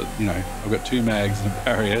cards, but you know, I've got 2 mags and a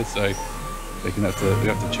barrier, so we have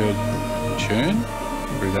to churn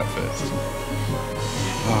through that first.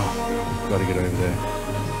 Oh, got to get over there.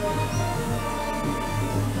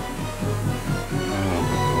 Oh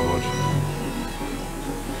my god.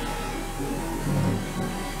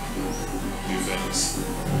 Defense.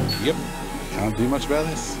 Yep, can't do much about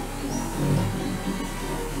this.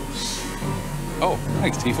 Oh,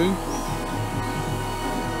 thanks, Tifu.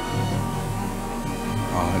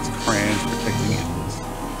 Oh, that's crayons protecting enemies.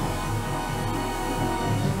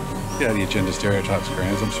 Get out of your gender stereotypes,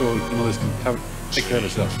 crayons. I'm sure all this can take care of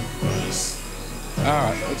itself.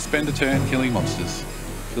 Alright, let's spend a turn killing monsters.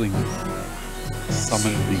 Killing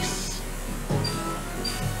summoned beasts.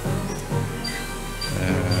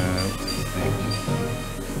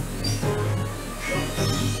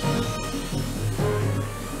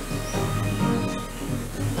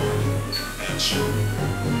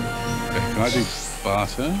 Can I do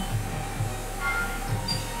barter?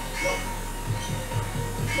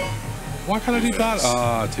 Why can't I do barter?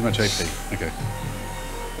 Ah, too much AP. Okay.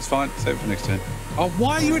 That's fine. Save it for next turn. Oh,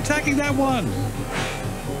 why are you attacking that one?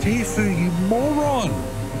 Tifu, you moron!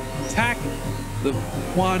 Attack the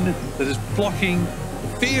one that is blocking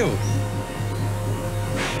the field.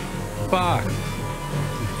 Fuck.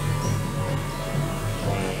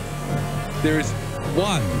 There is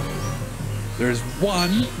one. There is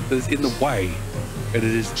one that is in the way, and it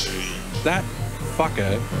is that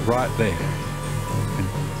fucker right there. And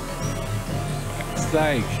for fuck's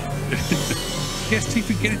sake. Yes,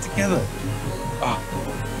 Tifu, get it together. Oh.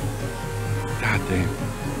 God damn.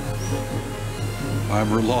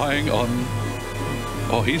 I'm relying on...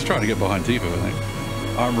 Oh, he's trying to get behind Tifu, I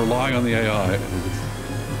think. I'm relying on the AI, and it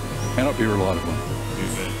cannot be relied upon.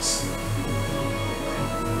 Defense.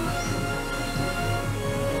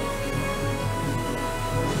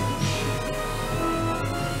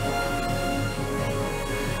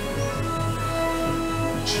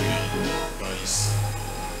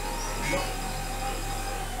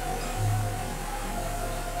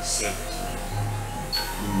 Set.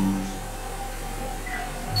 Move.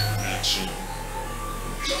 Action.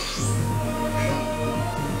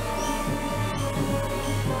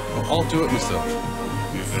 I'll do it myself.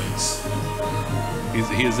 Defense.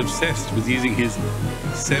 He is obsessed with using his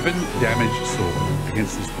 7 damage sword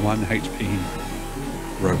against this 1 HP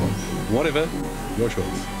robot. Whatever, your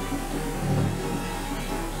choice.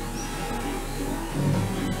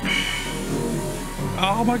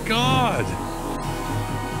 Oh my god!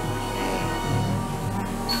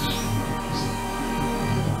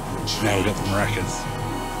 Now we've got the maracas.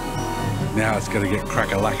 Now it's going to get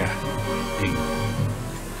crack-a-lacka.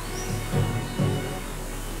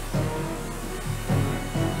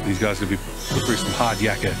 These guys are going to be put through some hard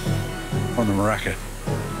yakka on the maraca.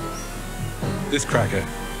 This cracker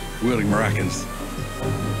wielding maracas.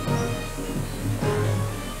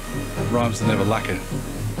 Rhymes to never lack it.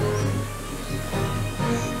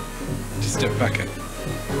 Just step back it.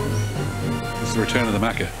 It's the return of the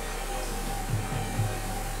maca.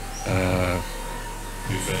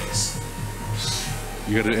 New face.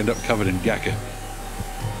 You're going to end up covered in gakka.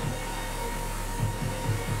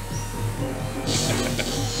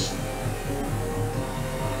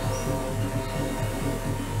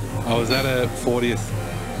 I was at a 40th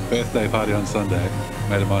birthday party on Sunday,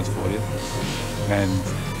 mate of mine's 40th, and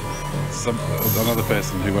another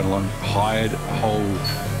person who went along hired a whole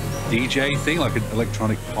DJ thing, like an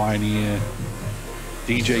electronic pioneer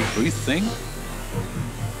DJ booth thing.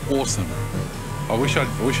 Awesome. I wish I'd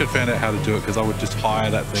found out how to do it, because I would just hire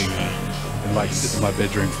that thing and like sit in my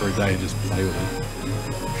bedroom for a day and just play with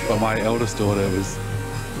it. But my eldest daughter was,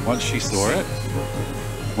 once she saw it,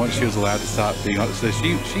 once she was allowed to start being on it, so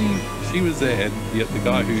she was there, and yet the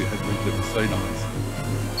guy who had lived it was so nice.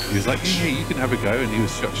 He was like, yeah, you can have a go, and he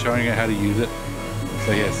was showing her how to use it.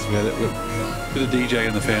 So yes, we had a bit of DJ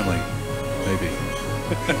in the family, maybe.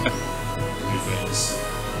 New face.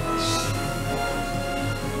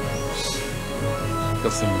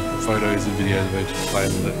 Got some photos and videos of her just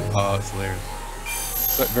playing with it. Oh, it's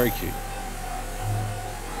hilarious. But very cute.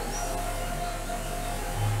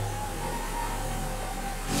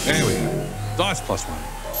 There we go. Dice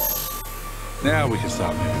 +1. Now we can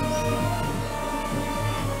start moving.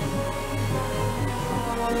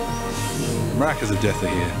 Maracas of death are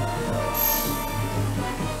here.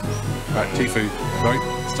 Right, Tifu, don't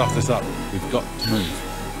stuff this up. We've got to move.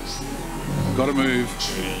 We've got to move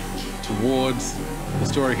towards the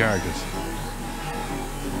story characters.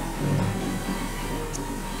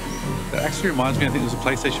 That actually reminds me, I think it was a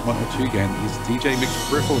PlayStation 1 or 2 game. It was DJ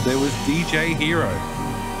McBriffle. There was DJ Hero.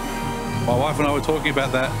 My wife and I were talking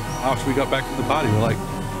about that after we got back from the party. We're like,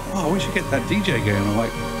 oh, we should get that DJ game. I'm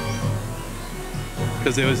like,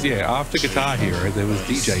 because there was, yeah, after Guitar Hero, there was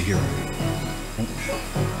DJ Hero.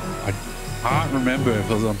 I can't remember if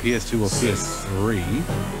it was on PS2 or PS3.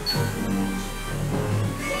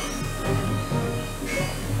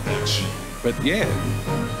 But yeah,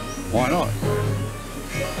 why not?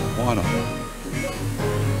 Why not?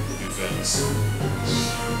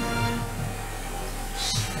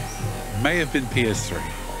 May have been PS3.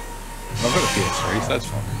 I've got a PS3, so that's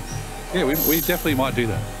fine. Yeah, we definitely might do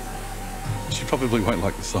that. She probably won't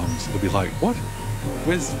like the songs. It'll be like, what?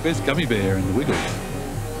 Where's Gummy Bear and the Wiggles?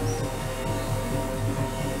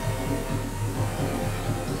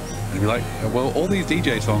 And be like, well, all these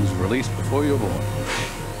DJ songs were released before you were born.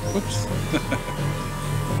 Whoops.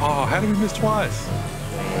 Oh, how did we miss twice?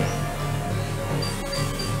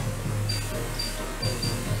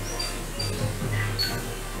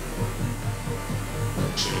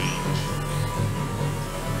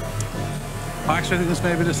 I actually think this may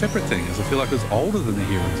have been a separate thing, as I feel like it was older than the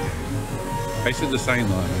Heroes game. Basically the same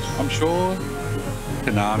line. I'm sure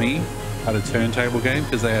Konami had a turntable game,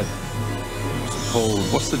 because they had,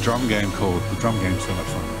 what's the drum game called? The drum game's so much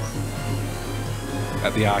fun.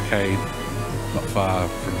 At the arcade, not far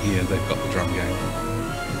from here, they've got the drum game.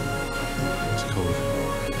 What's it called?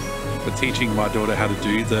 But teaching my daughter how to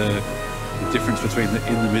do the difference between the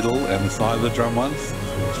in the middle and the side of the drum ones.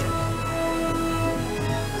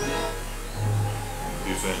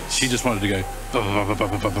 She just wanted to go. Bum, bum, bum,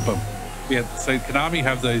 bum, bum, bum, bum. Yeah, so Konami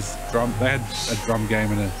have those drum. They had a drum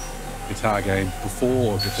game and a guitar game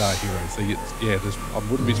before Guitar Hero. So yeah, I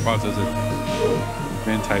wouldn't be surprised if there's a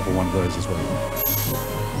turntable one of those as well.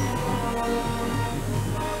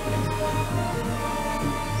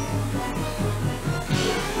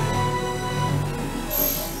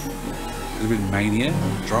 There's been Mania.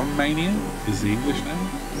 Drum Mania is the English name.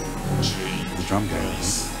 The drum game, I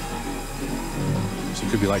think. So it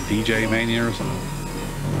could be like DJ Mania or something.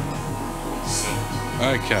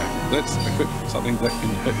 Okay, let's equip something that can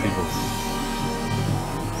hurt people.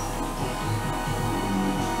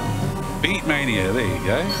 Beat Mania, there you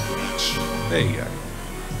go. There you go.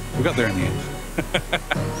 We got there in the end.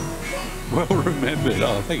 Well remembered.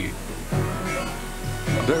 Oh, thank you.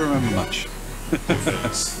 I don't remember much.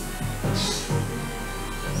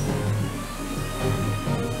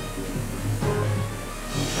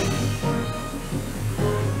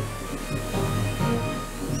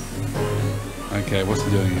 Okay, what's he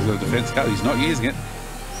doing? He's got a defense card. He's not using it.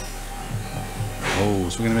 Oh,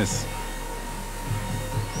 swing and a miss.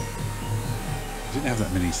 I didn't have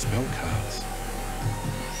that many spell cards.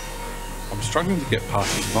 I'm struggling to get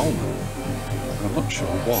past the Volman, and I'm not sure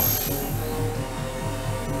why.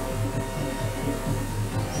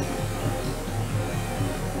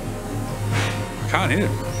 I can't hit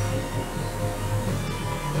him.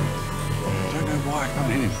 I don't know why I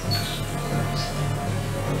can't hit him.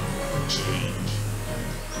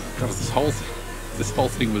 God, this whole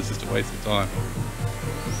thing was just a waste of time.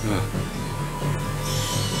 Ugh.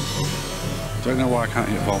 Don't know why I can't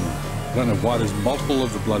hit Volman. I don't know why there's multiple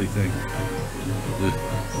of the bloody thing. Ugh.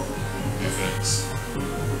 Defense.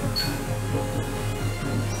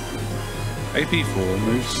 AP4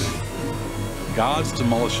 moves to guards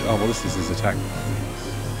demolish. Oh well, this is his attack.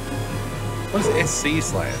 What is SC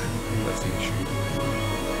Slayer? That's the issue.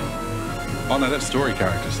 Oh no, that's story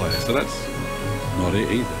character Slayer. So that's not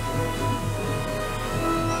it either.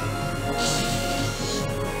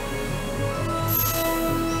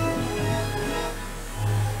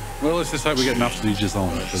 Well, let's just hope we get enough to do just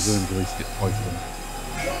on it, because then at least get both of them.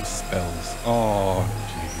 Spells. Oh,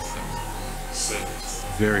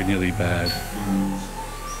 jeez. Very nearly bad.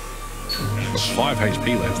 Got 5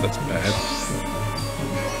 HP left, that's bad.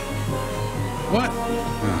 What?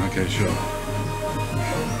 Oh, okay, sure.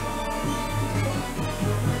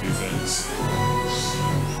 Defense.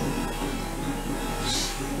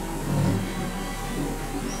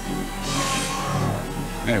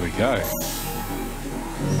 There we go.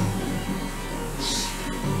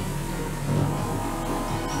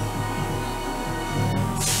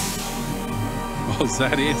 Oh, is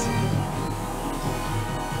that it?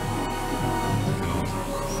 God.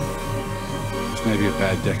 This may be a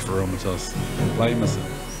bad deck for Romatos. Blame us.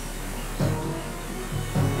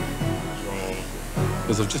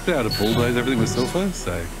 Because I've just been able to bulldoze everything with Silpha,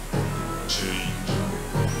 so.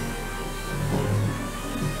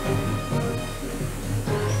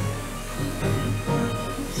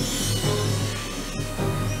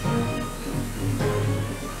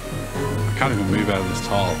 I can't even move out of this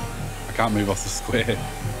tile. I can't move off the square.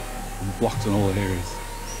 I'm blocked in all areas.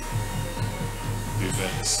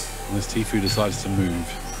 Defense. Unless Tfue decides to move.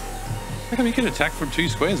 How come he can attack from 2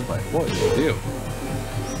 squares away? What is the deal?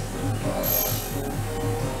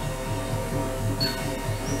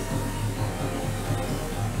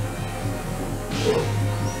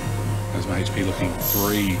 How's my HP looking?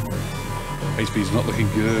 3. HP's not looking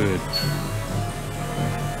good.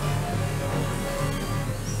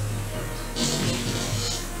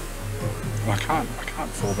 I can't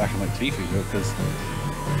fall back and let Tfue go because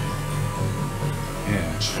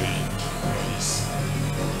yeah.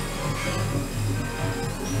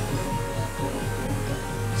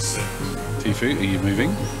 Tfue, are you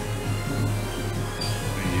moving?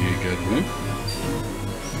 Are you good to move?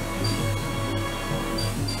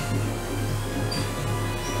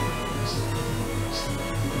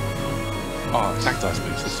 Oh, attack dice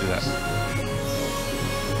boost, let's do that.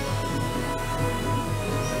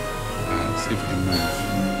 Let's see if we can move.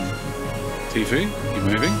 Tfue, you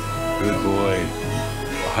moving? Good boy.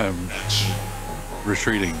 I'm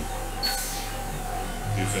retreating.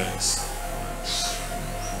 Defense.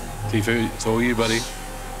 Tfue, it's all you, buddy.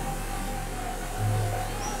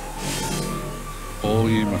 All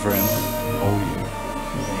you, my friend. All you.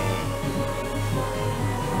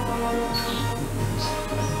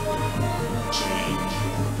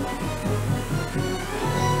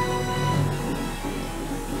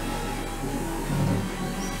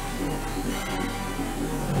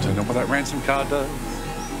 Don't know what that ransom card does.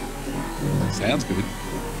 Sounds good.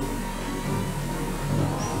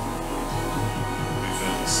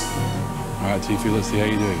 Alright, Tfue, let's see how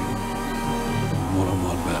you do.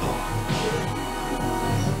 One-on-one battle.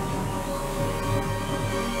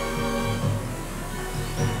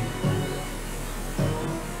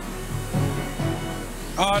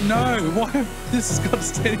 Oh no! Why? This has got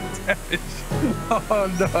steady damage. Oh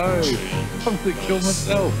no! I'm gonna kill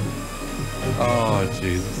myself. Oh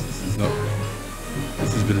Jesus, this is not.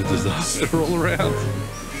 This has been a disaster all around.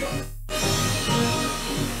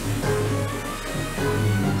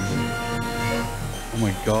 Oh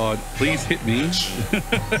my God, please hit me.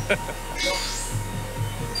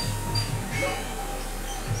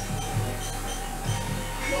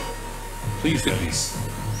 Please hit me.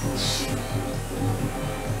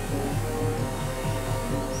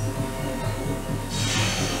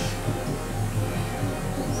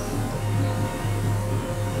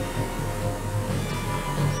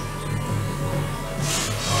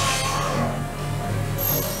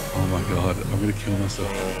 Oh my God, I'm gonna kill myself.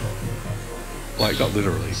 Like, not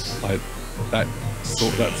literally. Like, that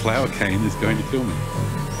flower cane is going to kill me.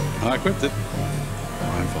 And I equipped it.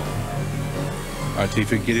 My fault. Alright,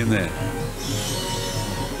 Tfue, get in there.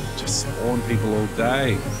 spawn people all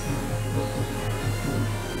day.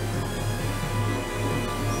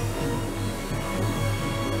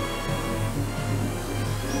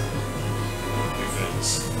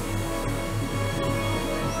 Defense.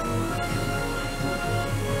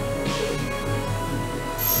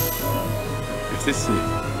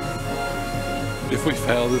 If we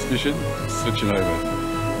fail this mission, switch it over.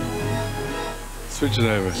 Switch it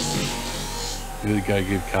over. We're gonna go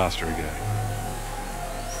give Castor a go.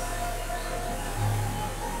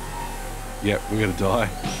 Yep, we're gonna die.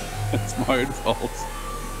 It's my own fault.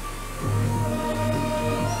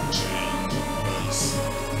 Change base.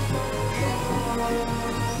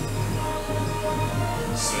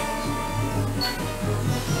 Set.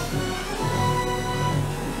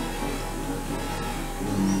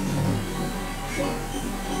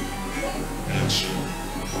 Action.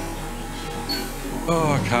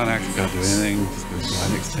 Oh, I can't do anything. Just go to my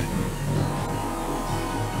next turn.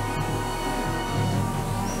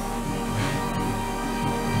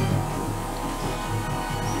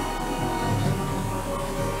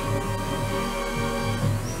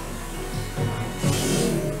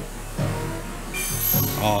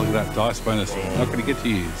 Oh, look at that dice bonus. I'm not going to get to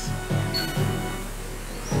use.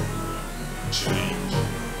 Change.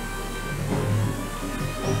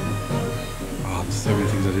 Oh, there's so many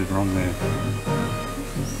things I did wrong there.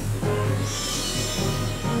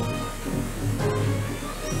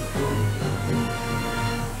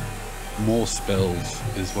 More spells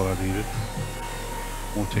is what I needed.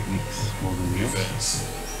 More techniques, more than else. Defense.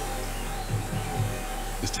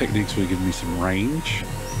 This techniques will give me some range.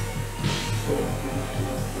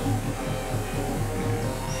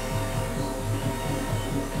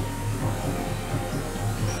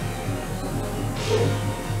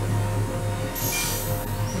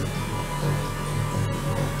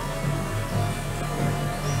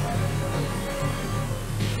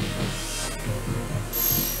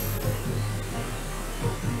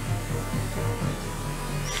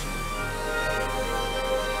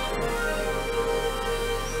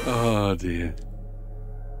 Oh dear.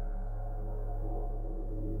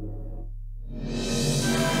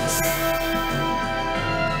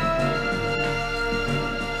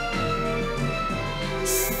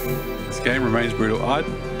 This game remains brutal. I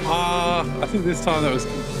think this time that was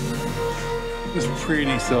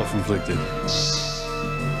pretty self-inflicted.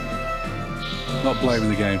 Not blaming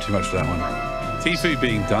the game too much for that one. Tifu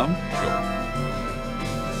being dumb, sure.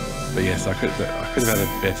 But yes, I could have had a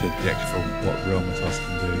better deck for what Realmatos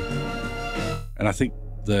can do. And I think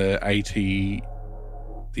the APTP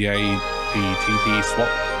swap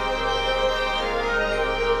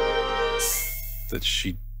that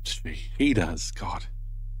he does, God,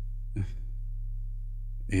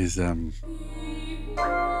 is yeah.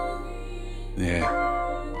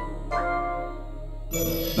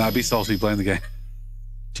 Nah, be salty, blame the game.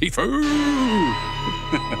 Tifu!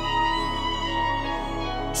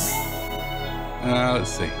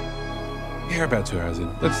 Let's see. Yeah, about 2 hours in.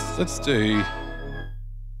 Let's do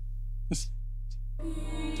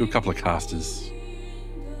a couple of casters.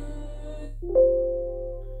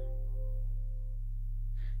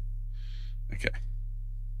 Okay.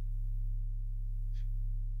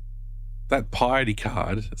 That piety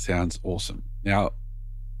card sounds awesome. Now,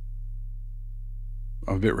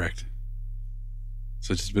 I'm a bit wrecked.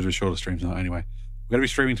 So it's just a bit of a shorter stream tonight anyway. We're going to be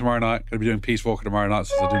streaming tomorrow night. Going to be doing Peace Walker tomorrow night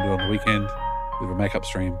since I didn't do it on the weekend. Bit of a makeup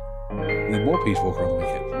stream. And then more Peace Walker on the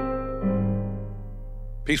weekend.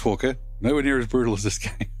 Peace Walker, nowhere near as brutal as this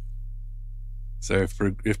game. So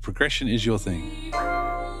if progression is your thing,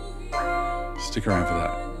 stick around for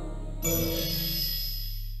that.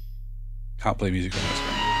 Can't play music on that screen.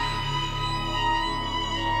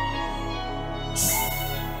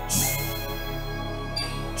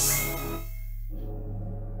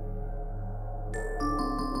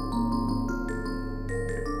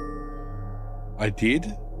 I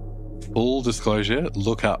did, full disclosure,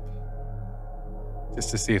 look up just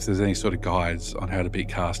to see if there's any sort of guides on how to beat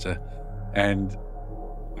Castor, and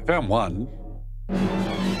I found one. I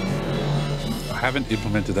haven't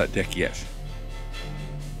implemented that deck yet,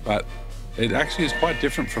 but it actually is quite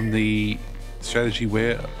different from the strategy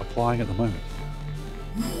we're applying at the moment.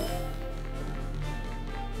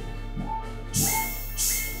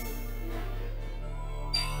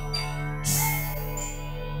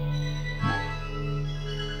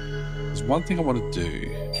 One thing I want to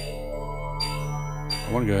do, I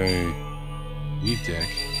want to go new deck.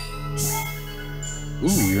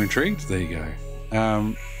 Ooh, you're intrigued? There you go.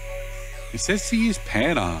 It says to use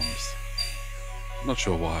pan arms. I'm not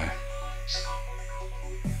sure why.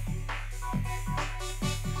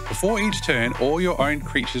 Before each turn, all your own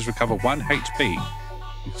creatures recover 1 HP.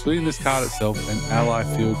 excluding this card itself and ally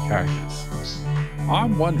field characters.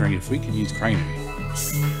 I'm wondering if we can use Crane,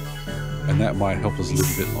 and that might help us live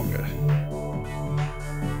a bit longer.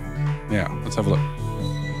 Now, let's have a look.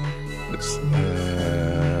 Let's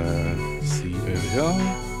see over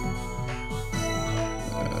here.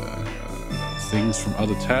 Things from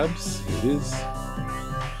other tabs. Here it is.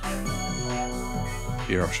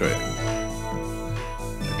 Here, I'll show you.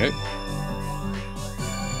 Okay.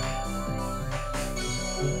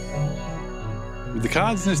 With the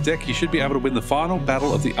cards in this deck, you should be able to win the final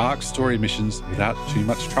battle of the Arc story missions without too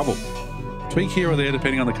much trouble. A tweak here or there,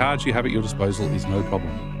 depending on the cards you have at your disposal, is no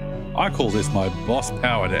problem. I call this my boss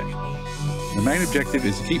power deck. The main objective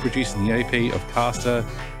is to keep reducing the AP of Castor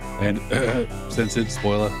and censored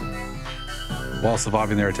spoiler while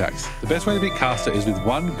surviving their attacks. The best way to beat Castor is with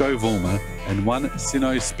one Go Vulma and one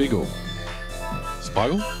Sinnoh Spiggle.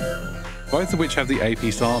 Both of which have the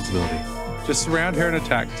AP silence ability. Just surround her and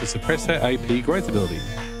attack to suppress her AP growth ability.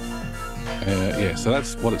 Yeah, so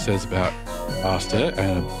that's what it says about Castor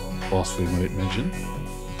and a boss we might mention.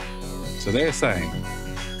 So they're saying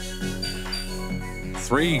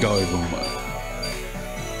 3 Go Vulma.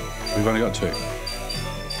 We've only got 2.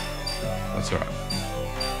 That's all right.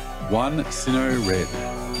 1 Sinnoh Red.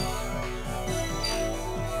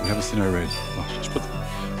 We have a Sinnoh Red. Oh, just put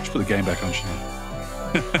the game back on, shouldn't I?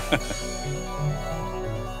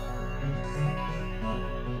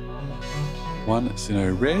 1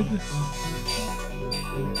 Sinnoh Red.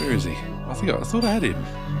 Where is he? I thought I had him.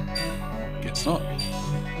 Guess not.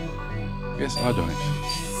 Guess I don't.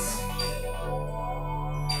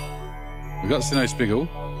 We got Sinnoh Spiggle.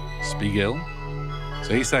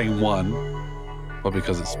 So he's saying 1, probably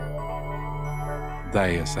because it's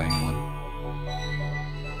they are saying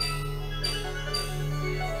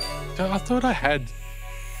 1. I thought I had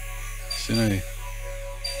Sinnoh.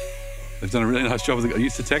 They've done a really nice job with the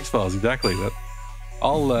use the text files, exactly. But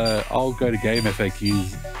I'll go to game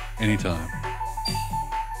FAQs anytime.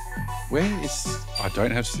 Where is I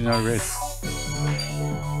don't have Sinnoh Red.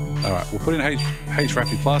 Alright, we'll put in H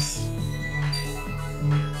Rappy Plus.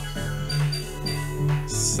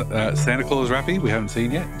 Santa Claus Rappy, we haven't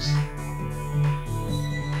seen yet.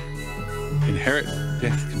 Inherit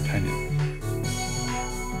Death Companion.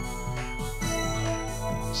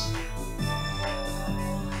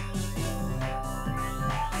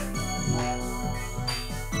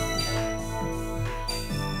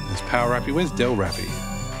 There's Power Rappy. Where's Del Rappy?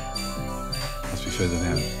 Must be further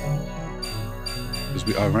down.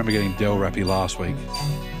 Because I remember getting Del Rappy last week.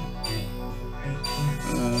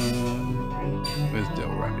 Where's Del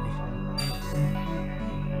Rappy?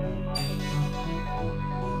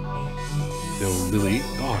 Del Lily.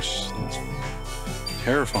 Gosh, that's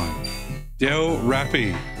terrifying. Del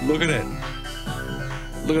Rappy. Look at it.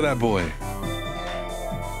 Look at that boy.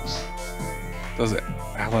 Does it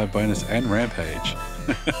ally bonus and rampage?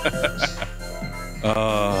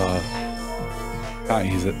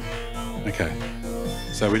 Can't use it. Okay.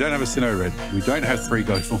 So we don't have a Sinnoh Red. We don't have 3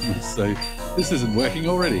 Go Formers, so this isn't working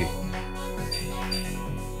already.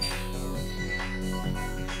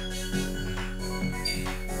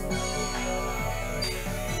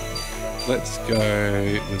 Let's go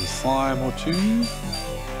with a slime or 2.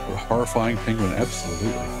 Or a horrifying penguin,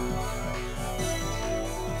 absolutely.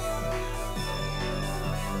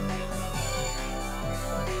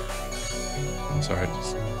 I'm sorry,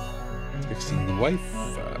 just texting the wife.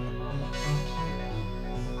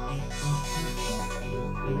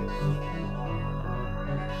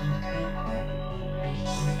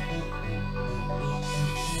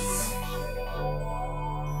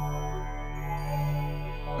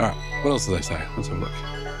 Alright, what else do they say? Let's have a look.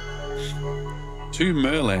 2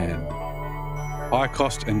 Merland. High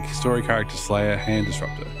cost and story character slayer hand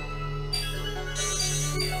disruptor.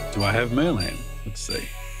 Do I have Merland? Let's see.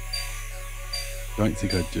 Don't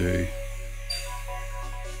think I do.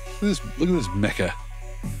 Look at this mecha.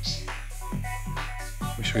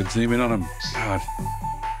 Wish I could zoom in on him. God.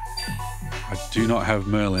 I do not have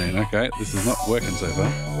Merland. Okay, this is not working so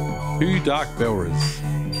far. 2 Dark Belras.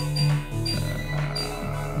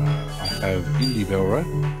 I have Indie Belra.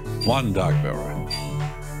 1 Dark Belra.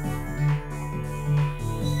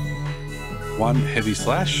 1 Heavy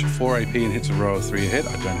Slash. 4 AP and hits a row of 3 ahead.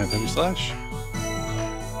 I don't have Heavy Slash.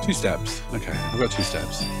 2 stabs. Okay, I've got 2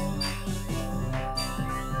 stabs.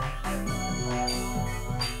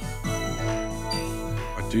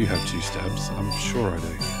 I do have 2 stabs. I'm sure I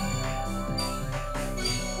do.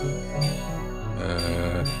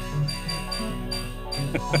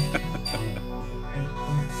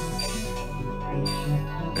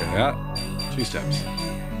 There we are. 2 stabs.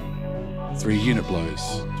 3 unit blows.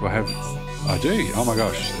 Do I have I do. Oh my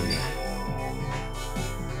gosh. There we go.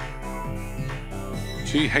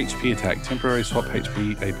 2 HP attack. Temporary swap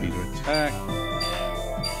HP AP to attack.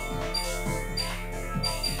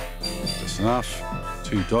 Just enough.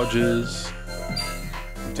 2 dodges.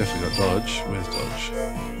 I've definitely got dodge. Where's dodge?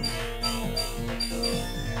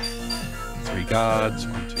 3 guards.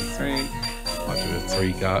 1, 2, 3. Might do a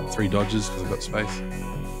 3 dodges because I've got space.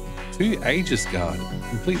 2 Aegis Guard.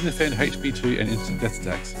 Completely defend HP 2 and instant death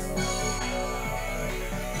attacks.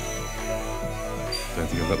 Don't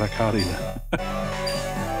think I've got that card either.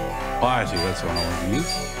 Piety, that's what I want to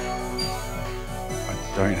use. I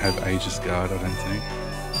don't have Aegis Guard, I don't think.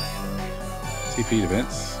 TP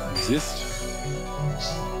events exist.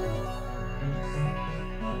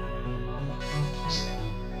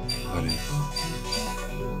 Loading.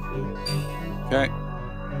 Okay.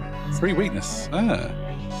 3 weakness. Ah.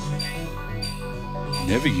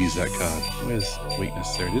 Never use that card. Where's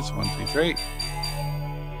weakness? There it is. 1, 2, 3.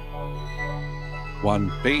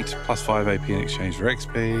 1 beat, plus 5 AP in exchange for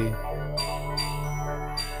XP.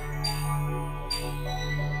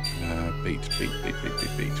 Beat.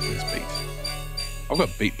 Where's beat? I've got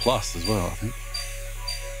beat plus as well, I think.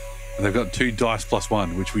 And they've got 2 dice plus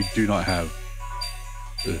 1, which we do not have.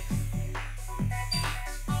 Ugh.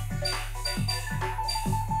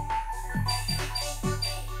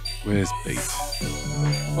 Where's beat?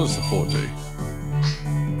 What does support do?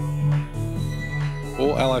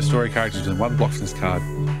 All ally story characters in 1 block from this card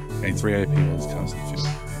gain 3 AP while this card's in the field.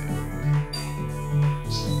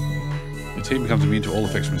 Yeah. Your team becomes immune to all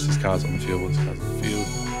effects from this card's on the field while this card's in the field.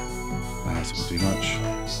 So we'll do much.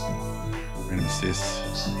 Random assist.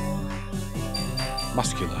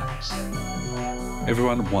 Muscular.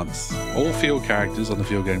 Everyone once. All field characters on the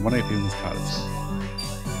field gain 1 AP when this card is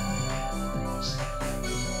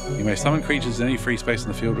in. You may summon creatures in any free space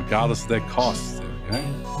in the field regardless of their costs. There we go.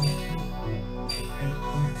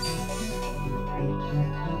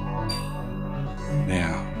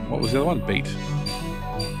 Now, what was the other one? Beat.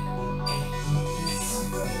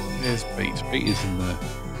 There's beat. Beat is in the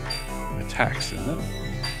attacks, isn't it?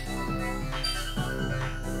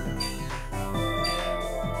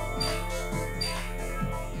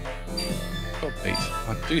 Got beat.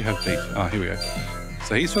 I do have beat. Ah, here we go.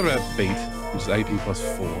 So he's sort of about beat, which is AP plus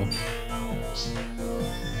 4.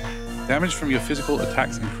 Damage from your physical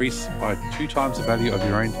attacks increase by 2 times the value of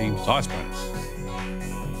your own team's dice bonus.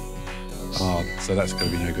 Oh, so that's going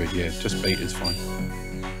to be no good. Yeah, just beat is fine.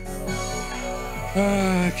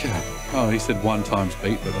 Okay. Oh, he said 1 times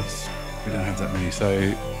beat, but that's, we don't have that many. So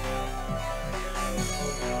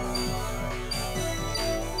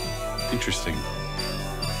interesting.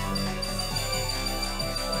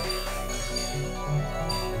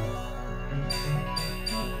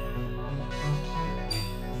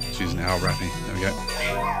 Choose an owl wrapping. There we go.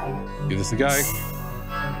 Give this a go.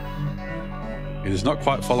 It is not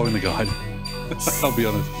quite following the guide. I'll be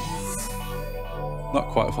honest. Not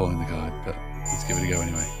quite following the guide, but let's give it a go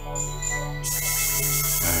anyway.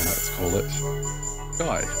 Let's call it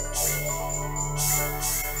guide.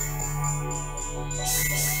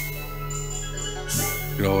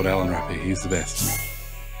 Good old Alan Rappy, he's the best.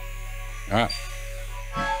 Alright.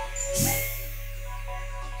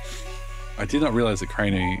 I did not realize that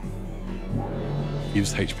Crane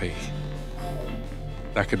gives HP.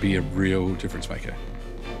 That could be a real difference maker.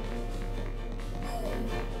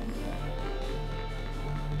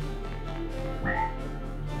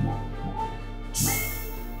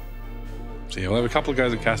 So yeah, we'll have a couple of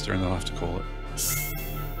goes at Castor and they'll have to call it.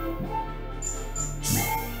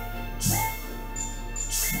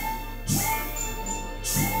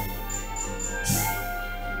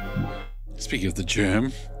 Speaking of the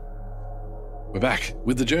germ, we're back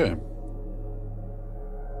with the germ.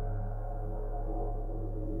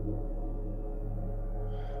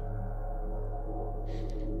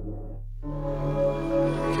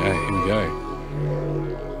 Okay, here we go.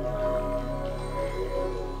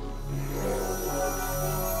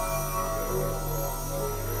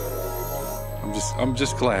 I'm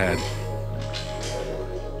just glad.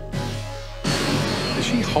 Is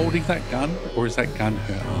she holding that gun or is that gun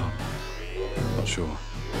her arm? Not sure.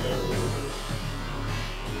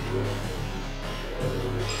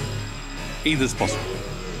 Either's possible.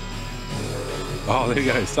 Oh, there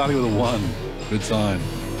you go. Starting with a 1. Good sign.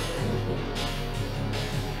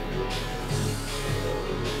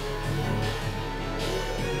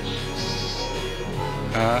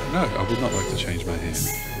 No, I would not like to change my hand.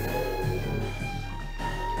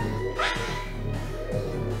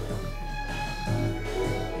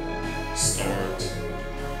 Start.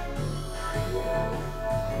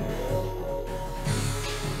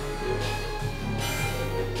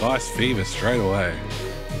 Dice fever straight away.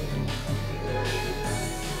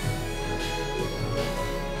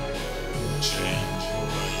 Change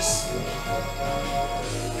dice.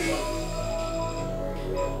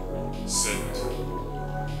 Set.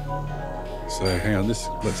 So hang on, this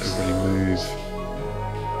lets everybody move.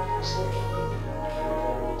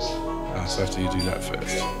 Ah, so after you do that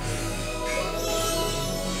first.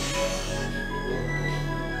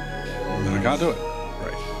 And then I can't do it.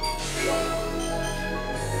 Right.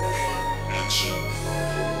 Action.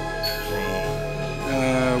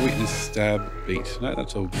 Draw. Weakness, stab, beat. No,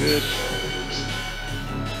 that's all good.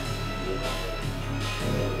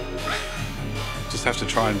 Just have to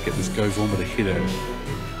try and get this Go Vorma to hit her.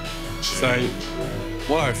 So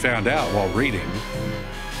what I found out while reading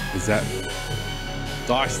is that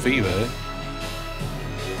Dice Fever,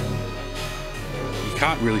 you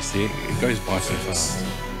can't really see it. It goes by so fast.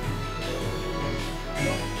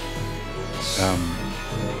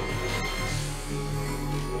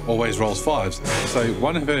 Always rolls fives. So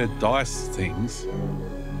one of her dice things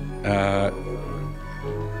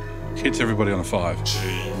hits everybody on a 5.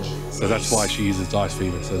 Change. So that's why she uses Dice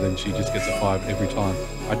Fever. So then she just gets a 5 every time.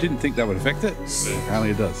 I didn't think that would affect it. Apparently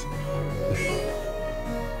it does.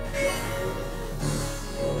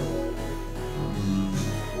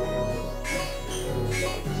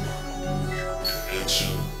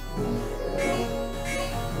 Action.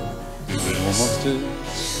 More monsters.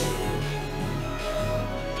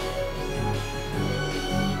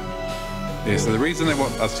 Yeah, so the reason they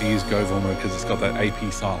want us to use Go Vorma because it's got that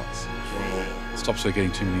AP silence. Draw. Stops her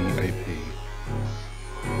getting too many AP.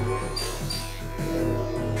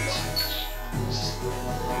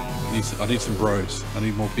 I need some bros. I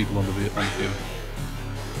need more people on the field.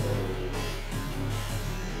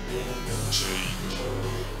 Change.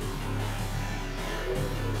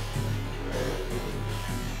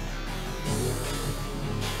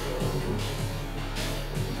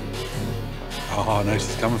 Oh no,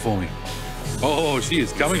 she's coming for me. Oh, she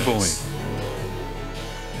is coming for me.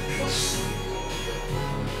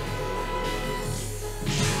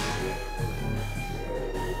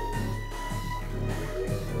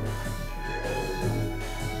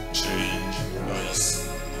 Change dice.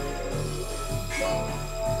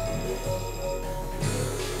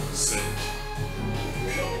 Set.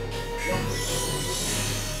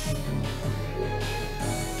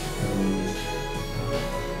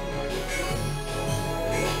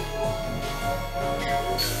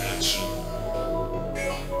 Action.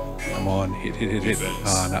 Come on, hit.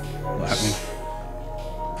 Ah, no, not happening.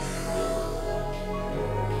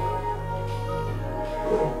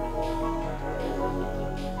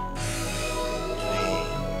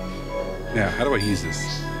 Now, how do I use this?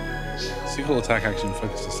 Single attack action,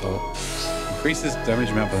 focused assault. Increases damage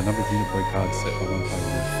amount by the number of unit point cards set by one player in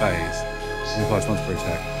the phase. Only applies once per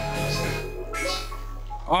attack.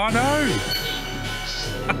 Oh no!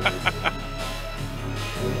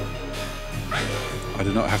 I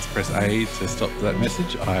did not have to press A to stop that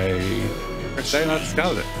message. I pressed A and I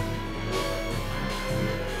discarded it.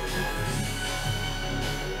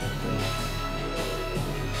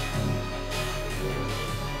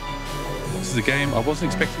 This is a game I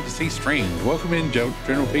wasn't expecting to see streamed. Welcome in,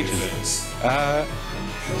 General Peaches.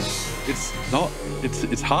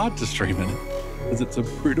 It's hard to stream it because it's a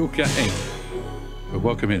brutal game. But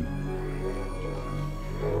welcome in.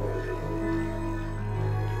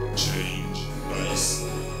 Change dice.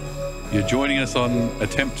 You're joining us on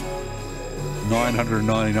attempt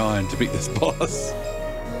 999 to beat this boss.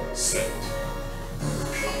 Set.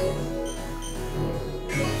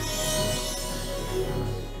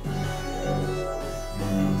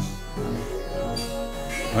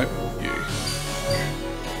 Nope, you.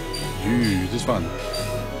 This one.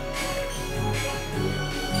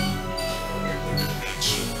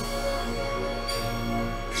 Action.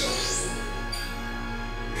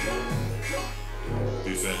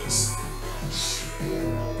 Defense.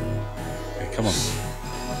 Okay, come on.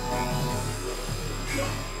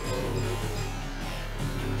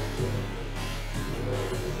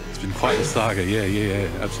 It's been quite a saga. Yeah,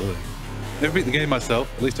 absolutely. Never beat the game myself.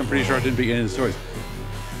 At least I'm pretty sure I didn't beat any of the stories.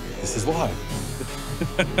 This is why.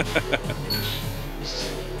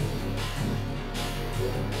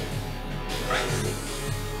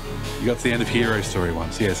 You got to the end of Hero Story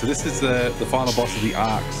once. Yeah, so this is the final boss of the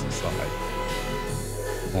Arcs side.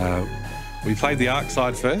 We played the Arc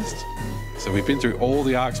side first. So we've been through all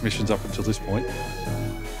the Arcs missions up until this point.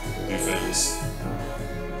 Defense.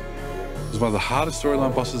 It was one of the hardest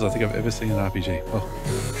storyline bosses I think I've ever seen in an RPG. Well,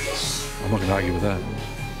 I'm not going to argue with that.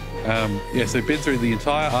 Yeah, so been through the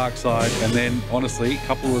entire Arc side, and then honestly, a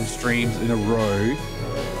couple of streams in a row,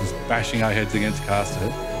 just bashing our heads against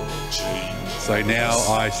Castor. Change. So now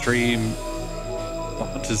I stream the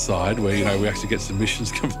Hunter's side where, you know, we actually get some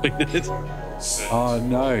missions completed. Set. Oh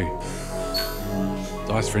no.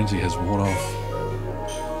 Dice Frenzy has worn off.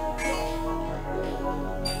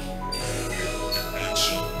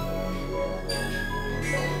 Action.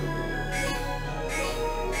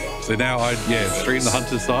 So now I, stream the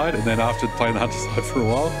Hunter's side, and then after playing the Hunter's side for a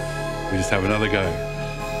while, we just have another go.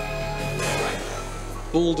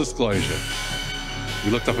 Full disclosure. We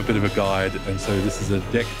looked up a bit of a guide, and so this is a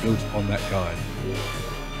deck built on that guide.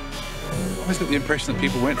 I always got the impression that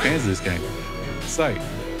people weren't fans of this game. So, I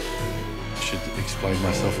should explain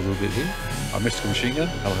myself a little bit here. I'm Mystical Machine Gun.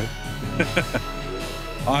 Hello.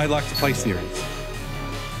 I like to play series.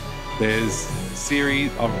 There's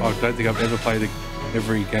series. I don't think I've ever played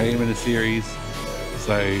every game in a series.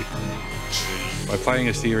 So, by playing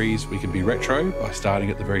a series, we can be retro by starting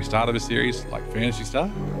at the very start of a series, like Phantasy Star.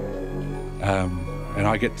 And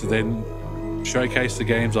I get to then showcase the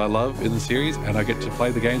games I love in the series, and I get to play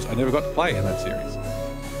the games I never got to play in that series.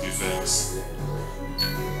 Defense.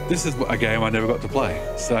 This is a game I never got to play.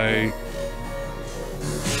 So,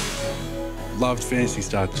 loved Phantasy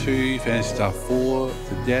Star 2, Phantasy Star 4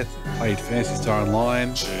 to death, played Phantasy Star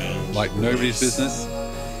Online Change. like nobody's business,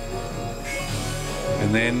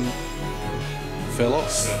 and then fell off.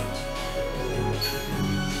 Set.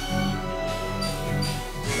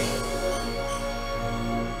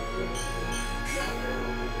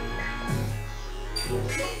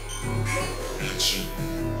 Action.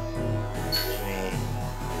 Draw.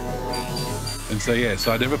 And so,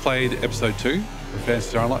 so I never played episode 2 of Phantasy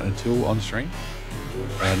Star Online until on stream.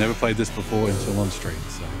 I never played this before until on stream,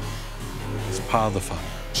 so it's part of the fun.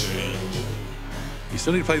 Change. You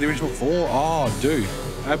still need to play the original 4? Oh, do.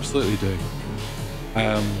 Absolutely do.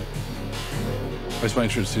 Most my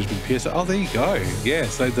interest has been PSO. Oh, there you go. Yeah,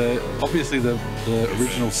 so obviously the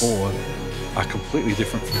original 4 are completely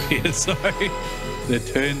different from PSO. They're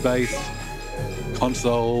turn-based,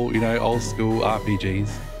 console, you know, old school RPGs.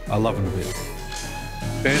 I love them a bit.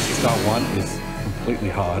 Phantasy Star 1 is completely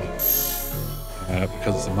hard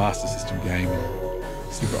because it's a Master System game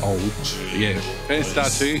and super old. But yeah, Phantasy Star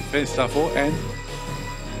 2, Phantasy Star 4, and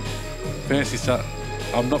Phantasy Star...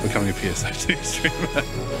 I'm not becoming a PSO 2 streamer.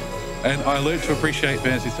 And I learned to appreciate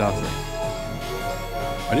Phantasy Star 3.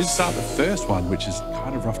 I did start the first one, which is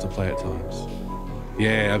kind of rough to play at times.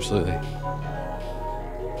 Yeah, absolutely.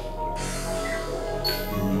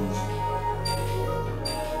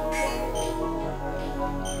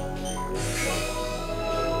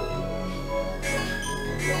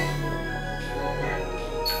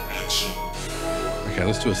 Action. Okay,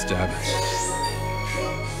 let's do a stab.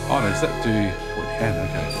 Oh, no, does that do what hand?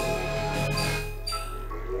 Okay.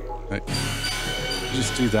 Wait. You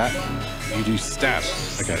just do that. You do stab.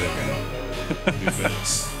 Okay, there we go.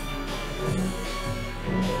 Defense.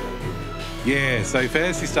 Yeah, so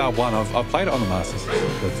Phantasy Star 1, I've played it on the Master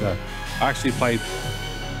System, but I actually played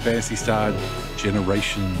Phantasy Star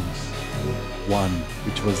Generations 1,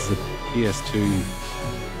 which was the PS2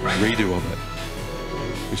 redo of it,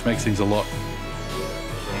 which makes things a lot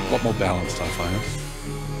more balanced, I find.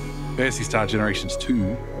 Phantasy Star Generations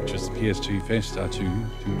 2, which is the PS2, Phantasy Star 2,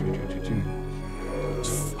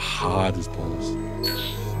 it's hard as balls.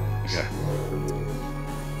 Okay.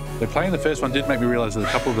 So playing the first one did make me realize that a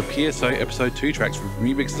couple of the PSO Episode 2 tracks were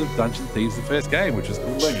remixes of Dungeon Thieves, the first game, which was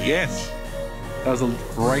cool. Yes! That was a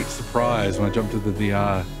great surprise when I jumped into the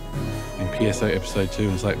VR in PSO Episode 2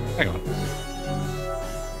 and was like, hang on.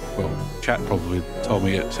 Well, chat probably told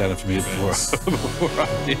me it sounded familiar before I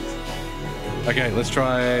did. Okay, let's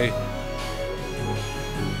try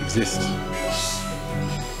Exist.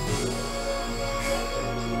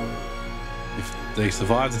 If they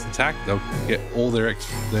survive this attack, they'll get all their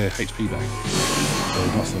HP back. They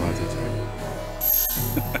will not survive the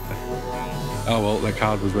attack. Oh well, that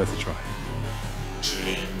card was worth a try.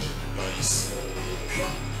 Change. Dice.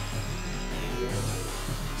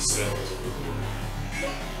 Set.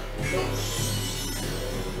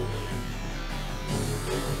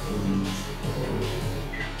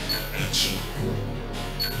 Action.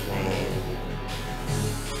 Draw.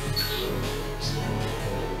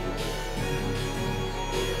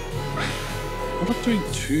 I'm not doing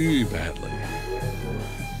too badly.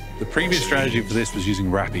 The previous strategy for this was using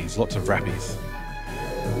rappies, lots of rappies.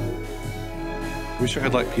 Wish I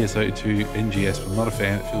had like PSO2 NGS, but I'm not a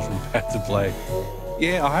fan. It feels really bad to play.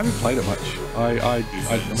 Yeah, I haven't played it much. I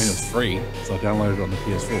mean, it was free, so I downloaded it on the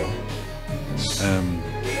PS4.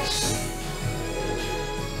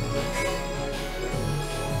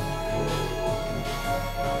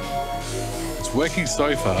 It's working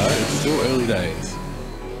so far. It's still early days.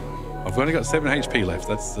 I've only got 7 HP left.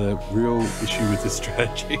 That's the real issue with this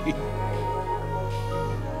strategy.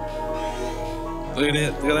 Look at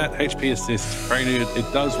it. Look at that HP assist. Prelude.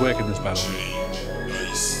 It does work in this battle. Change.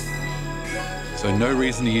 Dice. So no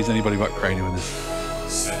reason to use anybody but Cranium in this.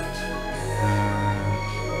 Set.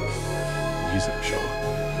 Use it, sure.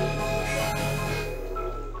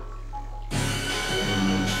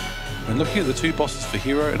 When looking at the 2 bosses for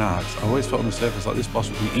Hero and Arcs, I always felt on the surface like this boss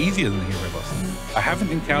would be easier than the Hero boss. I haven't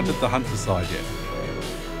encountered the Hunter side yet,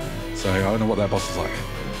 so I don't know what that boss is like.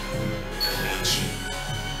 Action.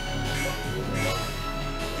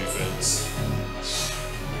 Defense.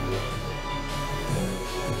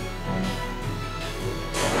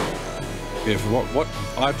 Yeah, for what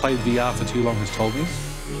I played VR for too long has told me,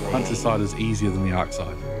 Hunter side is easier than the Arc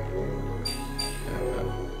side.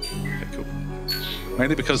 Okay, cool.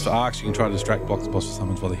 Mainly because for Arcs you can try to distract, block the boss with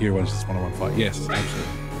summons, while the Hero one is just one-on-one fight. Yes,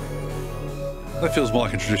 absolutely. That feels more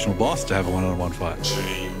like a traditional boss to have a one-on-one fight.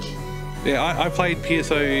 Change. Yeah, I played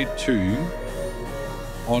PSO 2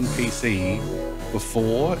 on PC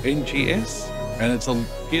before NGS, and it's a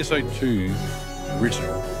PSO 2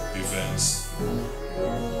 original. Defense.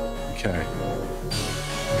 Okay.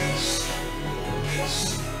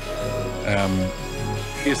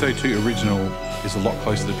 PSO 2 original is a lot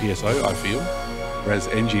closer to PSO, I feel, whereas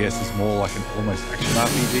NGS is more like an almost action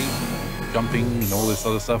RPG, jumping and all this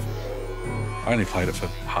other stuff. I only played it for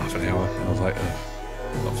half an hour, and I was like,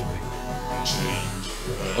 not for me.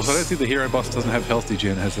 Change. Also, I don't think the Hero boss doesn't have health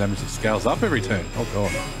degen, it has damage that scales up every turn. Oh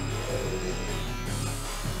god.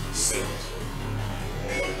 Set.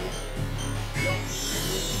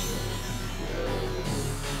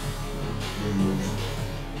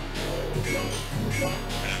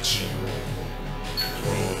 Action.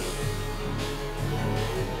 Roll.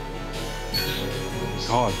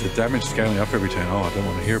 God, the damage scaling up every turn. Oh, I don't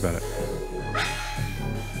want to hear about it.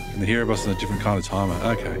 And the Hero boss is a different kind of timer.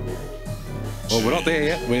 Okay. Well, we're not there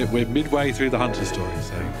yet. We're midway through the Hunter story,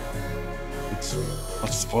 so it's not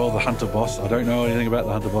to spoil the Hunter boss. I don't know anything about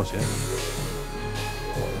the Hunter boss yet.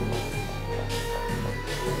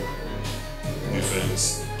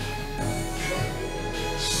 Defense.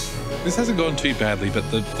 This hasn't gone too badly, but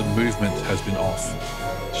the movement has been off.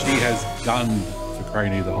 She has gunned for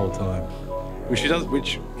Craney the whole time,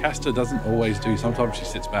 which Castor doesn't always do. Sometimes she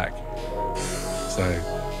sits back. So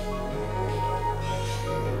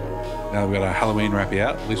now that we've got our Halloween wrappy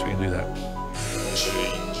out, at least we can do that.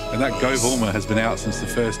 Change. And that Go Vulma has been out since the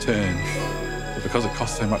first turn, but because it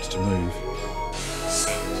costs so much to move.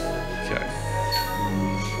 Set. Okay.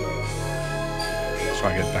 Let's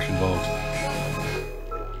try and get back involved.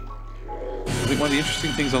 I think one of the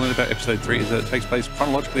interesting things I learned about episode 3 is that it takes place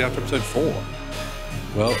chronologically after episode 4.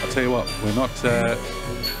 Well, I'll tell you what, we're not...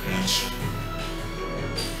 Action.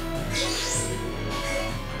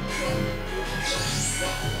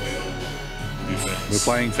 Defense. We're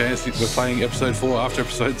playing Phantasy, we're playing episode 4 after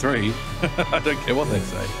episode 3. I don't care what they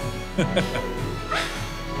say.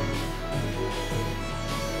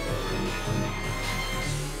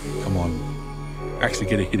 Come on. Actually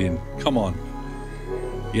get a hit in. Come on.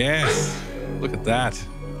 Yes. Look at that.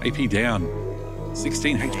 AP down.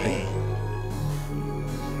 16 HP.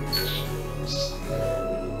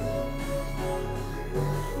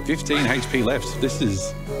 $15 HP left. This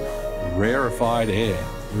is rarefied air.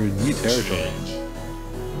 We're in new territory.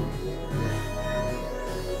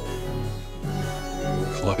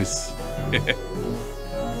 Close.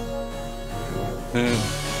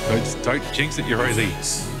 Don't jinx it, you Rosie.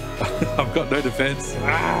 I've got no defense.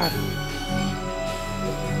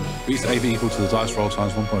 Boost AB equal to the dice roll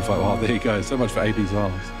times 1.5. Oh, there you go. So much for AB's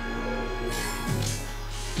rolls.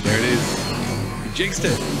 There it is. You jinxed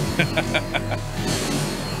it.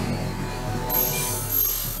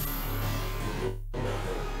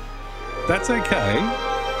 That's okay.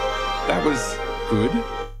 That was good.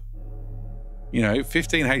 You know,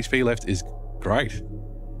 15 HP left is great.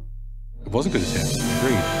 It was a good attempt.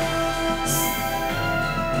 Agreed.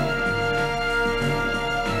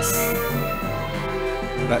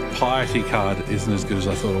 That piety card isn't as good as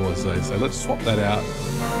I thought it was though. So let's swap that out.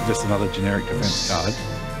 Just another generic defense card.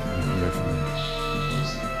 We can go from there.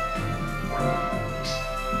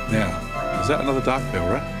 Now, is that another Dark Bell,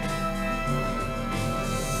 right?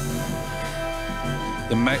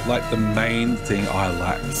 The main thing I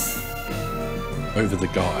lack over the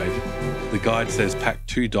guide says pack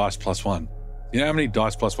 2 dice plus 1. You know how many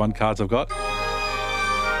dice plus 1 cards I've got?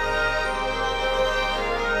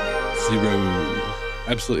 0.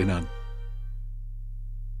 Absolutely none.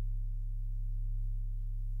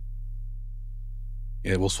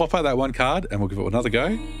 Yeah, we'll swap out that 1 card and we'll give it another go.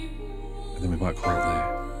 And then we might call it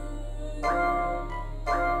there.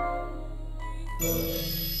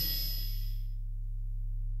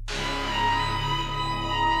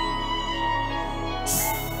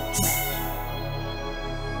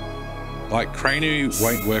 Like, Cranu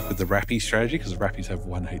won't work with the Rappy strategy because Rappies have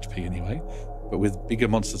 1 HP anyway. But with bigger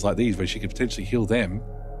monsters like these, where she could potentially heal them.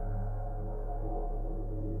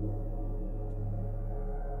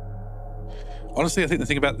 Honestly, I think the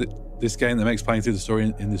thing about this game that makes playing through the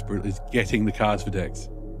story in this brutal is getting the cards for decks.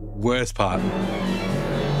 Worst part.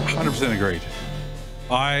 100% agreed.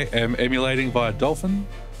 I am emulating via Dolphin.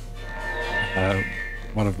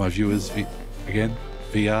 One of my viewers, again,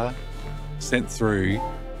 VR, sent through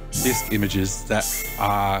disc images that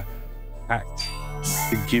are hacked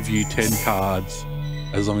to give you 10 cards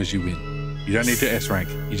as long as you win. You don't need to S rank,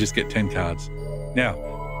 you just get 10 cards. Now,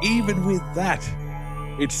 even with that,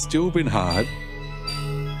 it's still been hard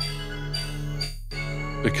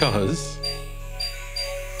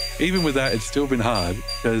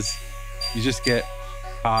because you just get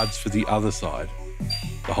cards for the other side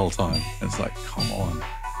the whole time. It's like, come on.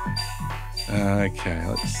 Okay,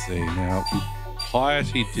 let's see. Now,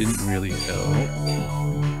 Piety didn't really help.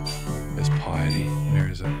 There's Piety. Where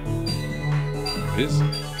is it? There it is.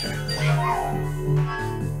 Okay.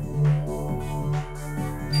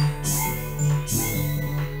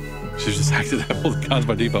 Should've just hacked it up all the cards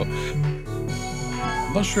by default.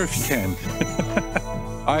 I'm not sure if you can.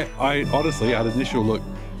 I honestly, at initial look,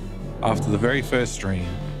 after the very first stream,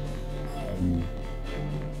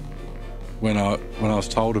 when I was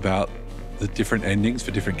told about the different endings for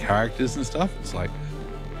different characters and stuff, it's like,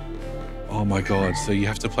 oh my god, so you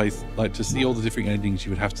have to play, like, to see all the different endings, you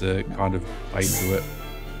would have to kind of play through it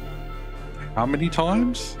how many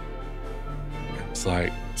times? It's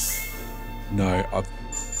like, no, I've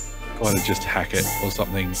got to just hack it or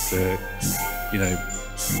something to, you know,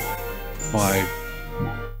 my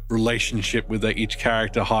relationship with each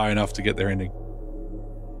character high enough to get their ending.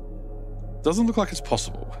 Doesn't look like it's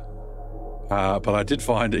possible. But I did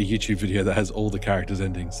find a YouTube video that has all the characters'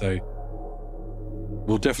 endings, so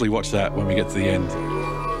we'll definitely watch that when we get to the end.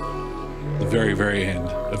 The very, very end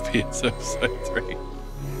of PS Episode 3.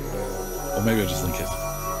 Or maybe I'll just link it.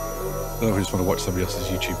 I don't know if I just want to watch somebody else's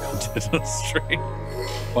YouTube content on stream.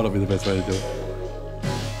 Might not be the best way to do it.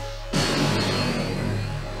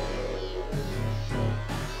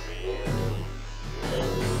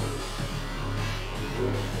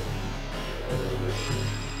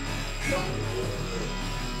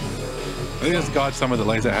 I think there's a guide somewhere that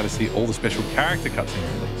lays out how to see all the special character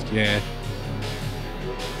cutscenes released. Yeah.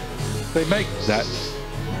 They make that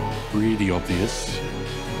really obvious.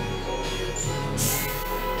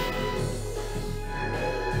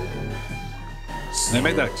 And they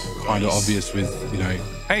make that kind of obvious with, you know,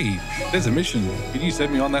 hey, there's a mission. Can you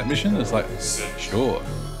send me on that mission? It's like, sure.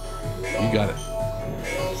 You got it.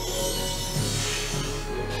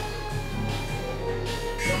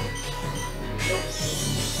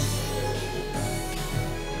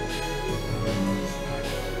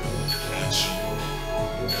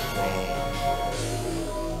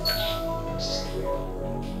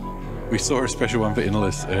 We saw a special one for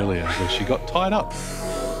Innalis earlier where she got tied up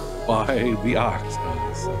by the arc.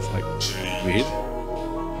 So it's like weird.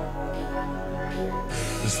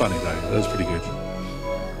 It's funny though. That was pretty good.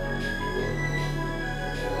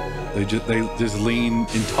 They just lean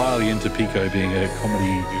entirely into Pico being a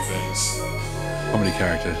comedy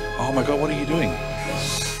character. Oh my god, what are you doing?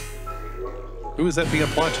 Who is that being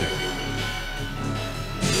applied to?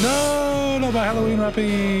 No, not my Halloween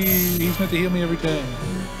Rappy. He's meant to heal me every turn.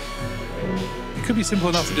 It could be simple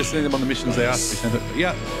enough to just send them on the missions they ask to be sent.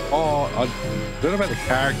 Yeah. Oh, I don't know about the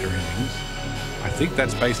character endings. I think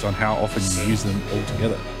that's based on how often you use them all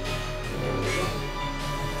together.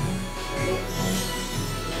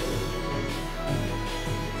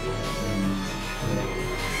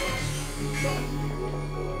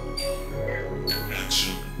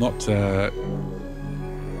 Not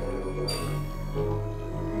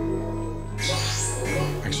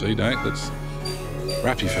actually, no, let's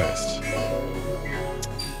Rappy first.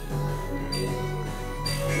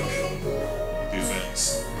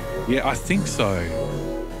 Defense. Yeah, I think so.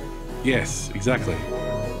 Yes, exactly.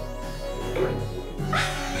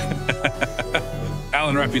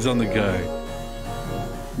 Alan Rappy's on the go.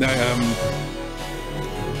 No,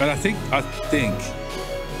 but I think,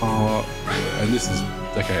 and this is,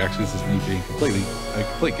 okay, actually this is me being a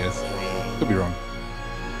complete guess, could be wrong,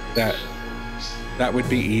 that would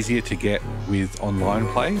be easier to get with online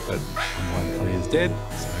play, but online play is dead,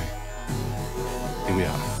 so here we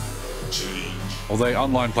are. Although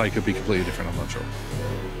online play could be completely different, I'm not sure.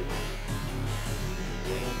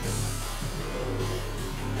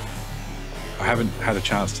 I haven't had a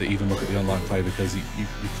chance to even look at the online play because you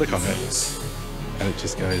click on it and it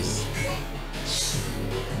just goes.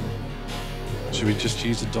 Should we just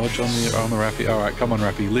use a dodge on the Rappy? All right, come on,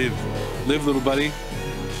 Rappy, live, little buddy.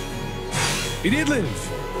 He did live.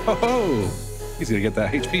 Oh, ho. He's gonna get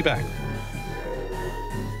that HP back.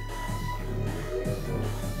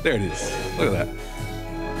 There it is. Look at that.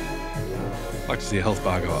 I'd like to see a health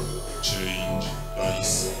bar go up. Change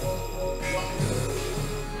base.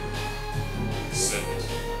 Set.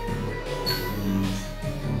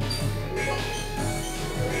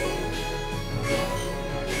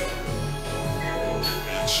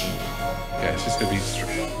 Action. Okay, it's just gonna be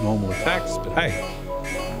normal attacks, but hey,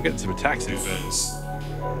 we're getting some attacks in. Defense.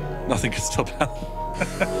 Nothing can stop Alan.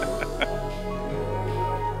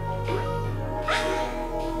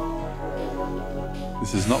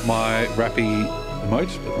 This is not my Rappy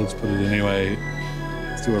emote, but let's put it anyway.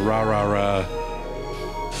 Let's do a rah rah rah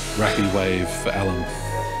Rappy wave for Alan.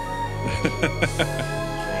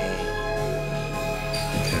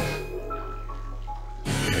 Okay.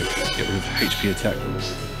 Get rid of HP attack.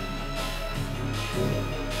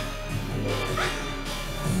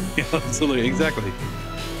 Yeah, absolutely, exactly.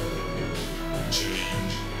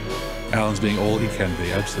 Change. Alan's being all he can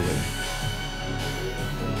be, absolutely.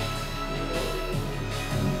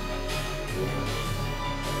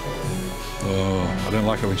 Oh, I don't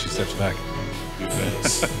like it when she steps back.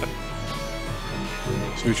 Defense.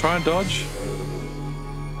 Should we try and dodge?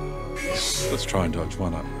 Let's try and dodge, why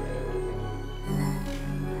not?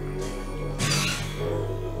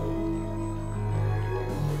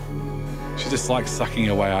 She just likes sucking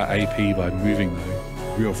away our AP by moving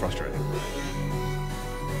though. Real frustrating.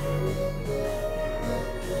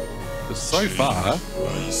 But so far,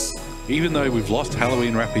 Base. even though we've lost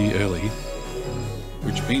Halloween Rappy early,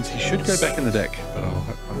 which means he should go back in the deck, but I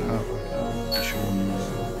can't be sure.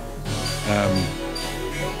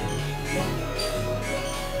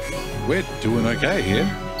 We're doing okay here.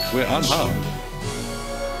 We're unharmed.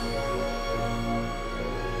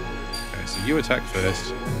 Okay, so you attack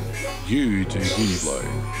first. You do Uniblow.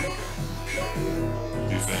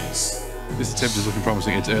 Defense. This attempt is looking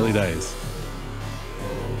promising. It's early days.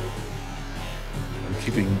 I'm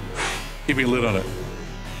keeping a lid on it.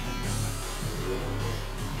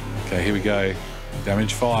 Okay, here we go.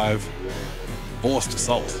 Damage 5. Forced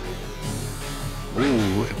assault. Ooh,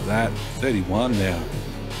 look at that. 31 now.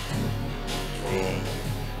 Draw.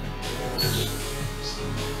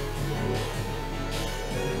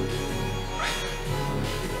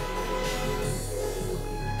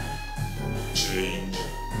 Change.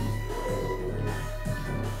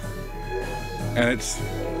 And it's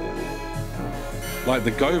like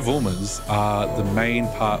the Go Vulmans are the main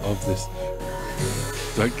part of this.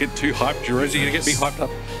 Don't get too hyped, Jerozy, you're gonna get me hyped up.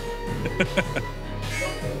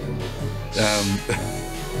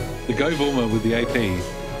 The Go Vulma with the AP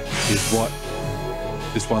is what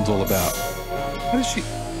this one's all about. How does she?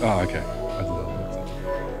 Oh, okay. I did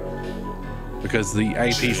that. Because the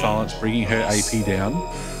AP silence bringing her AP down,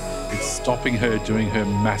 it's stopping her doing her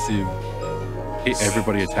massive hit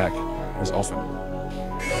everybody attack as often.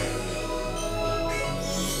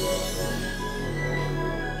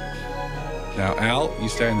 Now, Al, you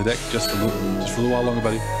stay in the deck just for a little while longer,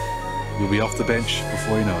 buddy. You'll be off the bench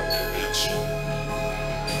before you know it. Action.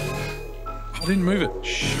 I didn't move it.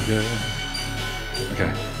 Sugar.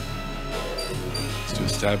 Okay. Let's do a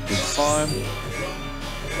stab with slime.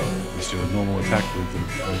 Let's do a normal attack with the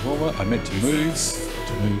revolver. I meant to move.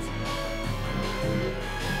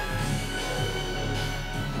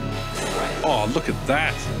 Oh, look at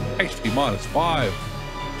that. HP -5.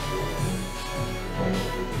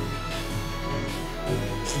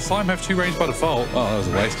 Does the slime have 2 range by default? Oh, that was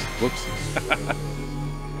a waste. Whoops.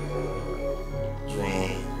 Draw.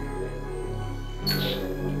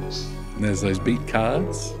 And there's those beat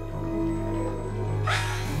cards.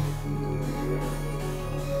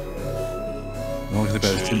 All I can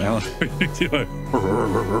about is Tim Allen.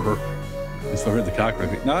 If I read the card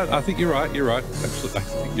correctly. No, I think you're right. You're right. Absolutely, I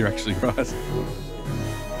think you're actually right.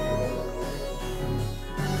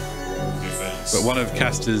 Defense. But one of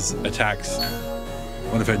Castor's attacks,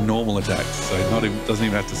 one of her normal attacks, so doesn't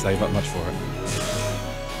even have to save up much for it,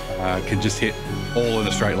 can just hit all in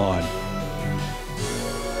a straight line.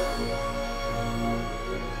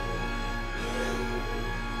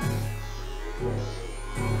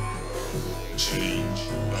 Change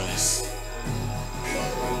base.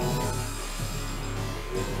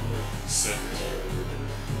 Set.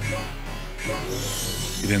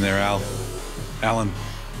 Get in there, Al. Alan.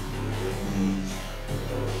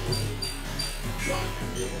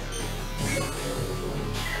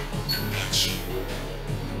 Action.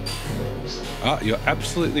 Ah, you're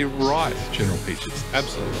absolutely right, General Peaches.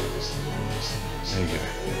 Absolutely. There you go.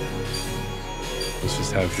 Let's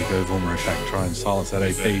just have the Go Vormer attack try and silence that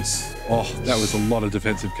AP. Oh, that was a lot of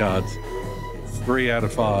defensive cards. 3 out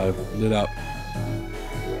of 5 lit up.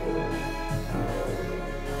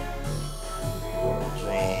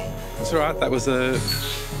 That's all right. That was a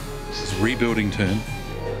rebuilding turn.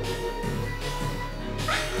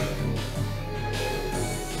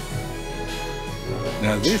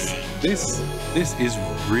 Now this is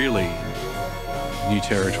really new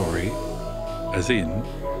territory, as in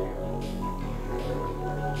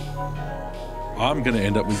I'm going to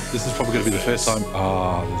end up with, this is probably going to be the first time,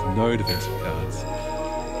 there's no defensive cards.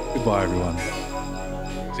 Goodbye, everyone.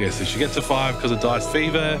 So yeah, so she gets a 5 because of Dice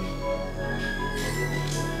Fever.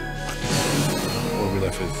 What are we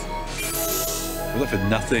left with? We're left with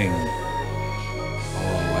nothing. Oh,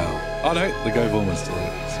 wow. Oh, no, the Go Vormer's still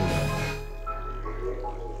there.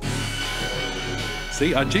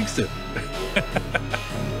 See, I jinxed it.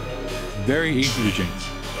 Very easy to jinx.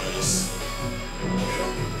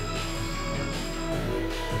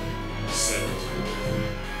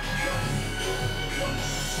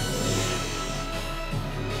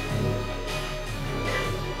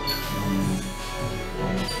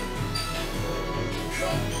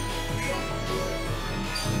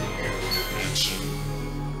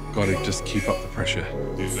 Got to just keep up the pressure.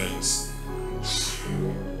 Defense.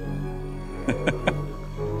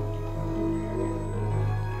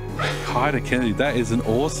 Hyder Kennedy, that is an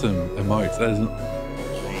awesome emote. That is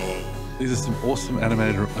these are some awesome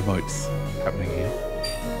animated emotes happening here.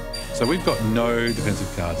 So we've got no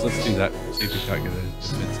defensive cards. Let's do that. See if we can't get a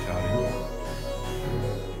defense card in.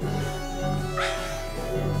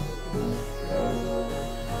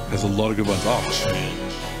 There's a lot of good ones. Oh,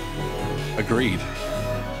 agreed.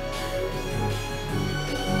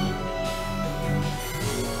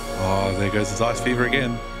 Oh, there goes the Dice Fever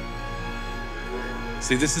again.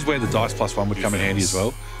 See, this is where the Dice +1 would come in handy as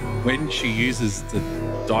well. When she uses the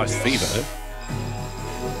Dice Fever,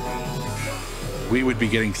 we would be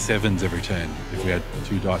getting 7s every turn if we had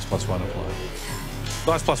 2 Dice +1 applied.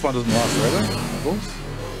 Dice +1 doesn't last forever, of course.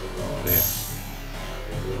 There.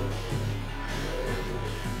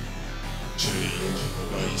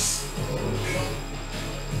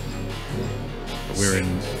 But we're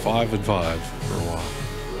in 5 and 5 for a while.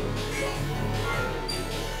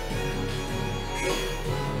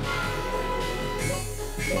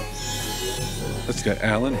 Let's go,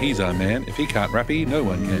 Alan. He's our man. If he can't rappy, no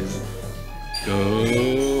one can.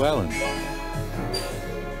 Go, Alan.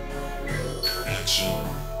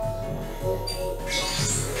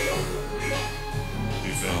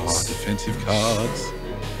 Oh, defensive cards.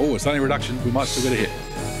 Oh, it's only a reduction. We might still get a hit.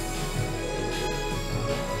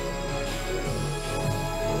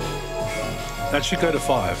 That should go to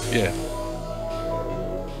 5, yeah.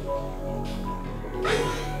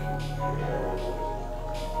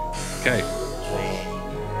 Okay.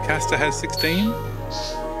 Castor has 16.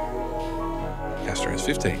 Castor has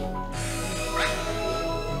 15.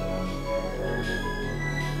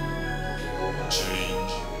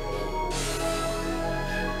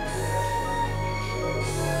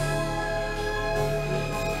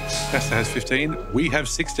 Castor has 15. We have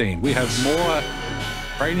 16. We have more.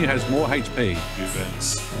 Brainy has more HP.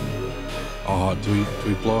 Defense. Oh, do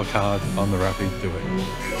we blow a card on the rapid? Do it.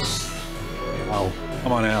 Oh,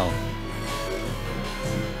 come on, Al.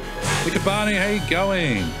 Look at Barney, how you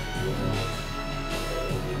going?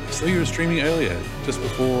 I saw you were streaming earlier, just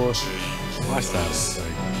before I started. So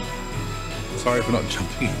sorry for not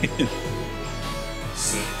jumping in.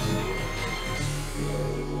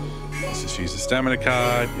 Let's just use the stamina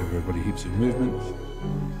card, give everybody heaps of movement.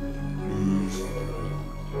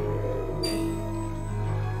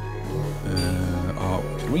 Oh,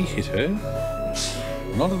 can we hit her?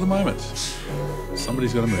 Not at the moment.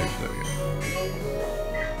 Somebody's got to move. There we go.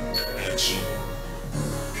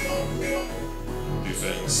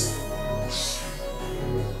 Defense.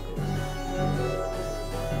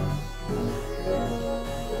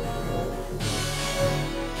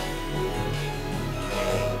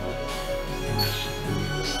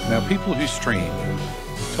 Now, people who stream,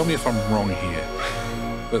 tell me if I'm wrong here,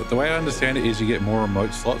 but the way I understand it is you get more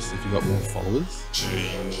remote slots if you've got more followers.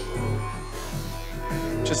 Change.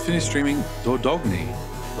 Just finished streaming Dordogne.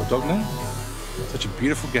 Dordogne? Such a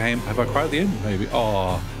beautiful game. Have I cried at the end? Maybe.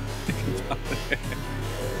 Oh.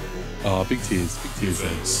 Oh, big tears. Big tears.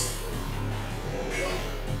 Defense.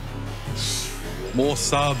 More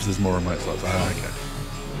subs, there's more remote slots. Ah, okay.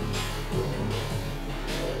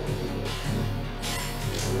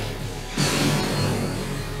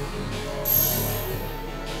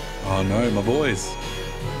 Oh no, my boys.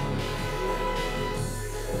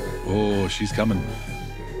 Oh, she's coming.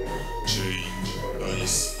 Change.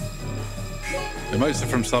 Nice. Emotes are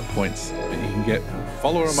from sub points, but you can get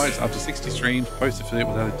follower emotes up to 60 streams, post affiliate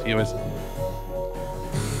without a TOS.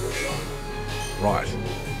 Right.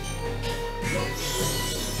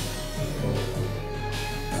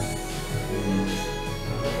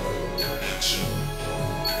 Action.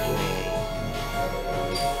 Roll.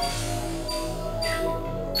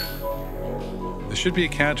 There should be a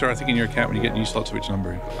counter, I think, in your account when you get new slots, which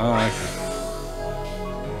number. Ah, okay.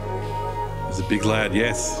 There's a big lad,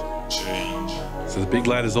 yes. Change. So the big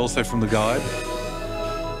lad is also from the guide.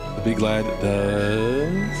 The big lad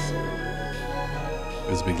does...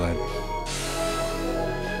 Where's the big lad?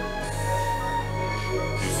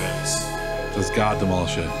 Defense. Does guard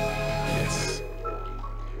demolisher. Yes.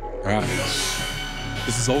 Alright.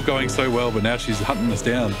 This is all going so well, but now she's hunting us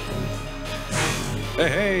down. Hey,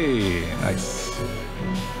 hey! Nice.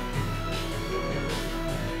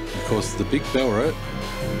 Of course, the big Belro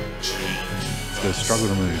is going to struggle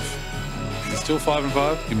to move. Is it still 5 and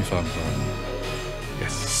 5? Give me 5 and 5.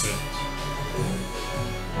 Yes. Set.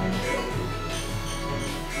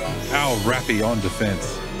 Our Rappy on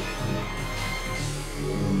defense.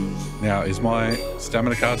 Now, is my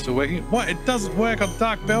stamina card still working? What? It doesn't work on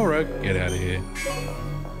Dark Belro. Get out of here.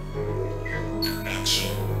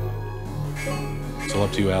 Action. It's all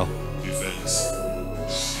up to you, Al. Defense.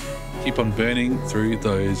 Keep on burning through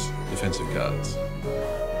those defensive cards.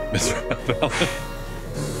 Mess around, Al.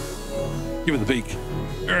 Give it the beak.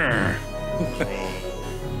 Urgh.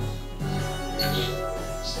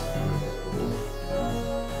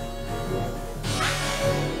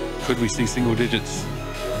 Could we see single digits?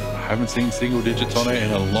 I haven't seen single digits on it in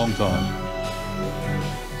a long time.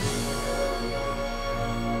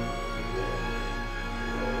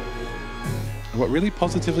 What really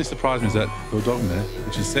positively surprised me is that Bourgogne,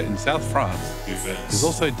 which is set in South France, Defense. is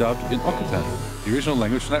also dubbed in Occitan, the original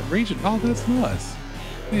language from that region. Oh, that's nice.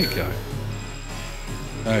 There you go.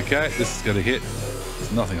 Okay, this is going to hit.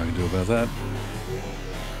 There's nothing I can do about that.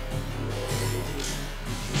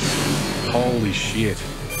 Holy shit.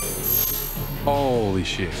 Holy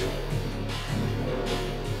shit.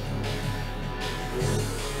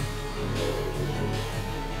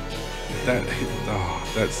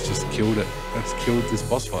 That's just killed it. That's killed this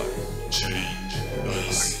boss fight. Change.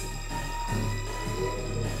 Nice.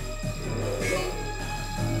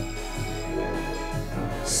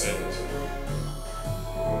 Set.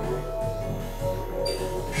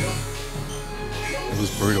 It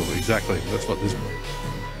was brutal, exactly. That's what this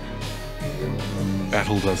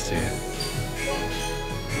battle does to you.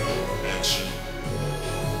 Action.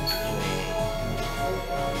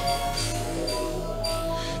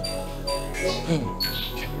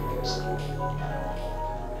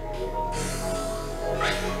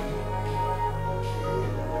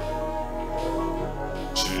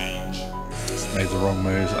 Change. Made the wrong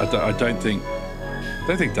moves. I don't think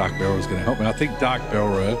Dark Belro is going to help me. I think Dark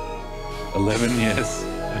Belro 11, yes.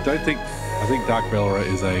 I think Dark Belro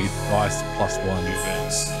is a nice +1.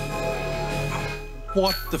 Defense.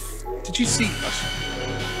 What the did you see?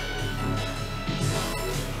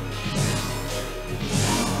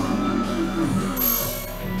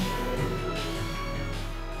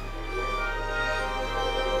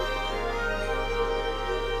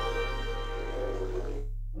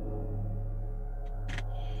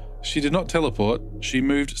 She did not teleport. She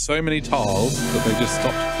moved so many tiles that they just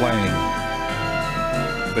stopped playing.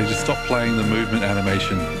 They just stopped playing the movement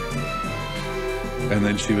animation. And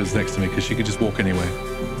then she was next to me because she could just walk anywhere.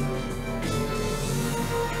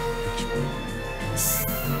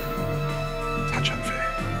 Touch unfair.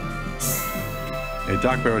 Yeah,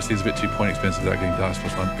 Dark Barrow seems a bit too point expensive without getting Dark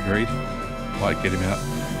 +1. Agreed. Might get him out.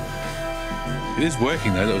 It is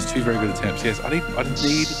working though. That was 2 very good attempts. Yes, I need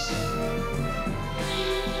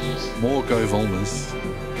more Go Volmas.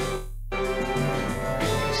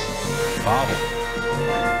 Barble.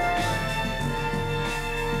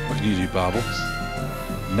 What can you do, Barble?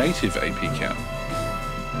 Native AP count.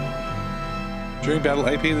 During battle,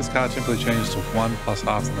 AP this card simply changes to 1 plus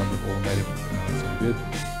half the number of all native. That's no good.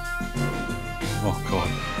 Oh god,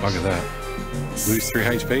 bugger that. Lose 3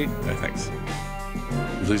 HP? No thanks.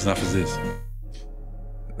 We lose enough as is.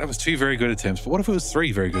 That was 2 very good attempts, but what if it was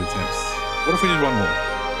 3 very good attempts? What if we did 1 more?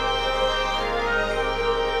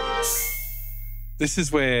 This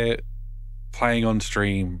is where playing on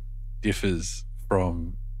stream differs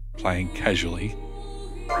from playing casually.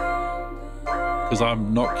 Because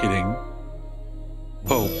I'm not kidding.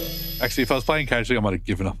 Well, actually, if I was playing casually, I might have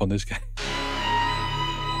given up on this game. But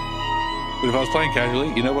if I was playing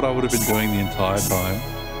casually, you know what I would have been doing the entire time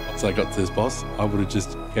once I got to this boss? I would have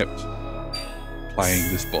just kept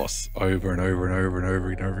playing this boss over and over and over and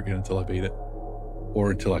over and over again until I beat it,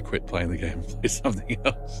 or until I quit playing the game and play something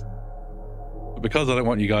else. But because I don't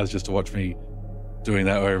want you guys just to watch me doing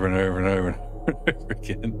that over and over and over and over, and over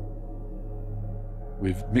again,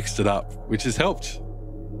 we've mixed it up, which has helped.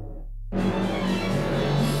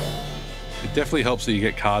 It definitely helps that you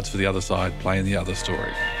get cards for the other side playing the other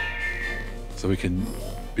story, so we can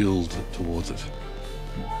build towards it.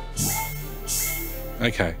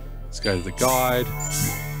 Okay, let's go to the guide.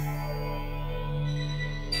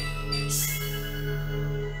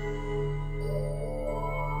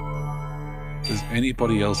 Does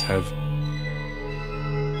anybody else have...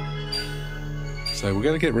 So we're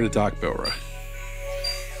going to get rid of Dark Belra.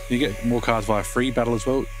 You get more cards via free battle as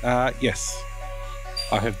well. Yes.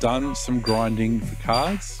 I have done some grinding for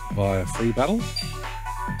cards via free battle.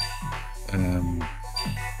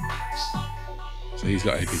 So he's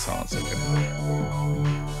got AP silence. Okay.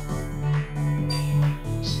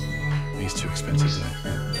 He's too expensive though.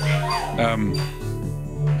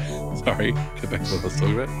 Sorry, get back to what I was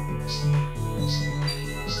talking about.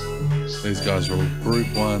 These guys are all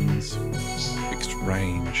group ones, fixed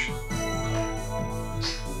range.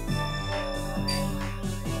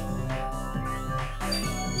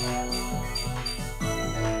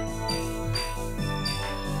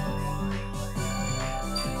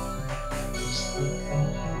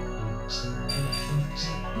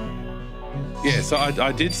 Yeah, so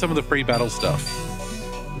I did some of the pre-battle stuff,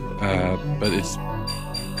 but it's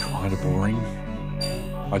kind of boring.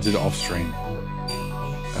 I did it off stream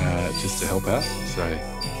just to help out. So,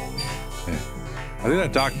 yeah. I think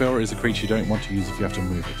that Dark Belra is a creature you don't want to use if you have to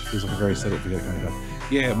move it. It feels like a very setup for get going card.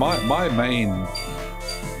 Yeah, my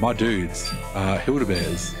dudes are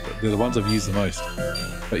Hildebears. They're the ones I've used the most.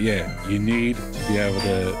 But yeah, you need to be able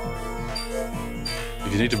to.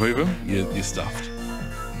 If you need to move them, you're stuffed.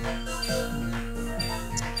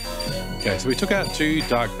 Okay, so we took out 2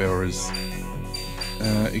 Dark Belras.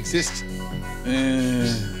 Exist.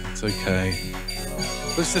 It's okay.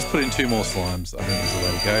 Let's just put in 2 more slimes. I think is the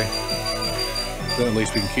way to go. Then at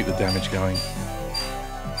least we can keep the damage going.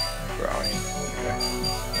 Where are we?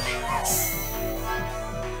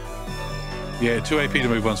 Okay. Yeah, 2 AP to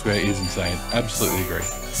move 1 square is insane. Absolutely agree.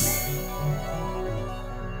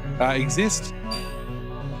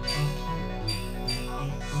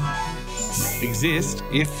 Exist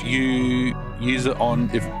if you use it on,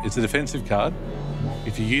 if it's a defensive card,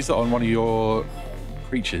 if you use it on one of your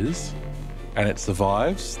creatures and it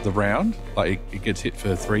survives the round, like it gets hit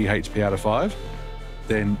for 3 HP out of 5,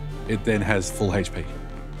 then it then has full HP.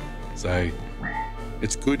 So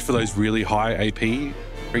it's good for those really high AP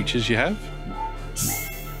creatures you have.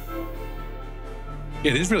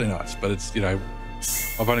 Yeah, it is really nice, but it's, you know,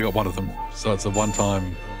 I've only got 1 of them, so it's a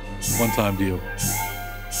one-time deal.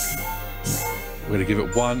 We're going to give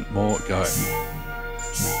it 1 more go.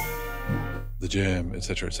 The germ,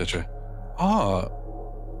 etc., etc. Ah,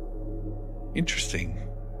 interesting.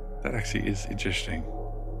 That actually is interesting.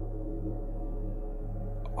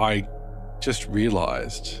 I just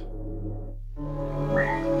realized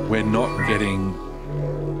we're not getting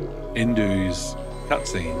Endu's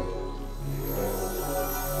cutscene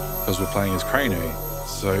because we're playing as Cranu.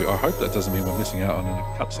 So I hope that doesn't mean we're missing out on a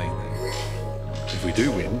cutscene then. If we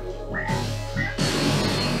do win,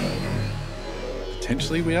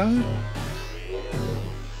 potentially we are.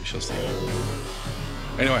 We shall see.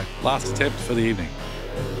 Anyway, last attempt for the evening.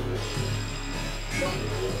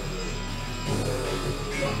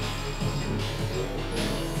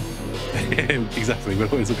 Exactly, we'll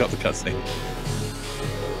always look up the cutscene.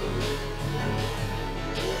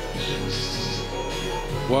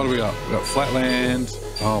 What do we got? We got Flatland.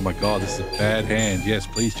 Oh my god, this is a bad hand. Yes,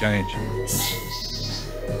 please change.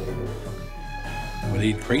 We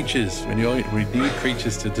need creatures. We need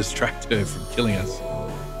creatures to distract her from killing us.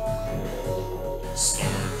 Start.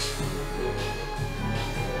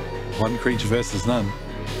 1 creature versus none.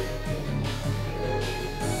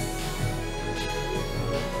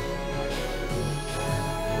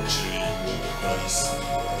 Change dice.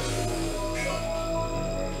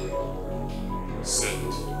 Set.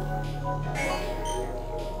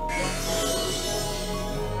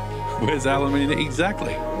 Where's Alan in it?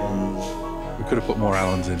 Exactly. We could have put more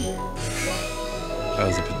Allens in. That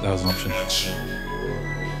was an option. Action.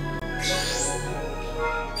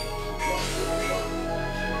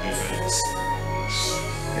 Defense.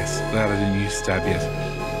 Yes, glad I didn't use stab yet.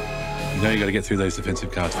 You know you got to get through those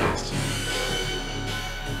defensive cards first.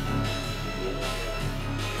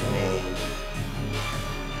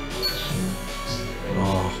 Roll.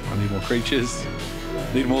 Oh, I need more creatures.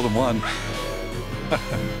 Need more than 1.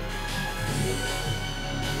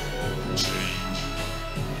 Change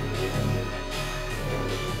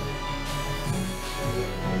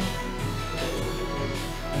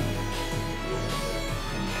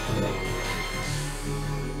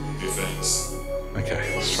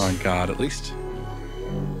Try and guard at least.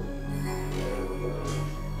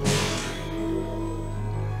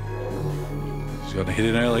 She's got to hit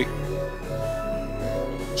it early.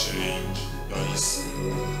 Change dice.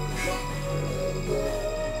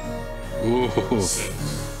 Ooh, Set.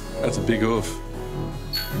 that's a big oof.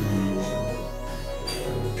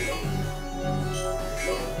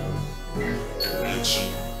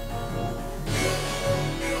 Action.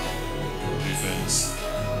 Defense.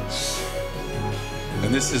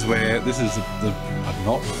 And this is where, this is the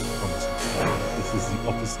not promising start. This is the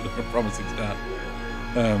opposite of a promising start.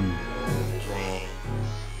 Draw.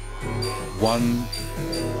 One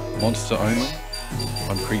monster only,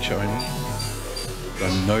 one creature only.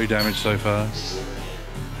 Done no damage so far.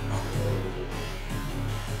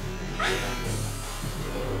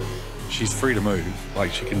 She's free to move.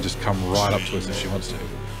 Like, she can just come right up to us if she wants to.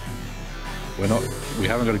 We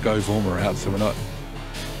haven't got a Go Vormer out, so we're not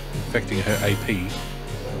affecting her AP.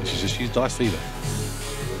 And she's just used Dice Fever.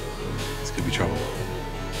 This could be trouble.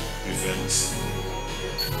 Defense.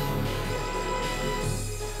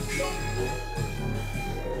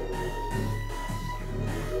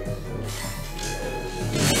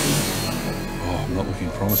 Oh, I'm not looking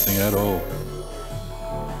promising at all.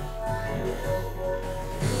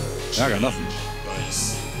 Now I got nothing.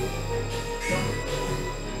 Dice.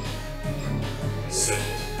 Set.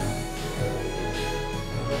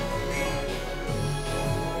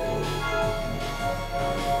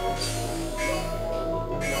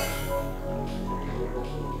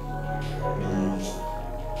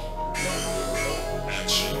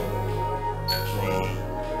 Action. Draw.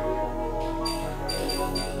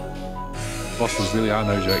 Bosses really are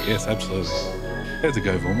no joke. Yes, absolutely. There's a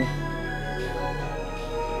Go Vormer.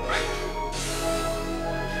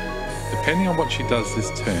 Depending on what she does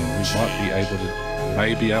this turn, we might be able to,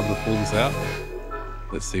 may be able to pull this out.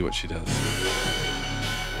 Let's see what she does.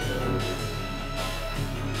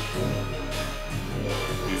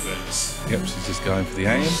 Defense. Yep, she's just going for the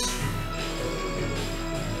aim.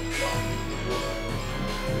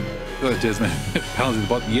 Oh, Desmond, balancing the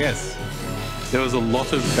bottom. Yes, there was a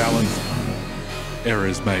lot of balance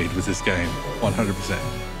errors made with this game, 100%.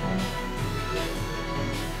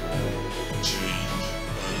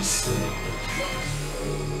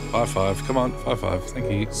 High five, come on, high five,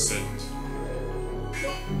 thank you. Set.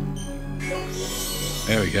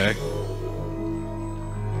 There we go.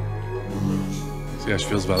 See how she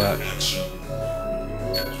feels about that. Action.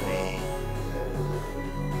 Draw.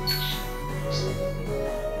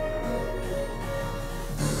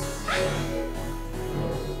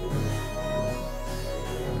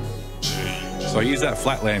 Change. So I use that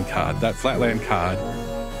flatland card. That flatland card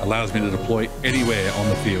allows me to deploy anywhere on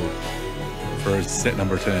the field for a set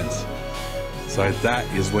number of turns. So that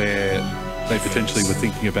is where they potentially were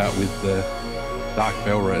thinking about with the Dark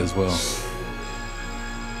Belra as well.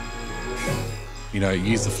 You know,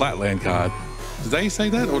 use the flatland card. Did they say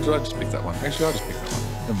that, or did I just pick that one? Actually, I just picked that one.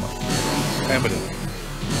 Never mind. Hammered it.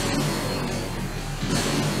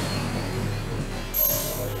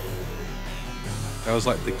 That was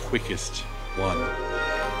like the quickest one.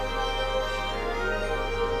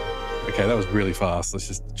 Okay, that was really fast. Let's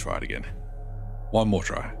just try it again. One more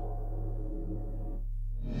try.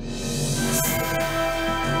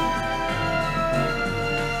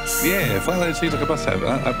 Yeah, flatland seems like a must-have.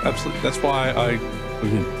 Absolutely. That's why I put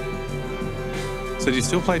it in. So do you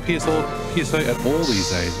still play PSO at all these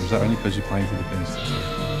days, or is that only because you're playing for the Phantasy?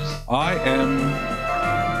 I am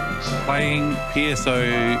playing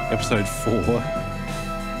PSO episode 4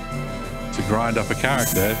 to grind up a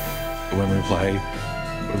character for when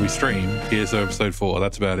we stream PSO episode 4.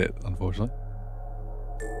 That's about it, unfortunately.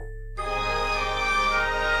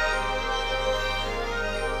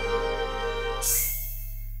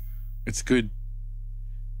 It's good.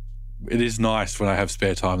 It is nice when I have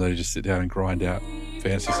spare time that I just sit down and grind out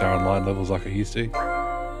Phantasy Star Online levels like I used to.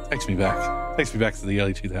 Takes me back. Takes me back to the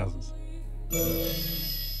early 2000s.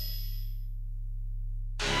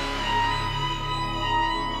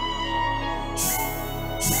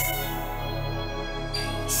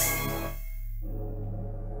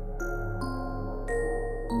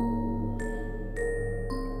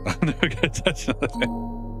 I'm never going to touch another thing.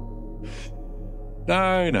 No.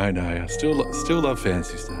 I still love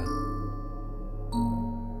Phantasy Star.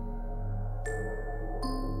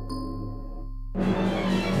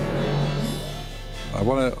 I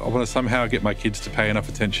want to somehow get my kids to pay enough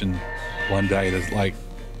attention one day to like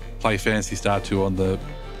play Phantasy Star 2 on the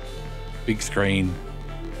big screen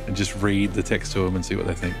and just read the text to them and see what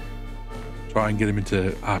they think. Try and get them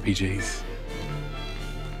into RPGs.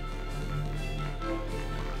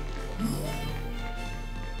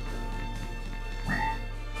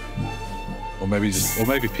 maybe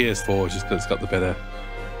PS4 just because it's got the better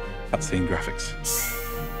cutscene graphics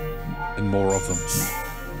and more of them.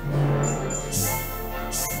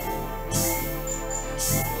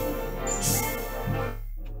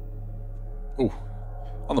 Oh,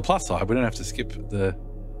 on the plus side, we don't have to skip the.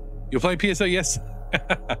 You're playing PSO, yes.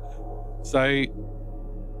 So,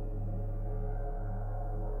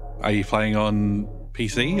 are you playing on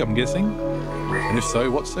PC? I'm guessing, and if so,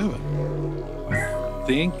 what server? I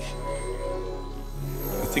think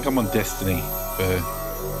I'm on Destiny for.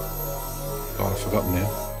 God, I've forgotten now.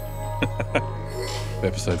 For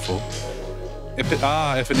episode 4.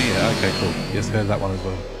 Ephonia. Okay, cool. Yes, heard that one as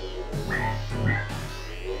well.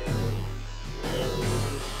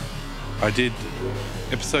 I did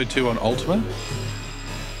episode 2 on Ultima.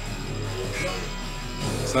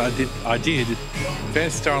 So I did Phantasy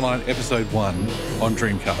Star Online episode 1 on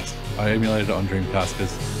Dreamcast. I emulated it on Dreamcast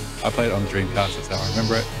because I played it on Dreamcast. That's how I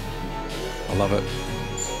remember it. I love it.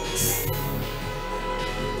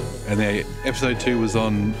 And then episode 2 was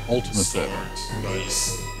on Ultima server.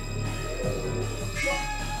 Nice.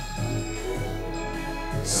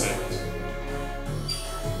 Set.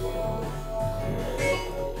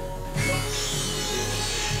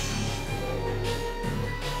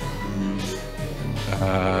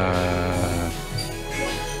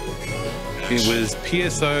 It was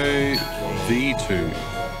PSO V2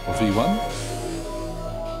 or V1.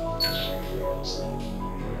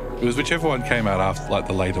 It was whichever one came out after, like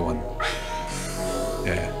the later one.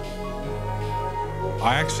 Yeah.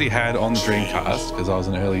 I actually had on the Dreamcast, because I was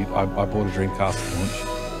an early, I bought a Dreamcast at launch.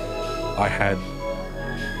 I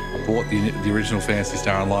bought the original Phantasy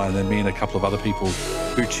Star Online, and then me and a couple of other people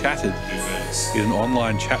who chatted in an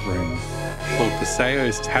online chat room called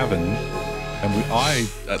Paseo's Tavern, and I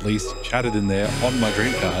at least chatted in there on my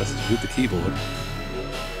Dreamcast with the keyboard.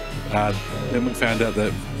 Then we found out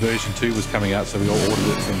that version 2 was coming out, so we all ordered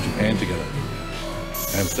it from Japan together.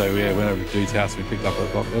 And so yeah, went over to Dude's house, we picked up a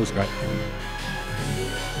box. It was great.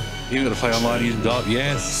 You got to play online using dial-up.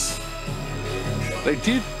 Yes, they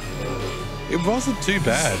did. It wasn't too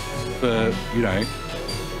bad for, you know,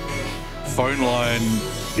 phone line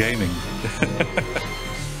gaming.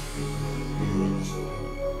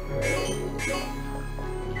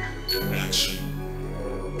 Action.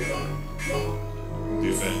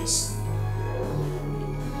 Defense.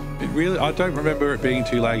 It really, I don't remember it being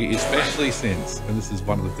too laggy, especially since, and this is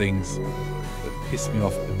one of the things that pissed me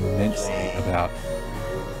off immensely about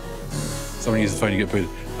someone uses the phone, you get booted.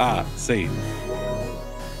 See,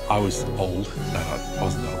 I was old. No, I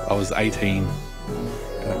wasn't old. I was 18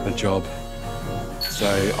 at the job. So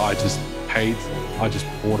I just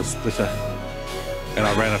bought a splitter and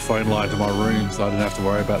I ran a phone line to my room so I didn't have to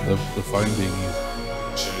worry about the phone being used.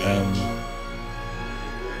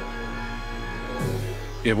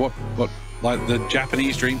 Yeah, what like the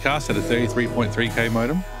Japanese Dreamcast had a 33.3K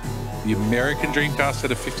modem. The American Dreamcast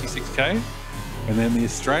had a 56K. And then the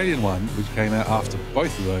Australian one, which came out after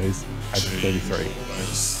both of those, had 33. And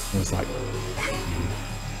it was like, fuck you.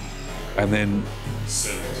 And then,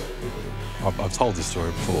 I've told this story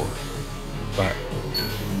before, but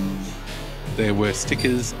there were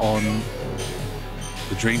stickers on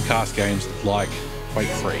the Dreamcast games like Quake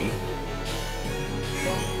 3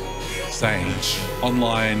 saying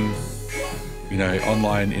online, you know,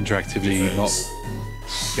 online interactivity not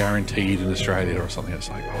guaranteed in Australia or something. It's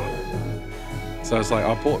like, oh. So it's like,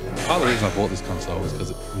 part of the reason I bought this console was because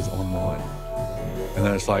it was online. And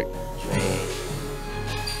then it's like,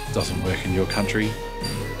 it doesn't work in your country.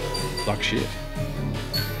 Like shit.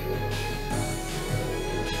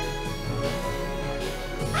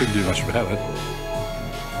 Couldn't do much about it.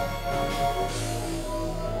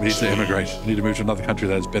 We need to immigrate. We need to move to another country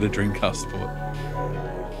that has better Dreamcast support.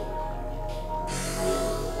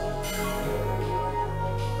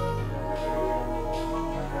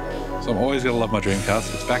 So I'm always gonna love my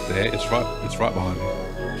Dreamcast. It's back there. It's right behind me.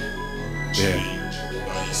 Yeah.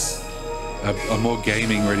 A more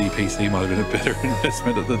gaming ready PC might have been a better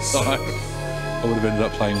investment at the time. I would have ended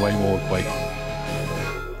up playing way more Quake.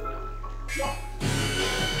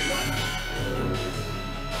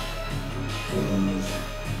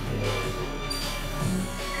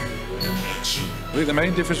 I think the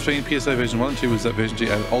main difference between PSO version 1 and 2 was that version 2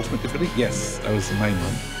 added ultimate difficulty. Yes, that was the main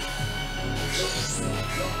one.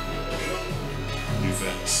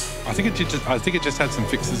 I think it just had some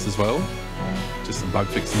fixes as well, just some bug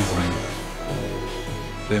fixes, and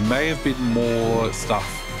there may have been more stuff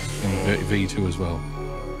in V2 as well.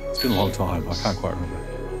 It's been a long time. I can't quite remember.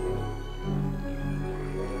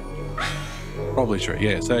 Probably true.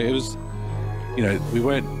 Yeah. So it was, you know, we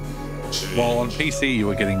weren't. While on PC you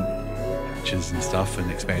were getting patches and stuff and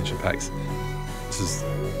expansion packs, This is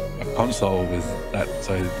a console with that,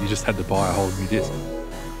 so you just had to buy a whole new disc.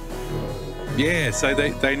 Yeah, so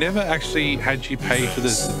they never actually had you pay for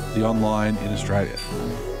the online in Australia.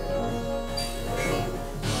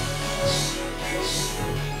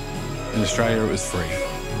 In Australia, it was free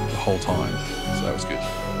the whole time, so that was good.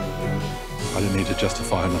 I didn't need to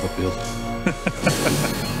justify another bill.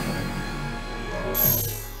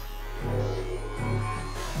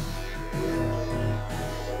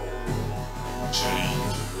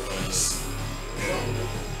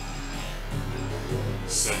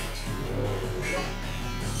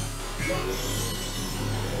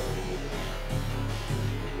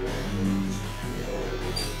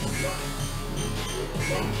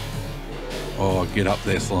 Oh, get up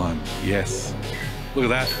there, slime. Yes. Look at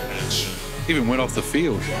that. Even went off the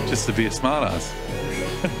field just to be a smartass.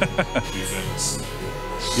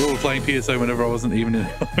 You all were playing PSO whenever I wasn't even in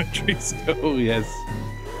elementary school, yes.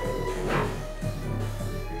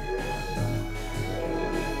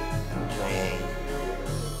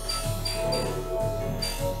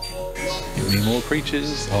 Give me more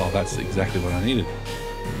creatures. Oh, that's exactly what I needed.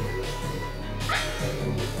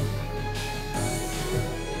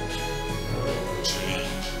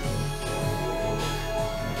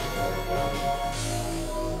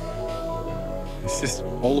 It's just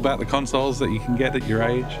all about the consoles that you can get at your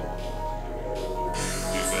age.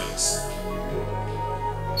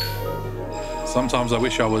 Sometimes I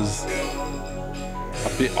wish I was a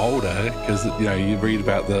bit older, because you know you read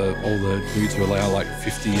about all the dudes who allow like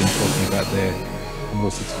 50 and talking about their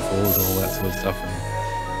Commodore 64s and all that sort of stuff,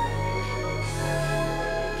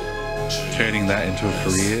 and turning that into a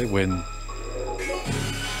career when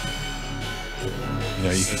you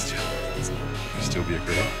know you can still be a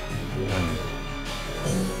career.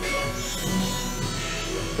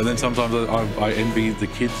 But then sometimes I envy the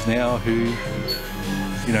kids now who,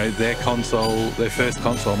 you know, their first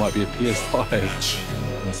console might be a PS5.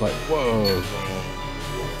 And it's like, whoa.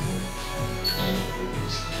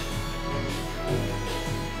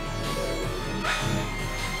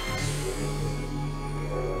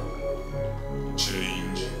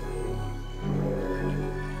 Change.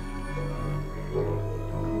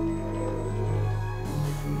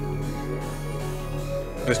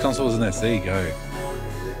 First console was an SE, there you go.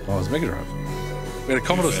 Oh, it was Mega Drive. We had a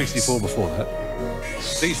Commodore 64 before that.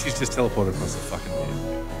 These just teleported across the fucking bed.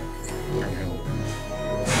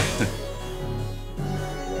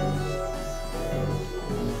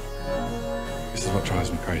 This is what drives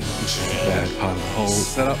me crazy. This is a bad part of the whole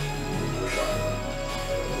setup.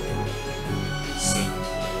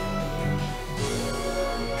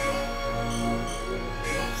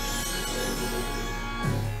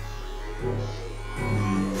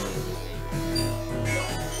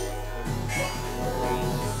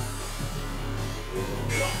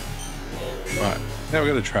 Now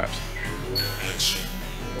we've got a traps. Action.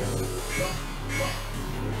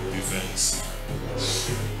 Defense.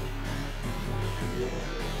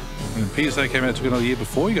 When PSO came out, it took another year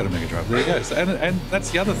before you got a Mega Drive. There you go. So, and that's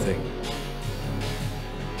the other thing.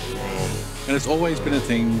 And it's always been a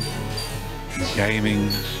thing in gaming,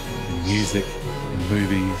 in music, in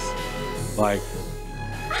movies. Like,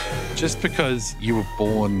 just because you were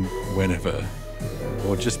born whenever,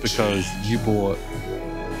 or just because you bought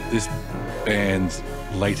this band's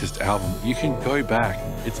latest album, you can go back.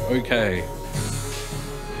 It's okay.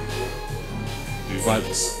 Like,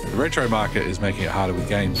 the retro market is making it harder with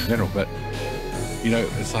games in general, but you know,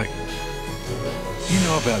 it's like, you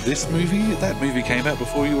know about this movie? That movie came out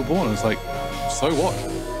before you were born. It's like, so what?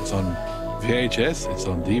 It's on VHS, it's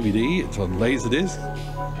on DVD, it's on Laserdisc,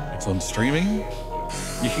 it's on streaming.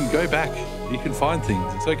 You can go back, you can find things.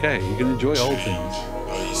 It's okay. You can enjoy old things.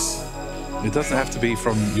 It doesn't have to be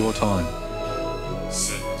from your time.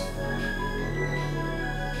 It's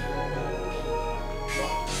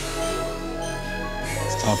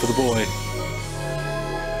time for the boy.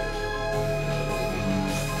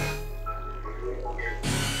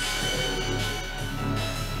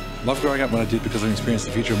 Love growing up when I did because I experienced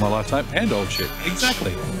the future of my lifetime and old shit.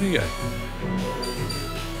 Exactly. There you go.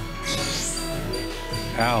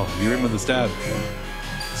 Al, you're in with the stab.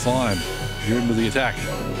 Slime, you're in with the attack.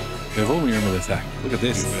 They've all been in with the attack. Look at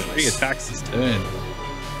this. 3 attacks this turn.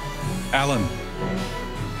 Alan.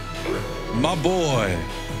 My boy.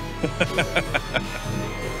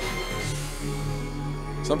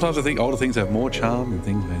 Sometimes I think older things have more charm than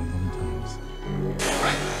things made in modern times.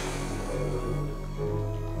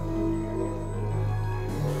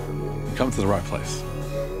 You come to the right place.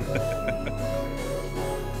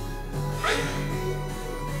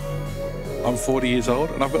 I'm 40 years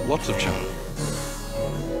old and I've got lots of charm.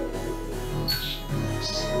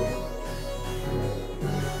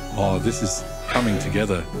 Oh, this is coming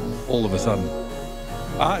together all of a sudden.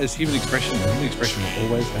 Art is human expression. Human expression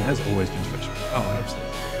always and has always been special. Oh,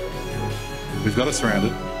 absolutely. We've got it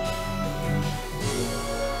surrounded.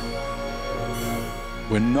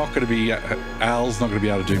 We're not going to be, Al's not going to be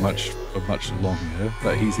able to do much for much longer,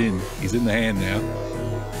 but he's in the hand now.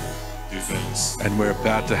 Defense. And we're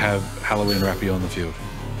about to have Halloween Rappy on the field.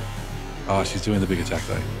 Oh, she's doing the big attack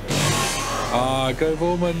though. Ah, go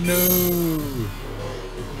Vorma, no!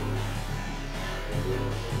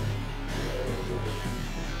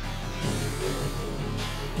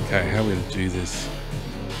 Okay, how are we going to do this?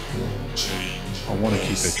 Change. I want to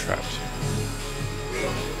keep her trapped.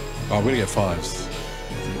 Oh, we're going to get fives.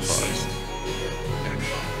 Fives. Okay.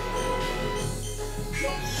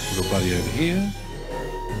 Little buddy over here.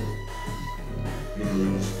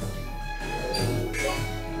 Move.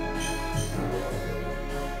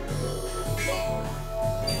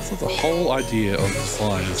 So the whole idea of the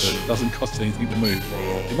slime is that it doesn't cost anything to move.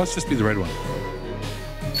 It must just be the red one.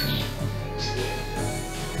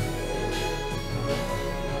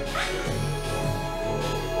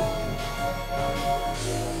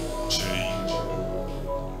 Change.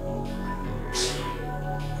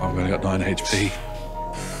 I've only got 9 HP.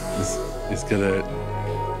 This is gonna,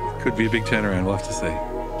 could be a big turnaround, we'll have to see.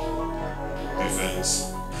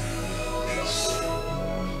 Defense.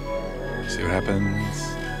 See what happens.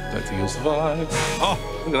 Don't think he'll survive. Oh,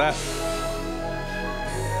 look at that.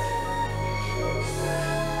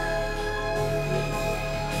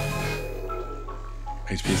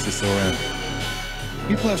 HP is just all around.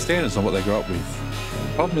 People have standards on what they grow up with.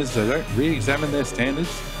 The problem is they don't re-examine their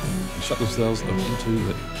standards and shut themselves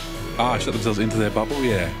into their bubble,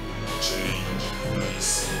 yeah. Change.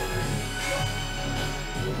 Nice.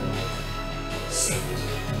 Set.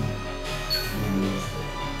 Move.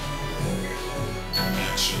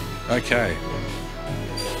 Action. Okay.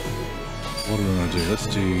 What do we want to do? Let's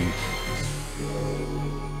do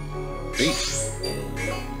beat.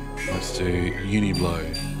 Let's do uni blow.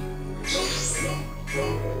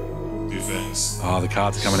 Defense. Ah, the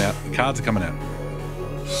cards are coming out. The cards are coming out.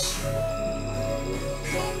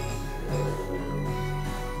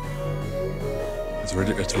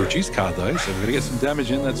 It's a reduced card though, so we're going to get some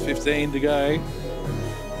damage in. That's 15 to go.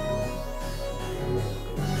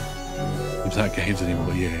 These aren't games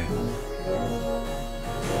anymore, yeah.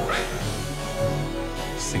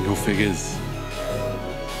 Single figures.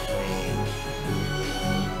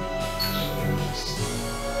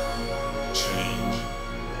 Change.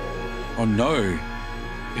 Oh no.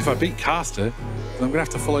 If I beat Castor, then I'm going to have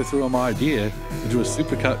to follow through on my idea to do a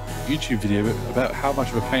supercut YouTube video about how much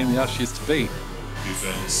of a pain in the ass she is to beat.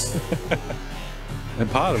 Defense. And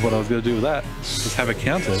part of what I was going to do with that was have a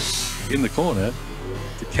counter in the corner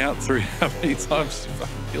to count through how many times she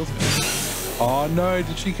fucking kills me. Oh no,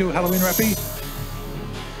 did she kill Halloween Rappy?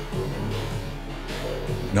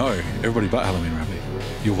 No, everybody but Halloween Rappy.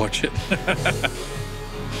 You'll watch it.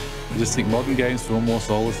 I just think modern games feel more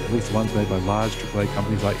soulless, at least the ones made by large AAA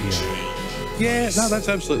companies like EA. Yeah, no, that's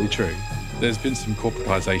absolutely true. There's been some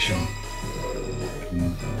corporatization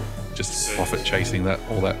and just profit chasing, that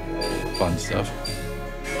all that fun stuff.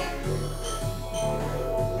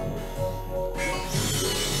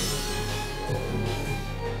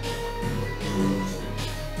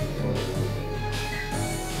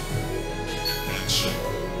 Action.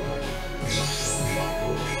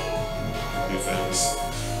 Defense.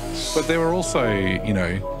 But there were also, you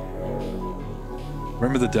know,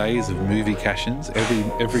 remember the days of movie cash-ins?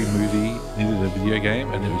 Every movie needed a video game,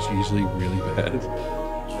 and it was usually really bad.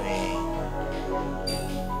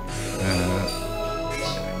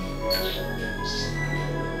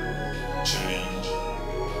 Change.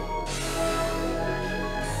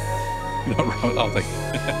 Not wrong. Oh, thank you.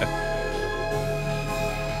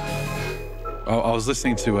 I was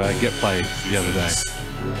listening to Get Play the other day.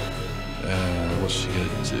 What's she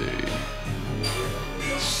gonna do?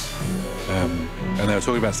 And they were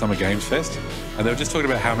talking about Summer Games Fest, and they were just talking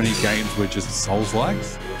about how many games were just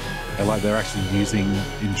Souls-likes, and like they're actually using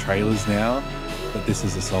in trailers now that this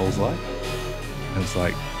is a Souls-like. And it's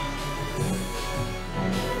like,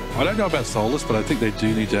 I don't know about Soulless, but I think they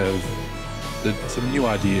do need to have some new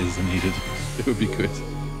ideas are needed. It would be good.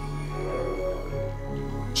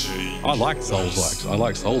 Change. I like Souls-likes. I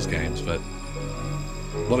like Souls games, but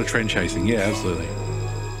a lot of trend chasing. Yeah, absolutely.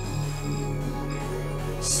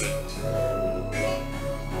 Set.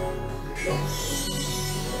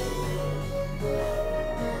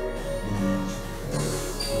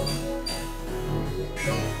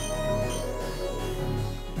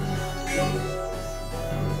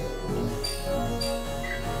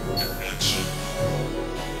 Action.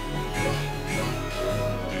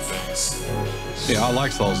 Yeah, I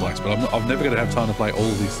like Souls-likes, but I'm never going to have time to play all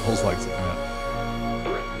of these Souls-likes that come out.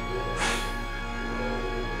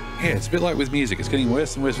 Yeah, it's a bit like with music. It's getting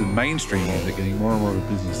worse and worse with mainstream music, getting more and more of a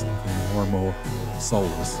business, getting more and more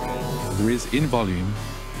soulless. There is, in volume,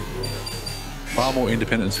 far more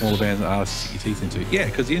independent and smaller bands and artists to stick your teeth into. Yeah,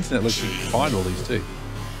 because the internet lets you find all these too. You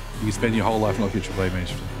can spend your whole life not get AAA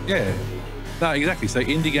mainstream. Yeah. No, exactly. So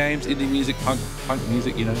indie games, indie music, punk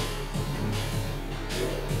music, you know.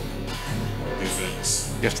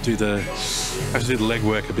 Defense. You have to do the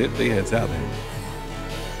legwork a bit, but yeah, it's out there.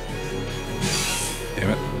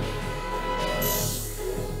 Damn it.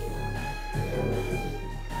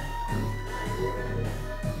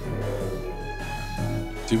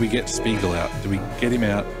 Do we get Spiegel out? Do we get him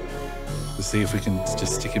out to see if we can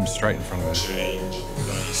just stick him straight in front of us? Change.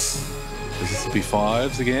 Dice. Does this be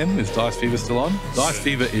fives again? Is Dice Fever still on? Dice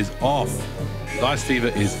Fever is off. Dice Fever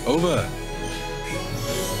is over.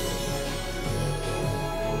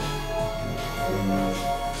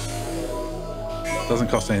 Doesn't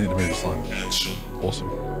cost anything to move the slime. Action. Awesome.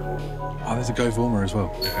 Oh, there's a Go Vormer as well.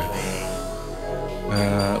 Okay.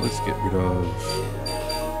 Let's get rid of...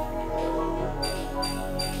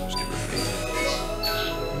 Just get rid of these.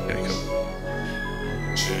 Okay, cool.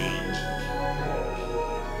 Change.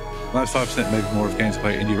 95% maybe more of games to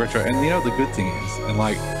play indie retro. And you know the good thing is, and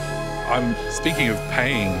like, I'm speaking of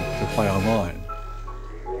paying to play online.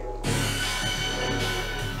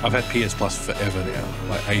 I've had PS Plus forever now,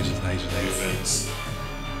 like ages and ages and ages. Defense.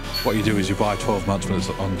 What you do is you buy 12 months when it's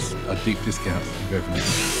on a deep discount and go from there.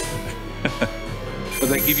 But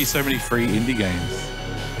they give you so many free indie games.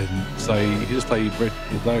 And so you just play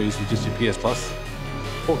those with just your PS Plus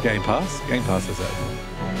or Game Pass. Game Pass has that.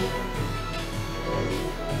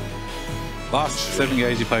 Last 7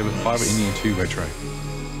 games you play with 5 indie and 2 retro.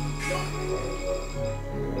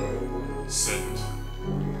 Send.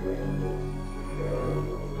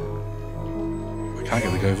 I can't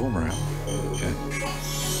get the Go Vormer out. Okay.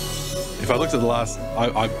 If I looked at the last,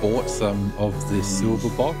 I bought some of the silver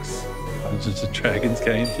box Dungeons and Dragons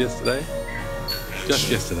games yesterday. Just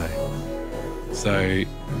yesterday. So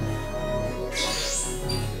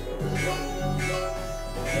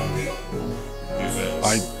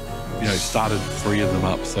I, started 3 of them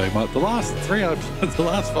up. So the last 3, the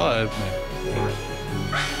last 5. Man.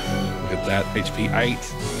 Look at that, HP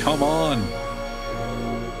 8. Come on.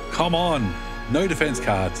 Come on. No defense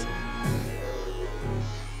cards.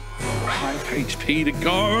 5 HP to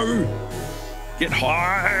go. Get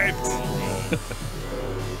hyped.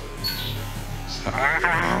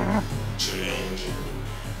 Change.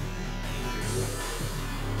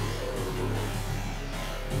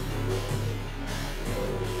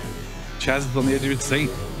 Chaz is on the edge of its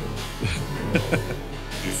seat.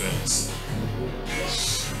 Defense.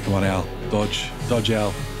 Come on, Al. Dodge. Dodge,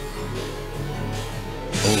 Al.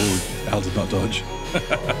 Oh, Al did not dodge.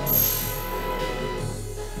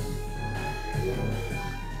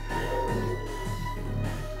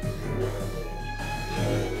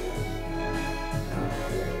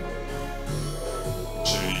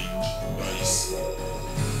 Change. Dice.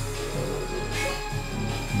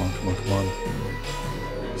 Come on, come on, come on.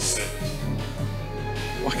 Set.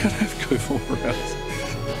 Why can't I have Go Vormer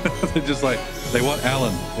out? They're just like, they want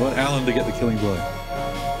Alan. They want Alan to get the killing blow.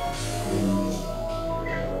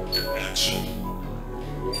 Action.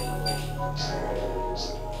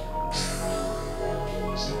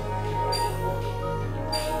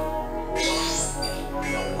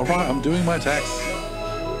 All right, I'm doing my attacks.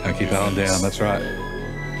 Can't keep Alan down, that's right.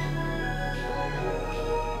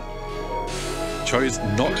 Chose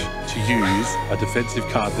not to use a defensive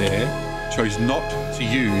card there. Chose not to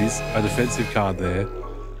use a defensive card there.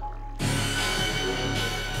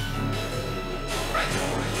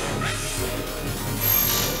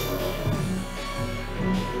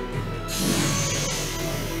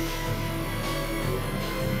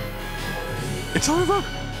 It's over!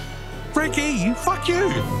 Frankie, fuck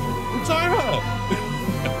you! It's over!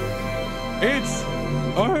 It's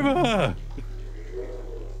over!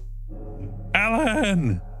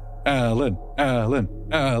 Alan! Alan, Alan,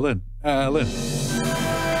 Alan, Alan.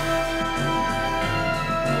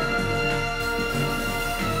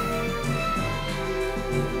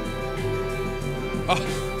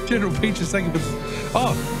 Oh, General Peaches, thank you for...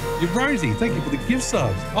 Oh, you're Rosie, thank you for the gift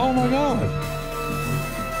subs. Oh my God.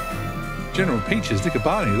 General Peaches, Dick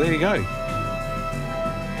Barney, there you go.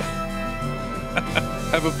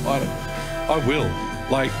 Have a pint. I will.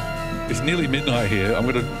 Like, it's nearly midnight here. I'm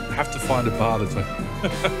going to have to find a bar that's...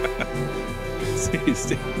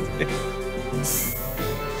 See.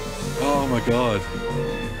 Oh my God.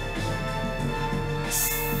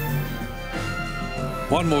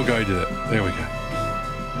 One more go did it. There we go.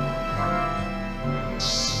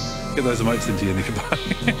 Get those emotes into you, Nikabani.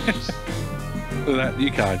 Look at that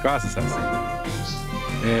new card, Grass Assassin.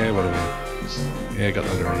 Yeah, whatever. Yeah, got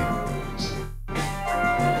that already.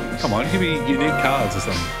 Come on, give me unique cards or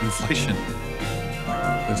something. Inflation.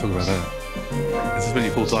 Don't talk about that. This is when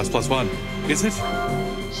you pull dice +1. Is it?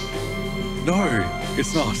 No,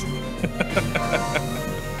 it's not.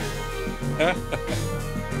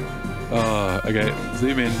 Oh, okay.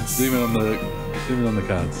 Zoom in on the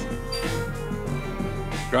cards.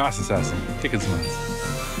 Grass Assassin, kicking some ass.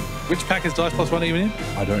 Which pack is dice +1 even in?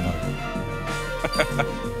 I don't know.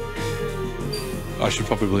 I should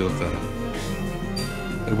probably look that up.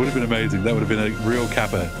 It would have been amazing. That would have been a real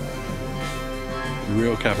capper.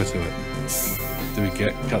 Real capper to it. Do we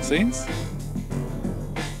get cutscenes?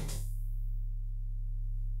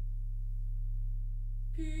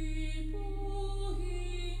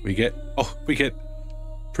 We get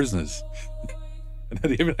prisoners. And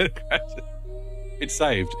then the emulator crashes. It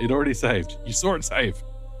saved. It already saved. You saw it save.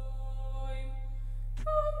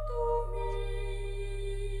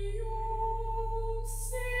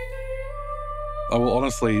 I will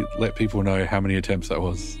honestly let people know how many attempts that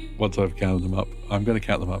was once I've counted them up. I'm going to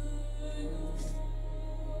count them up.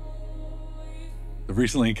 The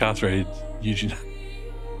recently incarcerated Eugene.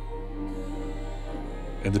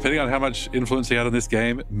 And depending on how much influence he had on this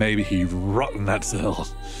game, maybe he rot in that cell.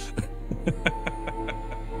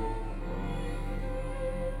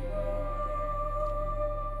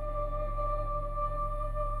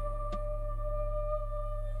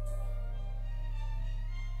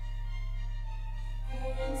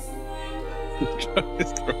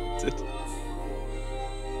 It's corrupted.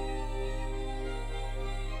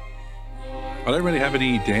 I don't really have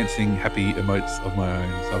any dancing happy emotes of my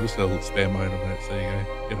own, so I'm just a little spare mode of that. So there you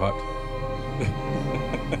go. Get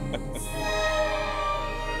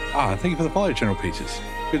hyped. Thank you for the follow, General Peaches.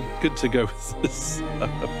 Good to go with this.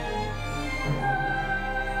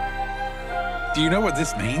 Do you know what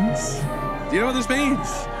this means? Do you know what this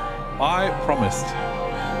means? I promised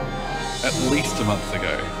at least a month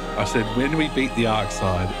ago. I said, when we beat the Ark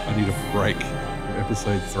side, I need a break from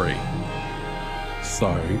episode 3.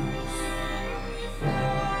 So,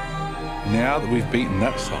 now that we've beaten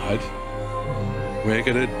that side, we're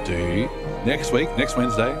going to do next week, next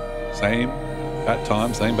Wednesday, same bat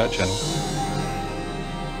time, same bat channel.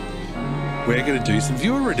 We're going to do some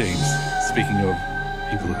viewer redeems. Speaking of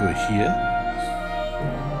people who are here.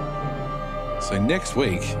 So next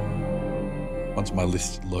week, once my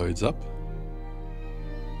list loads up,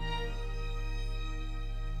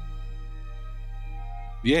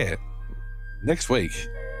 yeah, next week,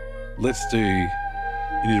 let's do,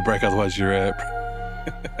 you need a break, otherwise you're,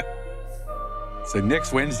 So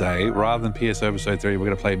next Wednesday, rather than PS Episode 3, we're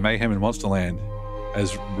going to play Mayhem in Monsterland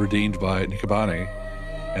as redeemed by Nikabani,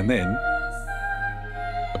 and then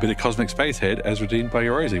a bit of Cosmic Spacehead as redeemed by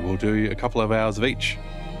Yorozi. We'll do a couple of hours of each.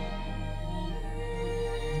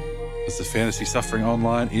 As the fantasy suffering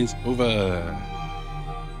online is over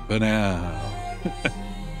for now.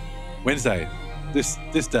 Wednesday. This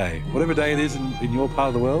day, whatever day it is in your part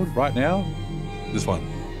of the world right now, this one.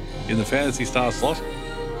 In the Fantasy Star slot,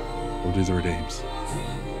 we'll do the redeems.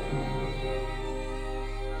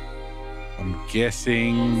 I'm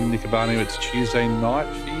guessing, Nikabani, it's Tuesday night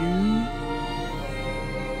for you?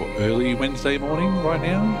 Or early Wednesday morning right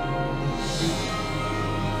now?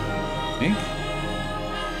 I think.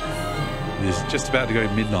 It is just about to go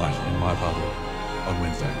midnight in my part of the world on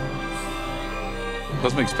Wednesday.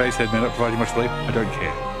 Cosmic Spacehead may not provide you much sleep. I don't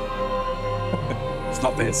care. It's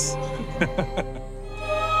not this.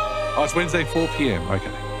 Oh, it's Wednesday, 4 p.m. Okay.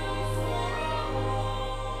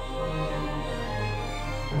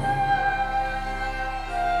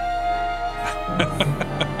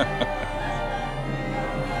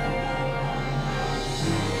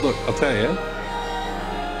 Look, I'll tell you,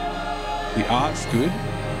 the art's good.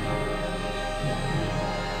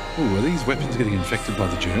 Ooh, are these weapons getting infected by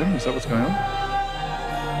the germ? Is that what's going on?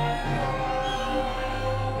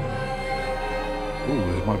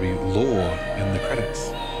 Ooh, there might be lore in the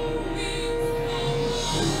credits.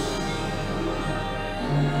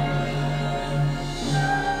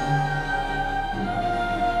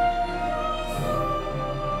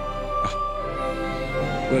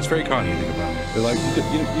 Well, it's very kind of you to think about it. They're like,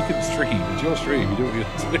 you can stream. It's your stream. You do what you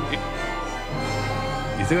have to do.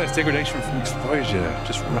 You think that's degradation from exposure,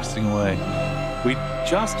 just rusting away. We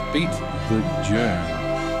just beat the germ.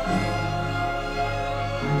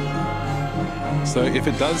 So if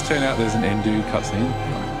it does turn out there's an Endu cutscene,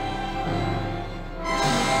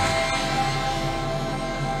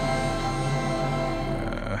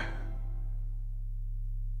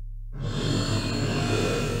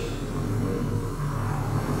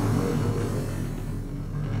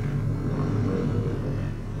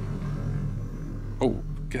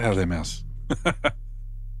 Get out of there, mouse.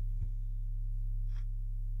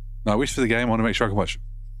 No, I wish for the game. I want to make sure I can watch.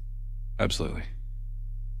 Absolutely.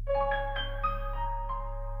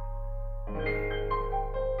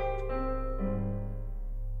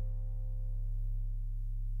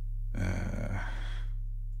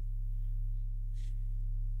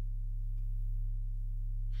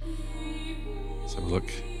 Let's have a look.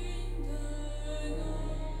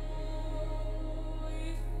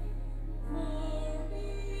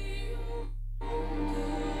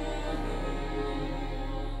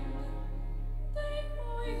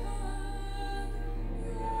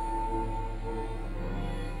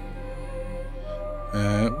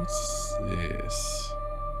 What's this?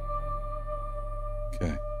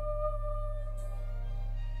 Okay.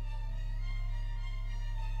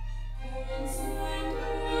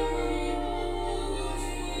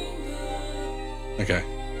 Okay.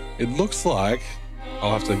 It looks like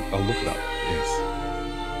I'll look it up. Yes.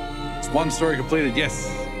 It's one story completed. Yes.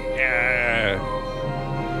 Yeah.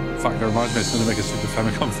 Fuck, that reminds me of Cinemaker Super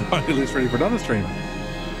Famicom finally list ready for another stream.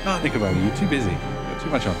 Can't think about it. You're too busy. Got too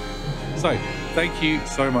much on. So, thank you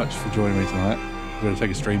so much for joining me tonight. I'm going to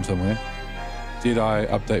take a stream somewhere. Did I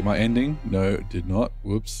update my ending? No, did not.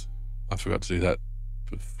 Whoops. I forgot to do that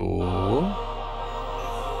before.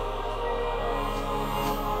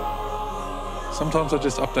 Sometimes I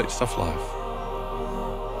just update stuff live.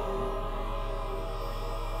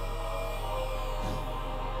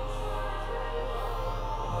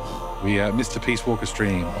 We Mr. Peace Walker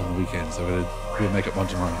stream on the weekend, so we'll make it one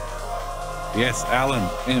tomorrow. Yes, Alan,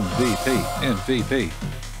 MVP, MVP.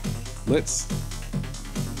 Let's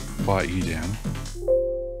quiet you down.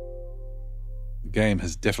 The game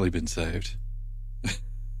has definitely been saved.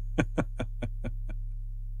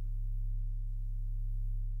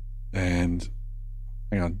 And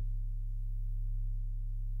hang on.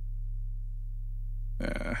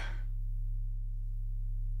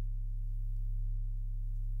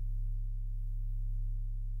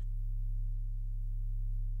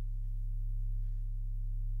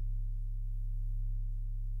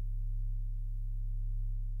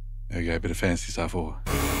 There we go, a bit of Phantasy Star 4.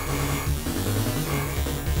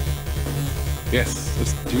 Yes,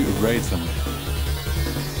 let's do a raid somewhere.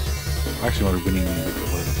 I actually want a winning one, but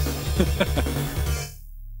whatever.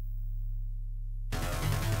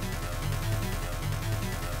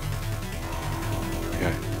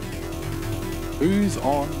 Okay. Who's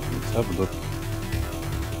on? Let's have a look.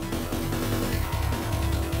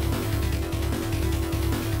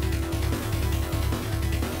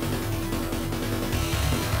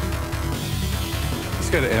 Let's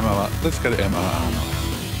go to MRR. Let's go to MRR.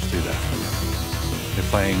 Let's do that. They're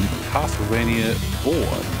playing Castlevania 4 and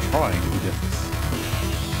trying to be deathless.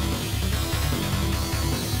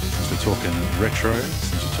 Since we're talking retro,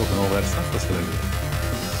 since we're talking all that stuff, let's get over it.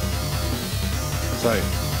 So,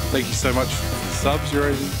 thank you so much for the subs,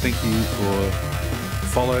 Rosie. Thank you for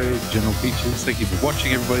follow, general features. Thank you for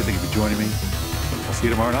watching, everybody. Thank you for joining me. I'll see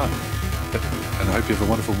you tomorrow night. And I hope you have a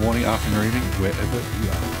wonderful morning, afternoon, or evening, wherever you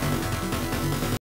are.